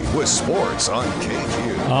Siskey with sports on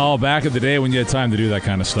KQ. Oh, back in the day when you had time to do that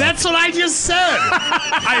kind of stuff. That's what I just said.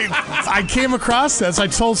 I came across that. So I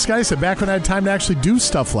told Sky, I said, back when I had time to actually do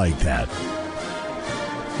stuff like that.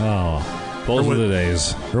 Oh, those were the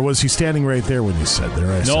days. Or was he standing right there when you said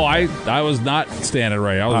there? No, I was not standing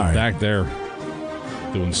right. I was back there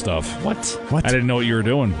doing stuff. What? I didn't know what you were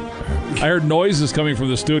doing. I heard noises coming from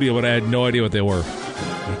the studio, but I had no idea what they were.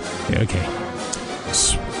 Okay.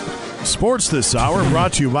 Sports this hour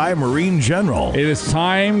brought to you by Marine General. It is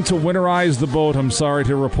time to winterize the boat, I'm sorry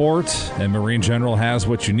to report. And Marine General has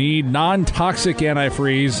what you need. Non-toxic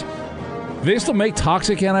antifreeze. Do they still make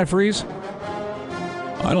toxic antifreeze?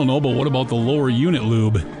 I don't know, but what about the lower unit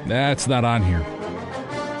lube? That's not on here.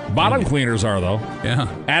 Bottom cleaners are, though. Yeah.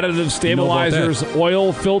 Additive stabilizers,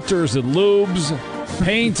 oil filters, and lubes.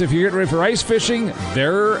 Paint, if you're getting ready for ice fishing,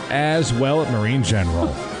 they're as well at Marine General.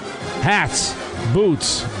 Hats,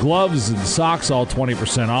 boots, gloves, and socks, all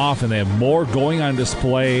 20% off, and they have more going on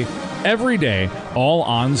display every day, all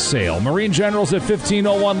on sale. Marine General's at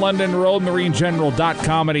 1501 London Road,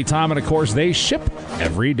 marinegeneral.com anytime, and of course, they ship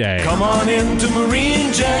every day. Come on into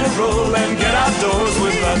Marine General and get outdoors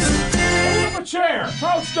with us. Hold up a chair.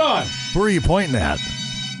 How's done? Who are you pointing at?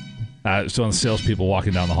 So the salespeople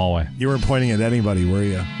walking down the hallway. You weren't pointing at anybody, were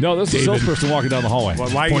you? No, this is a salesperson walking down the hallway.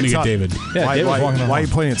 Why are pointing you at David. Yeah, why, David's why, walking down the why are you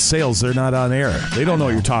hallway. pointing at sales? They're not on air. They don't know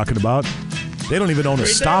what you're talking about. They don't even own a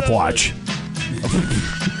stopwatch.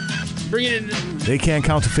 Bring it in. They can't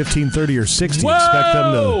count to 15, 30, or 60. Whoa! Expect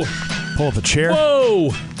them to pull up a chair? Whoa!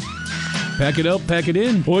 Pack it up, pack it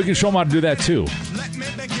in. Well, we can show them how to do that, too.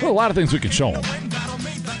 Well, a lot of things we can show them.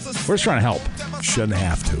 We're just trying to help. Shouldn't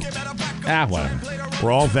have to. Whatever.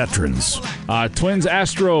 We're all veterans. Twins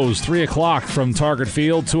Astros, 3 o'clock from Target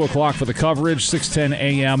Field, 2 o'clock for the coverage, 6:10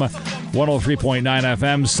 a.m., 103.9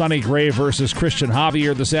 FM. Sonny Gray versus Christian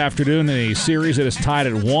Javier this afternoon in a series that is tied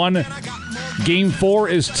at 1. Game 4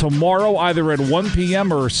 is tomorrow, either at 1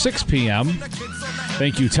 p.m. or 6 p.m.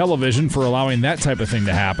 Thank you, television, for allowing that type of thing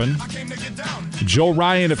to happen. Joe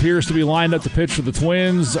Ryan appears to be lined up to pitch for the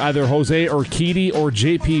Twins, either Jose Urquidy or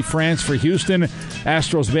J.P. France for Houston.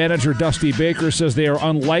 Astros manager Dusty Baker says they are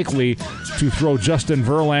unlikely to throw Justin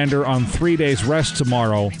Verlander on 3 days rest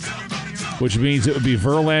tomorrow, which means it would be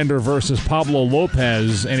Verlander versus Pablo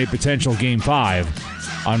Lopez in a potential Game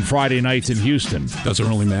 5 on Friday nights in Houston. Doesn't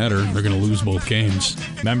really matter. They're going to lose both games.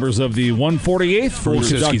 Members of the 148th will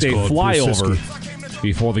conduct a flyover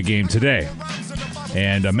before the game today.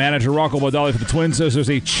 And manager Rocco Baldelli for the Twins says there's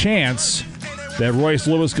a chance that Royce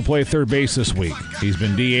Lewis could play third base this week. He's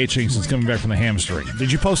been DHing since coming back from the hamstring. Did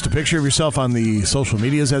you post a picture of yourself on the social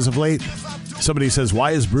medias as of late? Somebody says,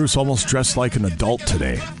 why is Bruce almost dressed like an adult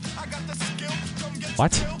today?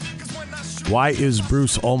 What? Why is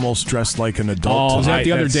Bruce almost dressed like an adult today? Was that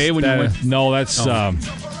the other day when you went? No, that's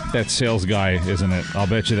that sales guy, isn't it? I'll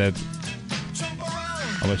bet you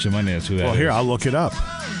money that's who that is. Well, here, I'll look it up.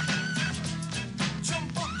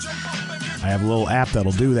 I have a little app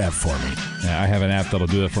that'll do that for me. Yeah, I have an app that'll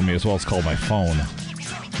do that for me as well. It's called my phone.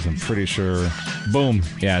 'Cause I'm pretty sure. Boom.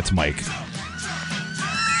 Yeah, it's Mike.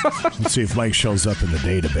 Let's see if Mike shows up in the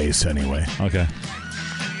database anyway. Okay.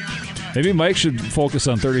 Maybe Mike should focus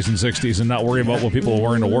on 30s and 60s and not worry about what people are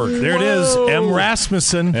wearing to work. There it is, M.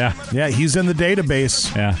 Rasmussen. Yeah. Yeah, he's in the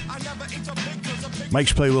database. Yeah. Mike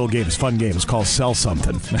should play little games, fun games called Sell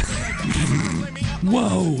Something.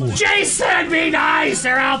 Whoa. Jason, be nice.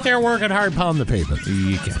 They're out there working hard, pound the pavement.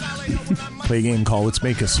 You can play a game called Let's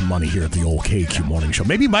Make Us Some Money here at the old KQ Morning Show.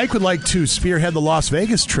 Maybe Mike would like to spearhead the Las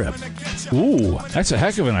Vegas trip. Ooh, that's a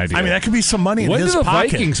heck of an idea. I mean, that could be some money in his pocket. When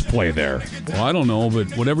pocket. do the Vikings play there? Well, I don't know,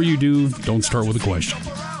 but whatever you do, don't start with a question.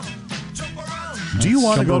 Do you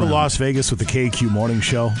want to go to around. Las Vegas with the KQ Morning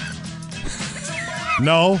Show?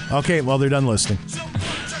 No? Okay, well, they're done listening.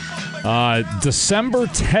 December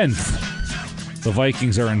 10th, the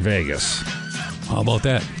Vikings are in Vegas. How about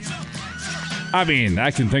that? I mean,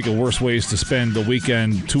 I can think of worse ways to spend the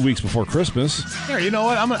weekend 2 weeks before Christmas. Here, you know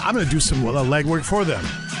what? I'm gonna do some legwork for them.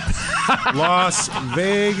 Las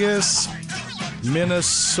Vegas,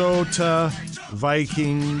 Minnesota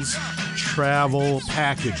Vikings travel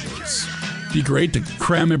packages. Be great to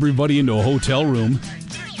cram everybody into a hotel room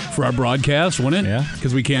for our broadcast, wouldn't it? Yeah.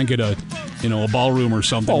 Because we can't get a ballroom or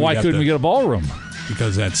something. Well, why couldn't we get a ballroom?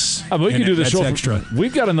 Because that's we can do the show extra.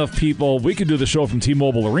 We've got enough people. We could do the show from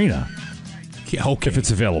T-Mobile Arena. Yeah, okay. If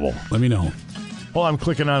it's available. Let me know. Well, I'm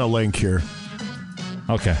clicking on a link here.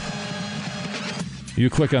 Okay. You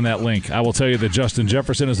click on that link. I will tell you that Justin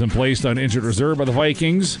Jefferson has been placed on injured reserve by the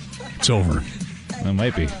Vikings. It's over. It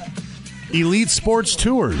might be. Elite Sports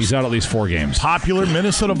Tours. He's out at least 4 games. Popular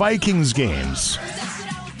Minnesota Vikings games.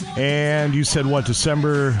 And you said what,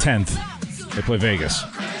 December 10th? They play Vegas.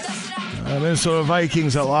 Minnesota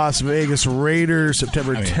Vikings at Las Vegas Raiders,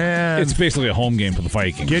 September 10th. It's basically a home game for the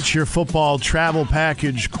Vikings. Get your football travel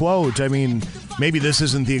package quote. I mean, maybe this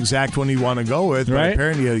isn't the exact one you want to go with, but right?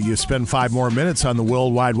 apparently you spend 5 more minutes on the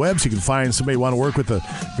World Wide Web so you can find somebody who want to work with a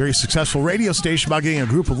very successful radio station about getting a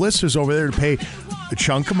group of listeners over there to pay a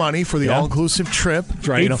chunk of money for the all-inclusive trip.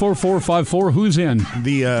 Right. 84454, who's in?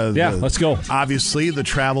 Let's go. Obviously, the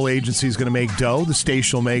travel agency is going to make dough. The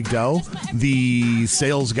station will make dough. The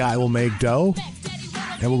sales guy will make dough.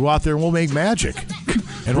 And we'll go out there and we'll make magic.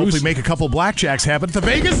 And hopefully make a couple blackjacks happen at the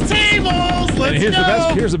Vegas tables. Let's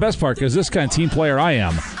go! Here's the best part, because this kind of team player I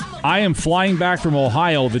am flying back from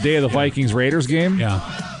Ohio the day of the Vikings-Raiders game. Yeah.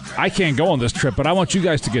 I can't go on this trip, but I want you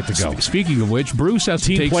guys to get to go. Speaking of which, Bruce has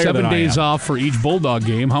to take 7 days off for each Bulldog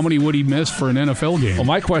game. How many would he miss for an NFL game? Well,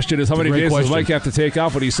 my question is, how many days does Mike have to take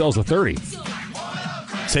off when he sells a 30?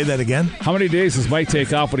 Say that again? How many days does Mike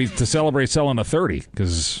take off to celebrate selling a 30?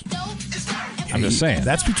 Because I'm just saying.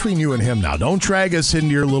 That's between you and him now. Don't drag us into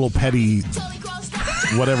your little petty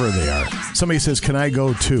whatever they are. Somebody says, can I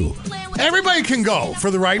go too? Everybody can go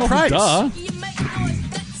for the right price. Duh.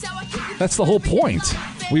 That's the whole point.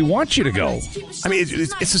 We want you to go. I mean,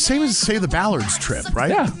 it's the same as, say, the Ballards trip,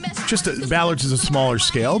 right? Yeah. Just Ballards is a smaller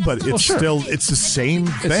scale, but it's still, it's the same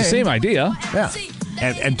thing. It's the same idea. Yeah.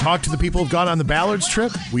 And talk to the people who've gone on the Ballards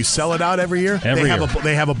trip. We sell it out every year. They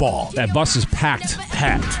have a ball. That bus is packed.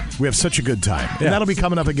 We have such a good time. Yeah. And that'll be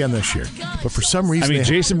coming up again this year. But for some reason... I mean,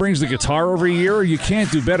 Jason brings the guitar every year. You can't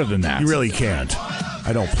do better than that. You really can't.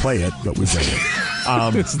 I don't play it, but we bring it.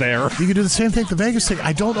 It's there. You can do the same thing for the Vegas thing.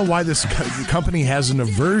 I don't know why this company has an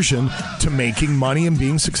aversion to making money and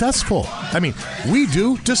being successful. I mean, we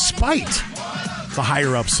do despite the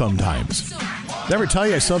higher-ups sometimes. Did I ever tell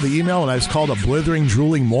you I saw the email and I was called a blithering,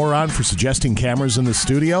 drooling moron for suggesting cameras in the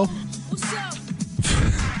studio?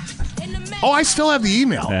 Oh, I still have the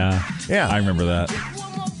email. Yeah. I remember that.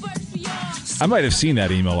 I might have seen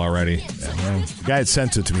that email already. Yeah, well, the guy that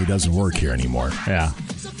sent it to me doesn't work here anymore. Yeah.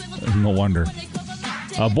 No wonder.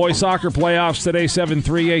 Boys soccer playoffs today,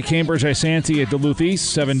 7-3A Cambridge Isanti at Duluth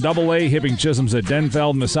East, 7AA Hibbing Chisholms at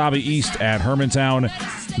Denfeld, Mesabi East at Hermantown,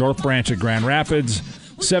 North Branch at Grand Rapids.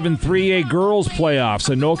 7-3A girls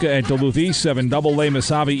playoffs, Anoka at Duluth East, 7AA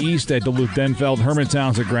Mesabi East at Duluth Denfeld,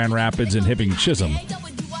 Hermantown's at Grand Rapids, and Hibbing Chisholm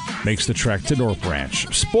makes the trek to North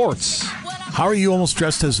Branch. Sports. How are you almost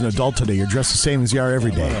dressed as an adult today? You're dressed the same as you are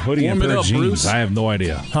every day. A hoodie and a pair of jeans. Bruce. I have no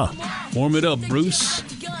idea. Huh. Warm it up, Bruce.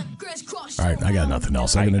 All right, I got nothing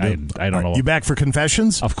else I'm going to do. I don't know. You back for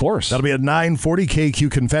confessions? Of course. That'll be at 9:40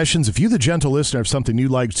 KQ Confessions. If you, the gentle listener, have something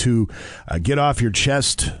you'd like to get off your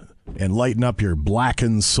chest and lighten up your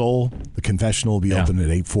blackened soul, the confession will be open at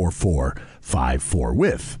 844-54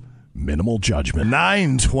 with minimal judgment.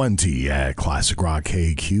 9:20 at Classic Rock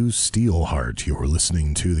KQ Steelheart. You're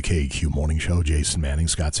listening to the KQ Morning Show. Jason Manning,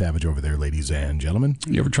 Scott Savage over there, ladies and gentlemen.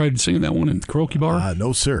 You ever tried singing that one in the karaoke bar?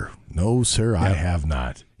 No, sir. No, sir, I have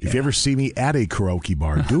not. If you ever see me at a karaoke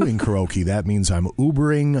bar doing karaoke, that means I'm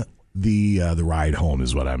Ubering the ride home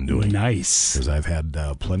is what I'm doing. Nice. Because I've had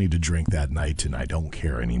plenty to drink that night, and I don't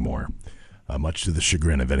care anymore, much to the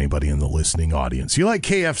chagrin of anybody in the listening audience. You like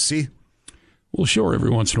KFC? Well, sure, every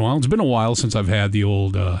once in a while. It's been a while since I've had the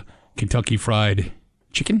old Kentucky Fried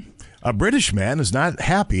Chicken. A British man is not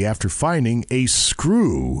happy after finding a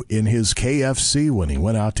screw in his KFC when he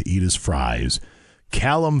went out to eat his fries.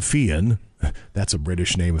 Callum Feehan, that's a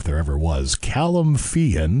British name if there ever was, Callum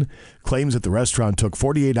Feehan claims that the restaurant took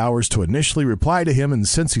 48 hours to initially reply to him, and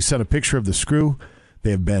since he sent a picture of the screw, they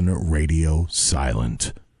have been radio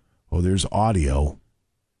silent. Oh, there's audio.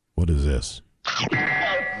 What is this?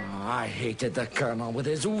 I hated the Colonel with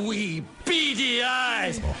his wee beady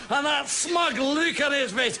eyes and that smug look on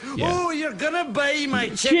his face. Yeah. Oh, you're gonna buy my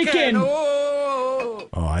chicken. Oh,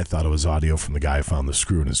 I thought it was audio from the guy who found the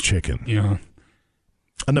screw in his chicken. Yeah.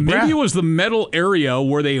 Maybe it was the metal area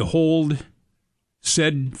where they hold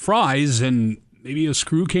said fries, and maybe a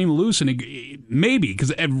screw came loose, and maybe,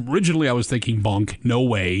 because originally I was thinking bunk, no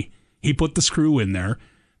way. He put the screw in there.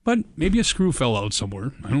 But maybe a screw fell out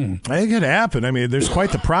somewhere. I don't know. I think it happened. I mean, there's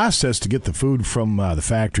quite the process to get the food from the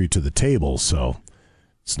factory to the table, so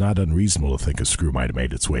it's not unreasonable to think a screw might have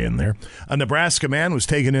made its way in there. A Nebraska man was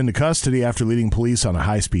taken into custody after leading police on a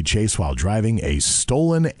high-speed chase while driving a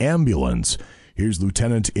stolen ambulance. Here's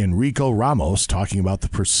Lieutenant Enrico Ramos talking about the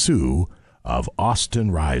pursuit of Austin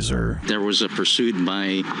Reiser. There was a pursuit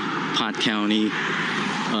by Pot County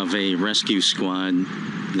of a rescue squad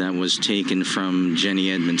that was taken from Jenny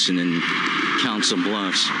Edmondson in Council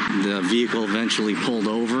Bluffs. The vehicle eventually pulled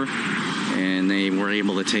over, and they were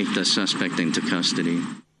able to take the suspect into custody.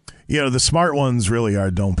 You know, the smart ones really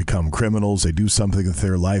don't become criminals. They do something with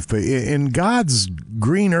their life. But in God's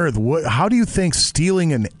green earth, how do you think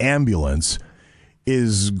stealing an ambulance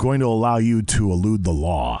is going to allow you to elude the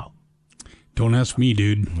law? Don't ask me,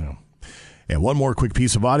 dude. No. And one more quick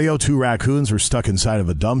piece of audio. 2 raccoons were stuck inside of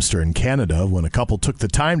a dumpster in Canada when a couple took the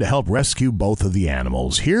time to help rescue both of the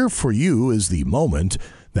animals. Here for you is the moment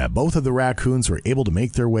that both of the raccoons were able to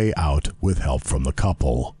make their way out with help from the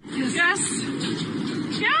couple. Yes.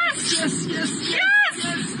 Yes. Yes. Yes.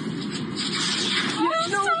 Yes.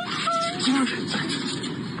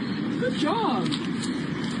 Good job.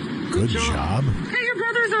 Good job. Hey, your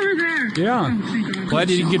brother's over there. Yeah. Oh, glad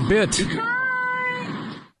he didn't get bit.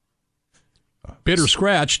 Bit or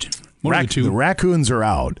scratched. One of the two. The raccoons are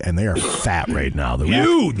out, and they are fat right now.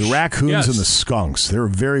 Huge! The raccoons Yes. and the skunks, they're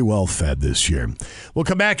very well fed this year. We'll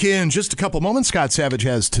come back in just a couple moments. Scott Savage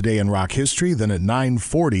has Today in Rock History. Then at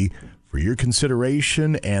 9:40, for your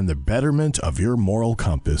consideration and the betterment of your moral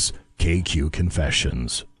compass, KQ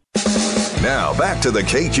Confessions. Now back to the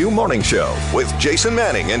KQ Morning Show with Jason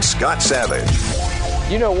Manning and Scott Savage.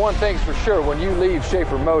 You know one thing's for sure, when you leave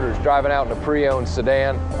Schaefer Motors driving out in a pre-owned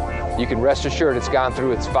sedan, you can rest assured it's gone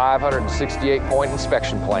through its 568-point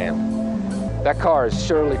inspection plan. That car is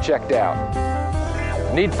surely checked out.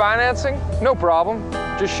 Need financing? No problem.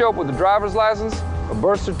 Just show up with a driver's license, a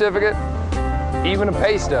birth certificate, even a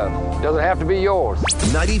pay stub. Doesn't have to be yours.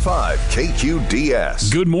 95 KQDS.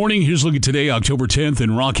 Good morning. Here's a look at today, October 10th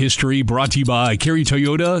in rock history, brought to you by Kerry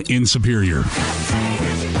Toyota in Superior.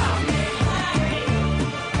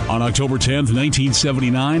 On October 10th,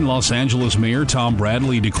 1979, Los Angeles Mayor Tom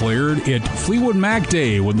Bradley declared it Fleetwood Mac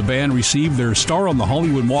Day when the band received their star on the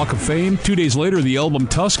Hollywood Walk of Fame. 2 days later, the album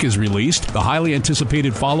Tusk is released, the highly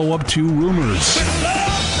anticipated follow-up to Rumors.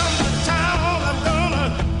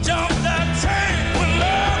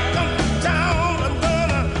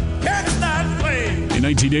 In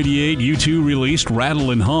 1988, U2 released Rattle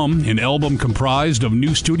and Hum, an album comprised of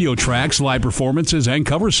new studio tracks, live performances, and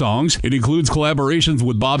cover songs. It includes collaborations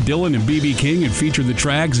with Bob Dylan and B.B. King and featured the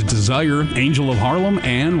tracks Desire, Angel of Harlem,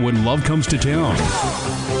 and When Love Comes to Town.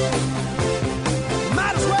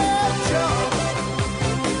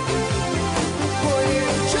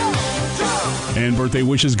 And birthday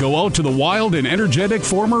wishes go out to the wild and energetic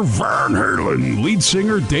former Van Halen lead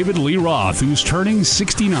singer David Lee Roth, who's turning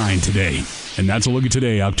 69 today. And that's a look at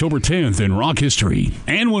today, October 10th in rock history.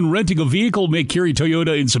 And when renting a vehicle, make Kerry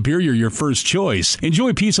Toyota in Superior your first choice.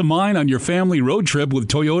 Enjoy peace of mind on your family road trip with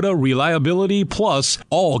Toyota Reliability Plus.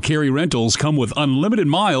 All Kerry rentals come with unlimited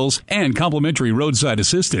miles and complimentary roadside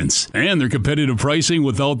assistance. And their competitive pricing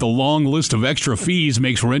without the long list of extra fees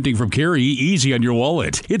makes renting from Kerry easy on your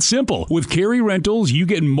wallet. It's simple. With Kerry Rentals, you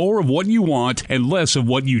get more of what you want and less of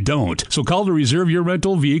what you don't. So call to reserve your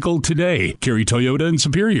rental vehicle today. Kerry Toyota in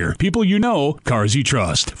Superior. People you know, know, cars you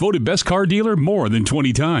trust. Voted best car dealer more than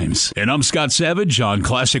 20 times. And I'm Scott Savage on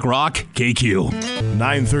Classic Rock KQ.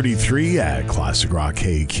 9:33 at Classic Rock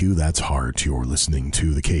KQ. That's Heart. You're listening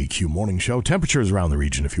to the KQ Morning Show. Temperatures around the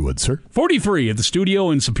region, if you would, sir. 43 at the studio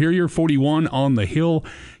in Superior, 41 on the hill.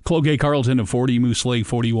 Cloquet, Carlton at 40, Moose Lake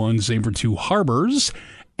 41, same for Two Harbors.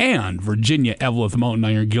 And Virginia, Eveleth, Mountain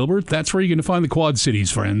Iron, Gilbert. That's where you're going to find the Quad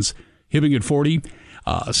Cities, friends. Hibbing at 40.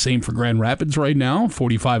 Same for Grand Rapids right now,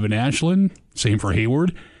 45 in Ashland. Same for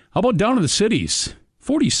Hayward. How about down to the cities?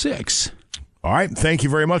 46. All right. Thank you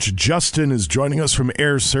very much. Justin is joining us from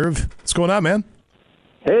AirServe. What's going on, man?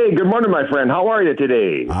 Hey, good morning, my friend. How are you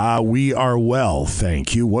today? We are well,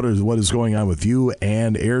 thank you. What is going on with you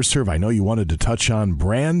and AirServe? I know you wanted to touch on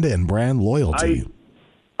brand and brand loyalty.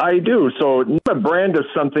 I do. So a brand is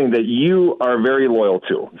something that you are very loyal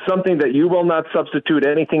to, something that you will not substitute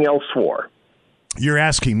anything else for. You're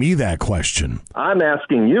asking me that question. I'm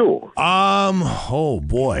asking you. Oh,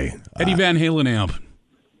 boy. Eddie Van Halen amp.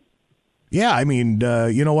 Yeah, I mean,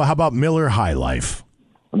 you know what? How about Miller High Life?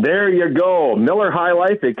 There you go. Miller High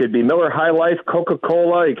Life. It could be Miller High Life,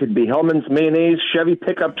 Coca-Cola. It could be Hellman's Mayonnaise, Chevy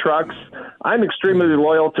pickup trucks. I'm extremely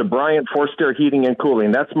loyal to Bryant Forced Air Heating and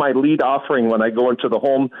Cooling. That's my lead offering when I go into the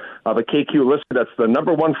home of a KQ listener. That's the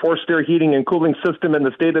number one forced air heating and cooling system in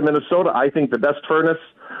the state of Minnesota. I think the best furnace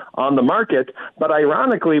on the market. But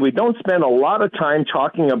ironically, we don't spend a lot of time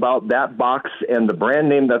talking about that box and the brand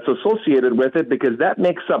name that's associated with it, because that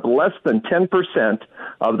makes up less than 10%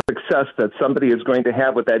 of the success that somebody is going to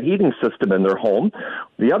have with that heating system in their home.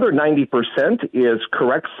 The other 90% is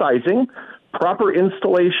correct sizing, proper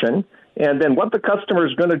installation, and then what the customer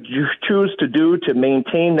is going to choose to do to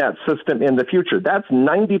maintain that system in the future. That's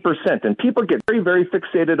 90%. And people get very, very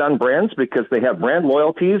fixated on brands because they have brand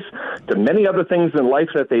loyalties to many other things in life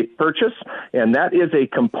that they purchase, and that is a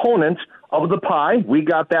component of the pie. We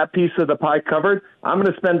got that piece of the pie covered. I'm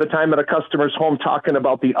going to spend the time at a customer's home talking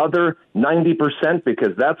about the other 90%,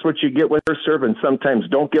 because that's what you get with AirServe and sometimes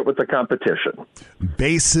don't get with the competition.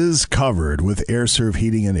 Bases covered with AirServe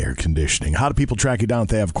Heating and Air Conditioning. How do people track you down if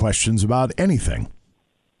they have questions about anything?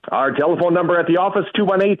 Our telephone number at the office,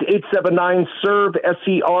 218-879-SERVE,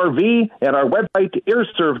 SERV, and our website,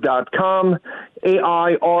 airserve.com,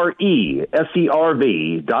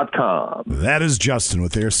 AIRESERV.com. That is Justin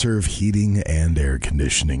with AirServe Heating and Air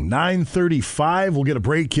Conditioning. 9:35, we'll get a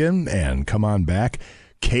break in and come on back.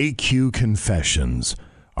 KQ Confessions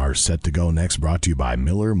are set to go next, brought to you by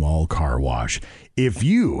Miller Mall Car Wash. If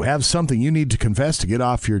you have something you need to confess to get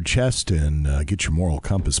off your chest and get your moral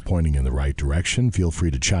compass pointing in the right direction, feel free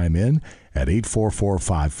to chime in at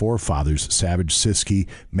 84454. Fathers Savage, Siskey,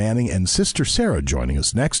 Manning, and Sister Sarah joining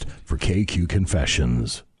us next for KQ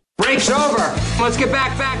Confessions. Break's over. Let's get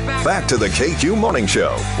back. Back to the KQ Morning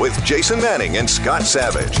Show with Jason Manning and Scott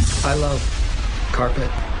Savage. I love carpet.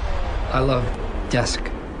 I love desk.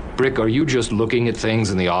 Brick, are you just looking at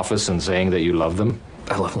things in the office and saying that you love them?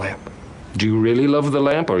 I love lamp. Do you really love the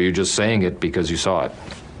lamp, or are you just saying it because you saw it?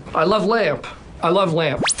 I love lamp. I love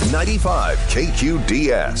lamp. 95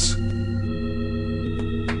 KQDS.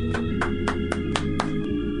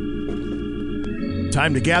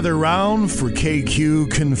 Time to gather round for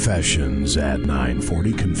KQ Confessions at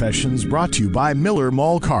 9:40. Confessions brought to you by Miller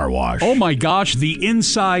Mall Car Wash. Oh my gosh, the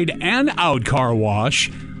inside and out car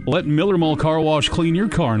wash. Let Miller Mall Car Wash clean your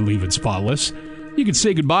car and leave it spotless. You can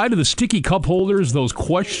say goodbye to the sticky cup holders, those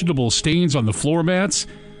questionable stains on the floor mats.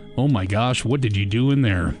 Oh my gosh, what did you do in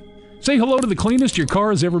there? Say hello to the cleanest your car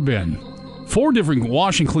has ever been. 4 different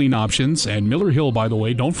wash and clean options, and Miller Hill, by the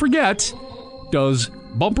way, don't forget, does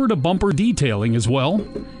bumper-to-bumper detailing as well.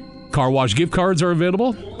 Car wash gift cards are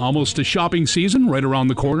available. Almost a shopping season right around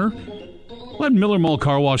the corner. Let Miller Mall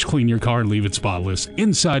Car Wash clean your car and leave it spotless,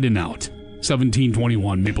 inside and out.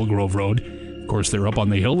 1721 Maple Grove Road. Of course, they're up on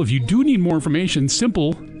the hill. If you do need more information,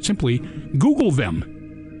 simply Google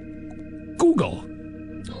them. Google.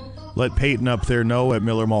 Let Peyton up there know at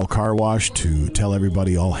Miller Mall Car Wash to tell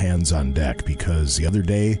everybody all hands on deck, because the other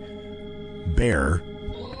day, Bear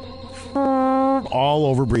all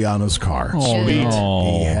over Brianna's car. Oh,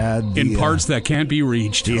 he had in parts that can't be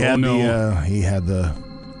reached. He had the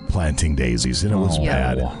planting daisies, and it was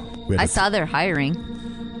bad. I saw they're hiring.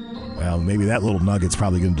 Well, maybe that little nugget's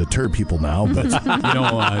probably going to deter people now, but we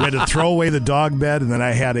had to throw away the dog bed, and then I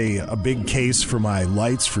had a big case for my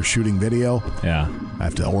lights for shooting video. Yeah. I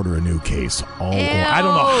have to order a new case. I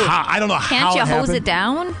don't know how. Can't you hose happened. it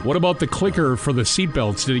down? What about the clicker for the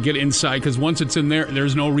seatbelts? Did it get inside? Because once it's in there,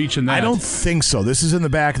 there's no reaching that. I don't think so. This is in the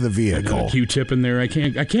back of the vehicle. I got a Q-tip in there. I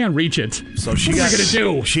can't reach it. So she What's got going to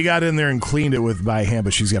do? She got in there and cleaned it by hand,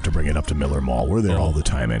 but she's got to bring it up to Miller Mall. We're there all the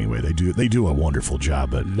time anyway. They do a wonderful job,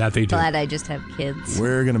 but that they glad I just have kids.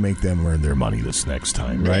 We're going to make them earn their money this next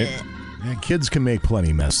time, right? Yeah, kids can make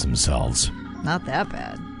plenty mess themselves. Not that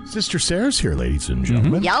bad. Sister Sarah's here, ladies and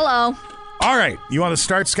gentlemen. Yellow. All right. You want to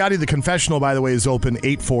start, Scotty? The confessional, by the way, is open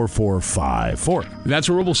 84454. That's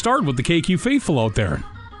where we'll start with the KQ faithful out there.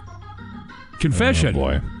 Confession. Oh,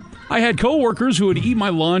 boy. I had coworkers who would eat my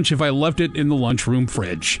lunch if I left it in the lunchroom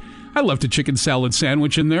fridge. I left a chicken salad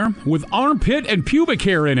sandwich in there with armpit and pubic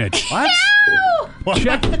hair in it. What?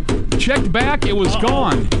 Checked back, it was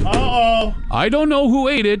gone. Uh-oh. I don't know who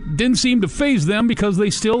ate it. Didn't seem to faze them because they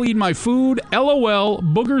still eat my food. LOL,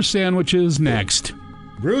 booger sandwiches next.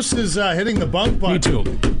 Bruce is hitting the bunk button. Me too.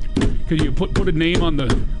 Could you put a name on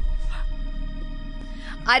the...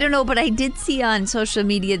 I don't know, but I did see on social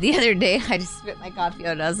media the other day, I just spit my coffee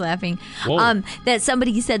out, I was laughing, that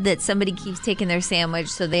somebody said that somebody keeps taking their sandwich,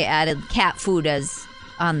 so they added cat food as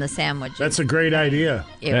on the sandwich. That's a great idea.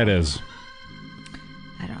 Ew. That is.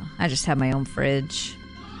 I don't know. I just have my own fridge.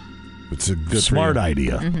 It's a good, smart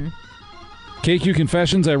idea. Mm-hmm. KQ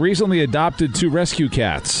Confessions, I recently adopted 2 rescue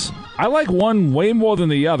cats. I like one way more than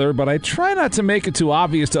the other, but I try not to make it too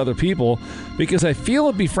obvious to other people because I feel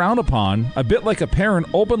it'd be frowned upon, a bit like a parent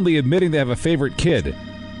openly admitting they have a favorite kid.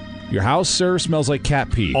 Your house, sir, smells like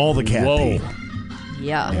cat pee. All the cat pee.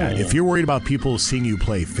 Yeah. Yeah. If you're worried about people seeing you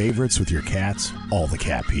play favorites with your cats, all the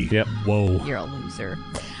cat pee. Yep. Whoa. You're a loser.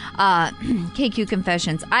 KQ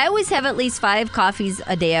Confessions. I always have at least 5 coffees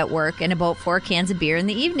a day at work and about 4 cans of beer in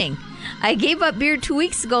the evening. I gave up beer 2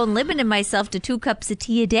 weeks ago and limited myself to 2 cups of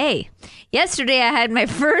tea a day. Yesterday, I had my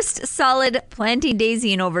first solid planting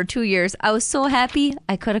daisy in over 2 years. I was so happy,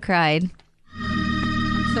 I could have cried.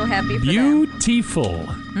 I'm so happy for Beautiful.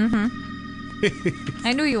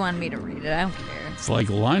 I knew you wanted me to read it. I don't care. It's like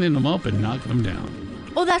lining them up and knocking them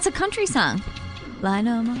down. Oh, that's a country song. Line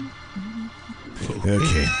 'em up.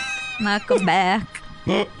 Okay. Knock 'em back.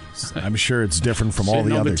 I'm sure it's different from all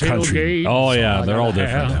the other country. Oh, yeah. They're all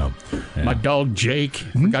different now. Yeah. My dog Jake,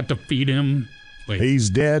 forgot to feed him. Wait. He's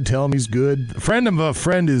dead. Tell him he's good. A friend of a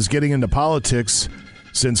friend is getting into politics.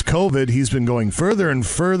 Since COVID, he's been going further and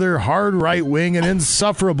further, hard right-wing and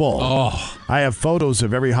insufferable. Oh. I have photos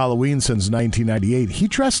of every Halloween since 1998. He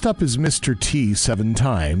dressed up as Mr. T 7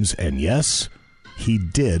 times, and yes, he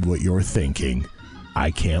did what you're thinking.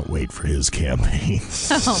 I can't wait for his campaign.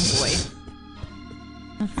 Oh,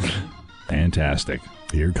 boy. Fantastic.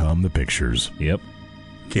 Here come the pictures. Yep.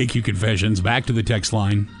 KQ Confessions, back to the text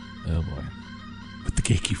line. Oh, boy. With the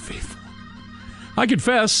KQ faithful. I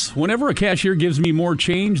confess, whenever a cashier gives me more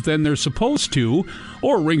change than they're supposed to,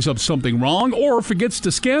 or rings up something wrong, or forgets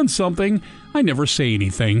to scan something, I never say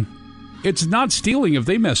anything. It's not stealing if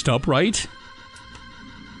they messed up, right?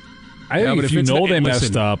 I think if you know they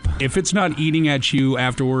messed up. If it's not eating at you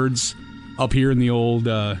afterwards, up here in the old,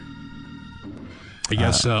 I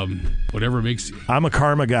guess, whatever makes you. I'm a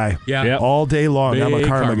karma guy. Yeah. Yep. All day long, I'm a Big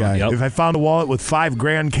karma guy. Yep. If I found a wallet with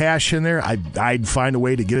 $5,000 cash in there, I'd find a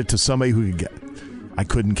way to get it to somebody who could get. I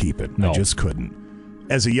couldn't keep it. No. I just couldn't.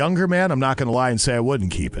 As a younger man, I'm not going to lie and say I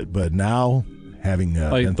wouldn't keep it. But now, having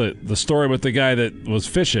like the story with the guy that was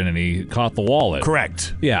fishing and he caught the wallet.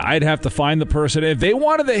 Correct. Yeah, I'd have to find the person. If they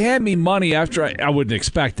wanted to hand me money after I wouldn't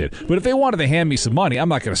expect it. But if they wanted to hand me some money, I'm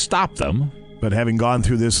not going to stop them. But having gone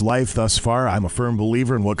through this life thus far, I'm a firm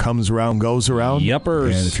believer in what comes around goes around.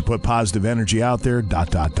 Yuppers. And if you put positive energy out there, ...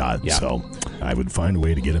 Yeah. So I would find a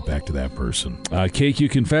way to get it back to that person.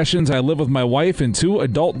 KQ Confessions, I live with my wife and 2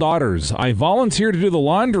 adult daughters. I volunteer to do the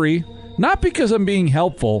laundry, not because I'm being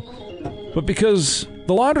helpful, but because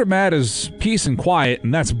the laundromat is peace and quiet,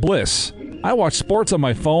 and that's bliss. I watch sports on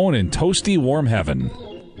my phone in toasty warm heaven.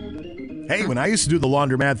 Hey, when I used to do the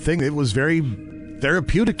laundromat thing, it was very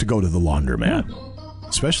therapeutic to go to the laundromat,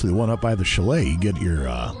 especially the one up by the chalet. You get your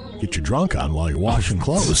drunk on while you're washing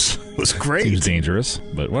clothes. It was great. Seems dangerous,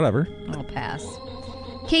 but whatever. I'll pass.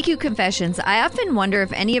 KQ Confessions. I often wonder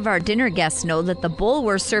if any of our dinner guests know that the bowl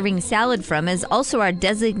we're serving salad from is also our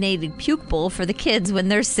designated puke bowl for the kids when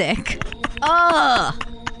they're sick. Ugh!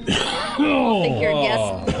 I think your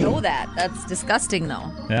guests know that. That's disgusting,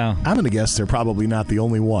 though. Yeah. I'm going to guess they're probably not the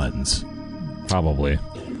only ones. Probably.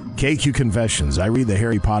 KQ Confessions. I read the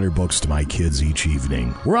Harry Potter books to my kids each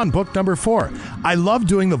evening. We're on book number 4. I love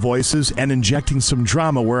doing the voices and injecting some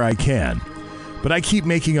drama where I can. But I keep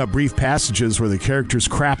making up brief passages where the characters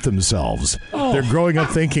crap themselves. Oh. They're growing up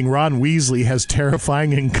thinking Ron Weasley has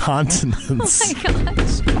terrifying incontinence. Oh, my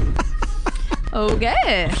gosh.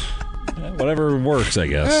 Okay. Whatever works, I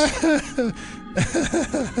guess.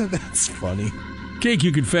 That's funny.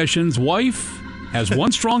 KQ Confessions, wife has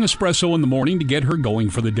 1 strong espresso in the morning to get her going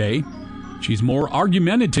for the day. She's more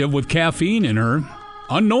argumentative with caffeine in her.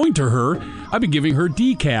 Unknowing to her, I've been giving her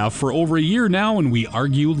decaf for over a year now, and we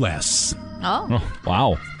argue less. Oh.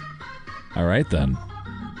 Wow. All right, then.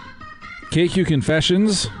 KQ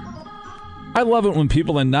Confessions. I love it when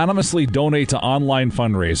people anonymously donate to online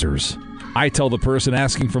fundraisers. I tell the person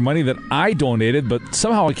asking for money that I donated, but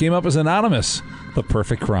somehow it came up as anonymous. The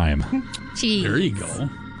perfect crime. Jeez. There you go.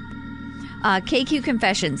 KQ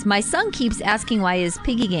Confessions. My son keeps asking why his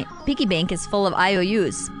piggy bank is full of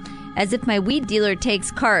IOUs. As if my weed dealer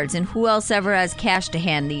takes cards, and who else ever has cash to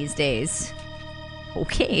hand these days?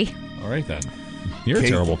 Okay. All right, then. You're a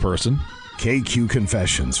terrible person. KQ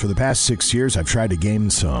Confessions. For the past 6 years, I've tried to gain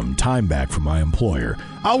some time back from my employer.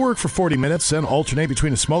 I'll work for 40 minutes, then alternate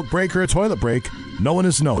between a smoke break or a toilet break. No one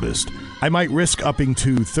has noticed. I might risk upping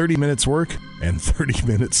to 30 minutes work and 30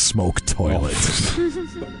 minutes smoke toilet.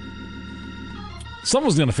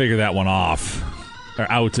 Someone's going to figure that one off or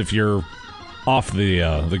out if you're off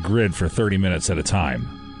the grid for 30 minutes at a time.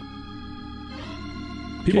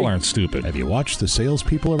 People aren't stupid. Have you watched the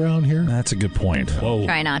salespeople around here? That's a good point. Whoa.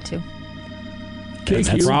 Try not to. That's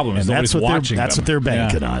the problem. Is nobody's watching That's them. what they're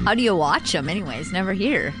banking on. How do you watch them anyways? Never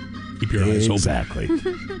here. Keep your eyes open. Exactly.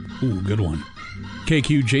 Ooh, good one.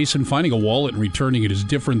 KQ, Jason, finding a wallet and returning it is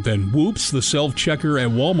different than, whoops, the self-checker at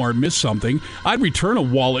Walmart missed something. I'd return a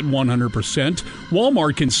wallet 100%.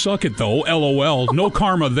 Walmart can suck it, though. LOL. No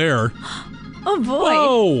karma there. Oh, boy.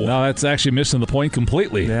 Whoa. No, that's actually missing the point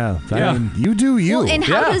completely. Yeah. I mean, you do you. Well, and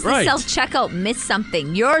how does the right. self-checkout miss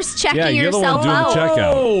something? You're checking Yeah, you're the one yourself doing the out.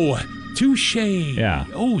 checkout. Oh, touche. Yeah.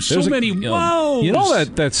 Oh, so There's many woes. You know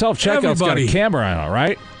that self-checkout's got a Everybody. camera on it,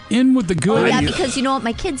 right? In with the good. Oh, yeah, because you know what?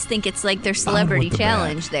 My kids think it's like their celebrity with the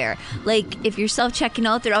challenge there. Like, if you're self-checking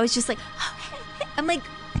out, they're always just like, I'm like,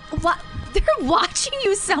 what? They're watching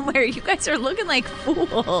you somewhere. You guys are looking like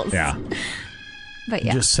fools. Yeah. But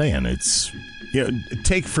yeah. Just saying, it's...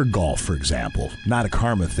 take for golf, for example. Not a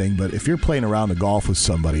karma thing, but if you're playing around the golf with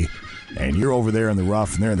somebody and you're over there in the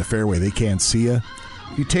rough and they're in the fairway, they can't see you.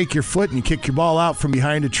 You take your foot and you kick your ball out from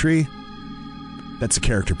behind a tree. That's a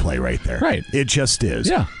character play right there. Right. It just is.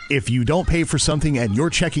 Yeah. If you don't pay for something and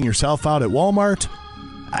you're checking yourself out at Walmart,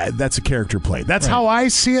 that's a character play. That's how I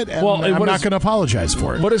see it, and I'm not going to apologize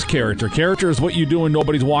for it. What is character? Character is what you do when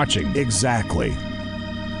nobody's watching. Exactly.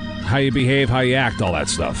 How you behave, how you act, all that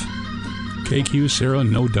stuff. KQ, Sarah,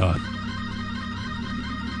 no dot.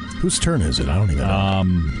 Whose turn is it? I don't even know.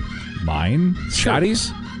 Mine?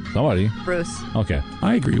 Scotty's? Somebody. Bruce. Okay.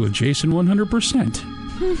 I agree with Jason 100%.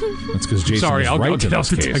 That's because Jason Sorry, is I'll right get in out this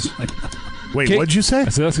the case. text. Wait, what'd you say? I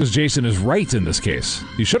said that's because Jason is right in this case.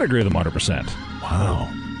 You should agree with him 100%.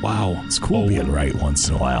 Wow. It's cool being right once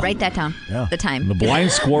in a while. Write that down. Yeah. The time. The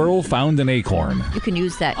blind squirrel found an acorn. You can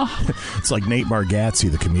use that. It's like Nate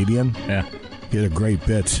Bargatze, the comedian. Yeah. He had a great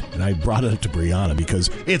bit, and I brought it up to Brianna because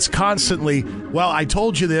it's constantly, well, I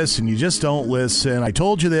told you this, and you just don't listen. I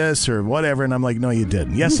told you this, or whatever, and I'm like, no, you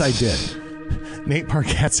didn't. Yes, I did. Nate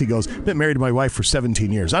Bargatze goes, been married to my wife for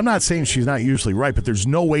 17 years. I'm not saying she's not usually right, but there's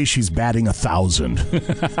no way she's batting 1,000.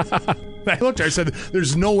 I looked at her, I said,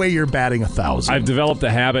 there's no way you're batting 1,000. I've developed a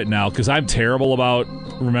habit now because I'm terrible about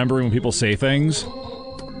remembering when people say things,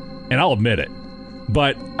 and I'll admit it.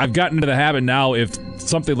 But I've gotten into the habit now, if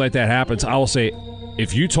something like that happens, I will say,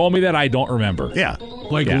 if you told me that, I don't remember. Yeah.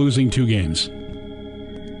 Like losing 2 games.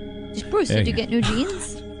 Bruce, did you get new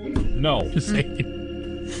jeans? No. Just saying.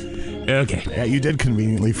 Okay. Yeah, you did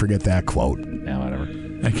conveniently forget that quote. Yeah, whatever.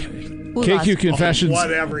 Okay. KQ Confessions.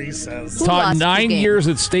 Whatever he says. Taught 9 years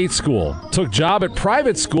at state school. Took job at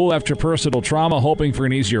private school after personal trauma, hoping for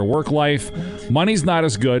an easier work life. Money's not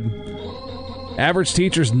as good. Average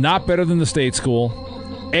teacher's not better than the state school.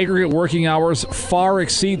 Aggregate working hours far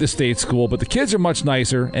exceed the state school, but the kids are much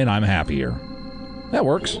nicer, and I'm happier. That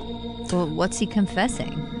works. Well, what's he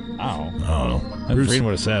confessing? Oh. I'm reading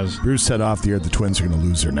what it says. Bruce said off the air the Twins are going to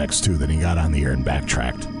lose their next 2. Then he got on the air and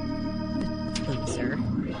backtracked. Loser.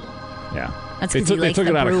 Yeah. That's They because he likes took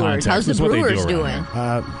the it out of Brewers. context. How's the That's what they do Brewers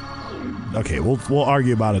around doing? Okay, we'll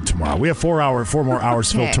argue about it tomorrow. We have 4 more hours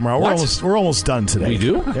to fill Okay. tomorrow. We're almost done today. We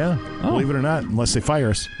do? Yeah. Oh. Believe it or not, unless they fire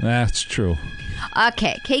us. That's true.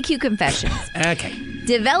 Okay, KQ Confessions. Okay.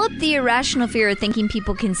 Develop the irrational fear of thinking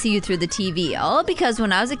people can see you through the TV. All because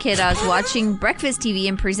when I was a kid, I was watching breakfast TV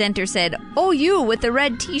and presenter said, "Oh, you with the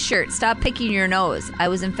red T-shirt, stop picking your nose." I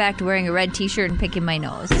was in fact wearing a red T-shirt and picking my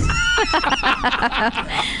nose.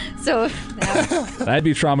 So I'd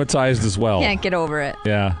be traumatized as well. can't get over it.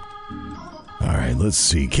 Yeah. All right, let's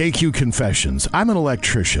see. KQ Confessions. I'm an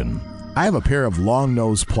electrician. I have a pair of long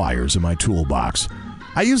nose pliers in my toolbox.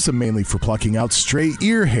 I use them mainly for plucking out stray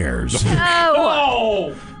ear hairs.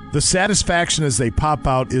 Oh! The satisfaction as they pop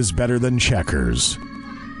out is better than checkers.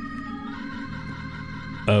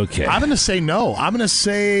 Okay. I'm going to say no. I'm going to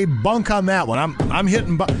say bunk on that one. I'm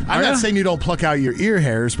hitting. I'm not saying you don't pluck out your ear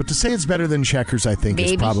hairs, but to say it's better than checkers, I think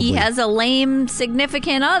is probably. Maybe he has a lame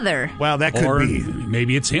significant other. Well, that could be.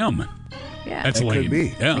 Maybe it's him. Yeah, That's lame. Could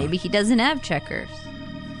be. Yeah. Maybe he doesn't have checkers.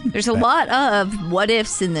 There's a lot of what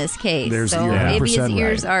ifs in this case. So maybe his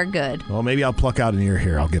ears are good. Well, maybe I'll pluck out an ear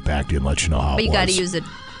hair. I'll get back to you and let you know how. But it you got to was. use a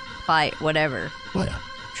whatever. Well, yeah.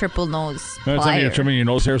 Triple nose That's something you're plier. trimming your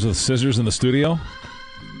nose hairs with scissors in the studio?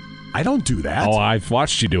 I don't do that. Oh, I've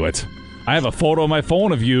watched you do it. I have a photo on my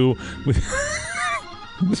phone of you with.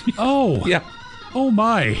 Oh. Yeah. Oh,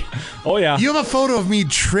 my. Oh, yeah. You have a photo of me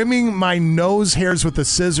trimming my nose hairs with the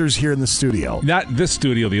scissors here in the studio. Not this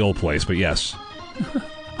studio, the old place, but yes.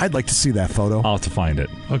 I'd like to see that photo. I'll have to find it.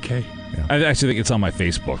 Okay. Yeah. I actually think it's on my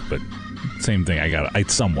Facebook, but same thing. I got it.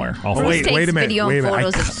 It's somewhere. I'll find Wait it. a minute. Video Wait a and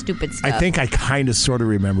minute. photos of stupid stuff. I think I kind of sort of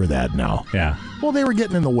remember that now. Yeah. Well, they were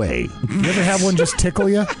getting in the way. You ever have one just tickle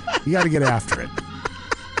you? You got to get after it.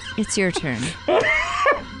 It's your turn.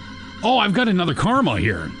 Oh, I've got another karma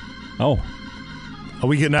here. Oh.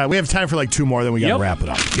 We can. We have time for like two more, then we got to Yep. wrap it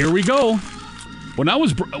up. Here we go. When I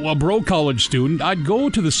was a broke college student, I'd go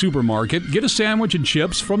to the supermarket, get a sandwich and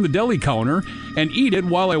chips from the deli counter, and eat it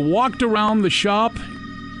while I walked around the shop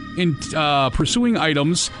in pursuing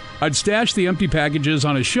items. I'd stash the empty packages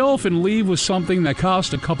on a shelf and leave with something that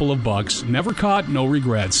cost a couple of bucks. Never caught, no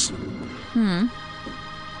regrets.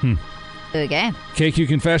 Okay. KQ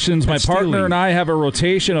Confessions, my That's partner stealing. and I have a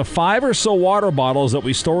rotation of 5 or so water bottles that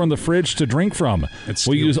we store in the fridge to drink from. That's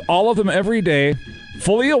We stealing. use all of them every day,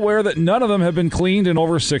 fully aware that none of them have been cleaned in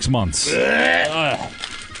over 6 months.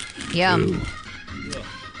 Yum.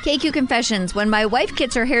 KQ Confessions. When my wife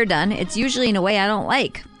gets her hair done, it's usually in a way I don't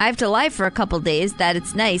like. I have to lie for a couple days that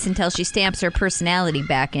it's nice until she stamps her personality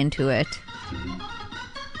back into it.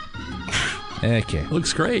 Okay.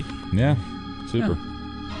 Looks great. Yeah. Super.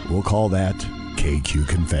 We'll call that KQ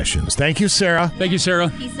Confessions. Thank you, Sarah. Thank you, Sarah.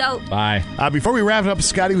 Peace out. Bye. Before we wrap it up,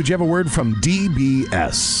 Scotty, would you have a word from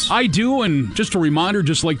DBS? I do, and just a reminder,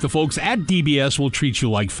 just like the folks at DBS will treat you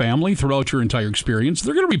like family throughout your entire experience,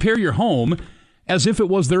 they're going to repair your home as if it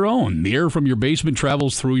was their own. The air from your basement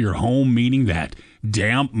travels through your home, meaning that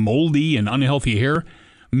damp, moldy, and unhealthy air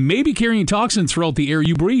may be carrying toxins throughout the air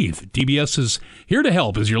you breathe. DBS is here to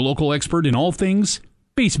help as your local expert in all things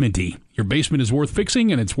basementy. Your basement is worth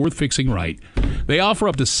fixing, and it's worth fixing right. They offer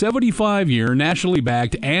up to 75-year nationally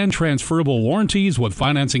backed and transferable warranties with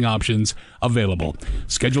financing options available.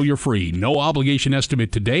 Schedule your free, no obligation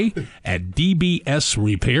estimate today at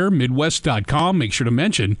dbsrepairmidwest.com. Make sure to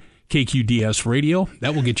mention KQDS Radio.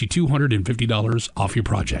 That will get you $250 off your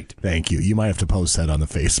project. Thank you. You might have to post that on the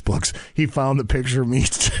Facebooks. He found the picture of me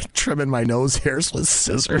trimming my nose hairs with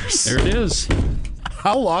scissors. There it is.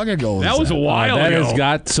 How long ago was that? That was a while That ago. has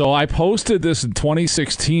got. So I posted this in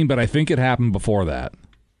 2016, but I think it happened before that.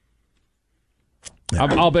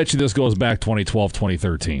 I'll bet you this goes back 2012,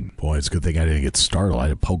 2013. Boy, it's a good thing I didn't get startled. I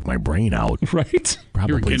had to poke my brain out. Right?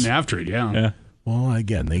 Probably. You were getting after it, yeah. Yeah. Well,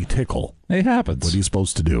 again, they tickle. It happens. What are you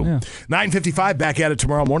supposed to do? Yeah. 9:55, back at it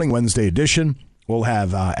tomorrow morning, Wednesday edition. We'll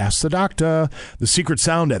have Ask the Doctor, The Secret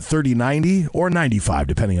Sound at 3090 or 95,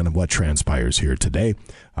 depending on what transpires here today.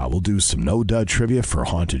 We'll do some no-dud trivia for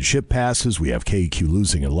haunted ship passes. We have KQ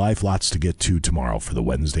Losing in Life. Lots to get to tomorrow for the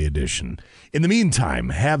Wednesday edition. In the meantime,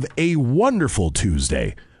 have a wonderful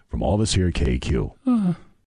Tuesday from all of us here at KQ.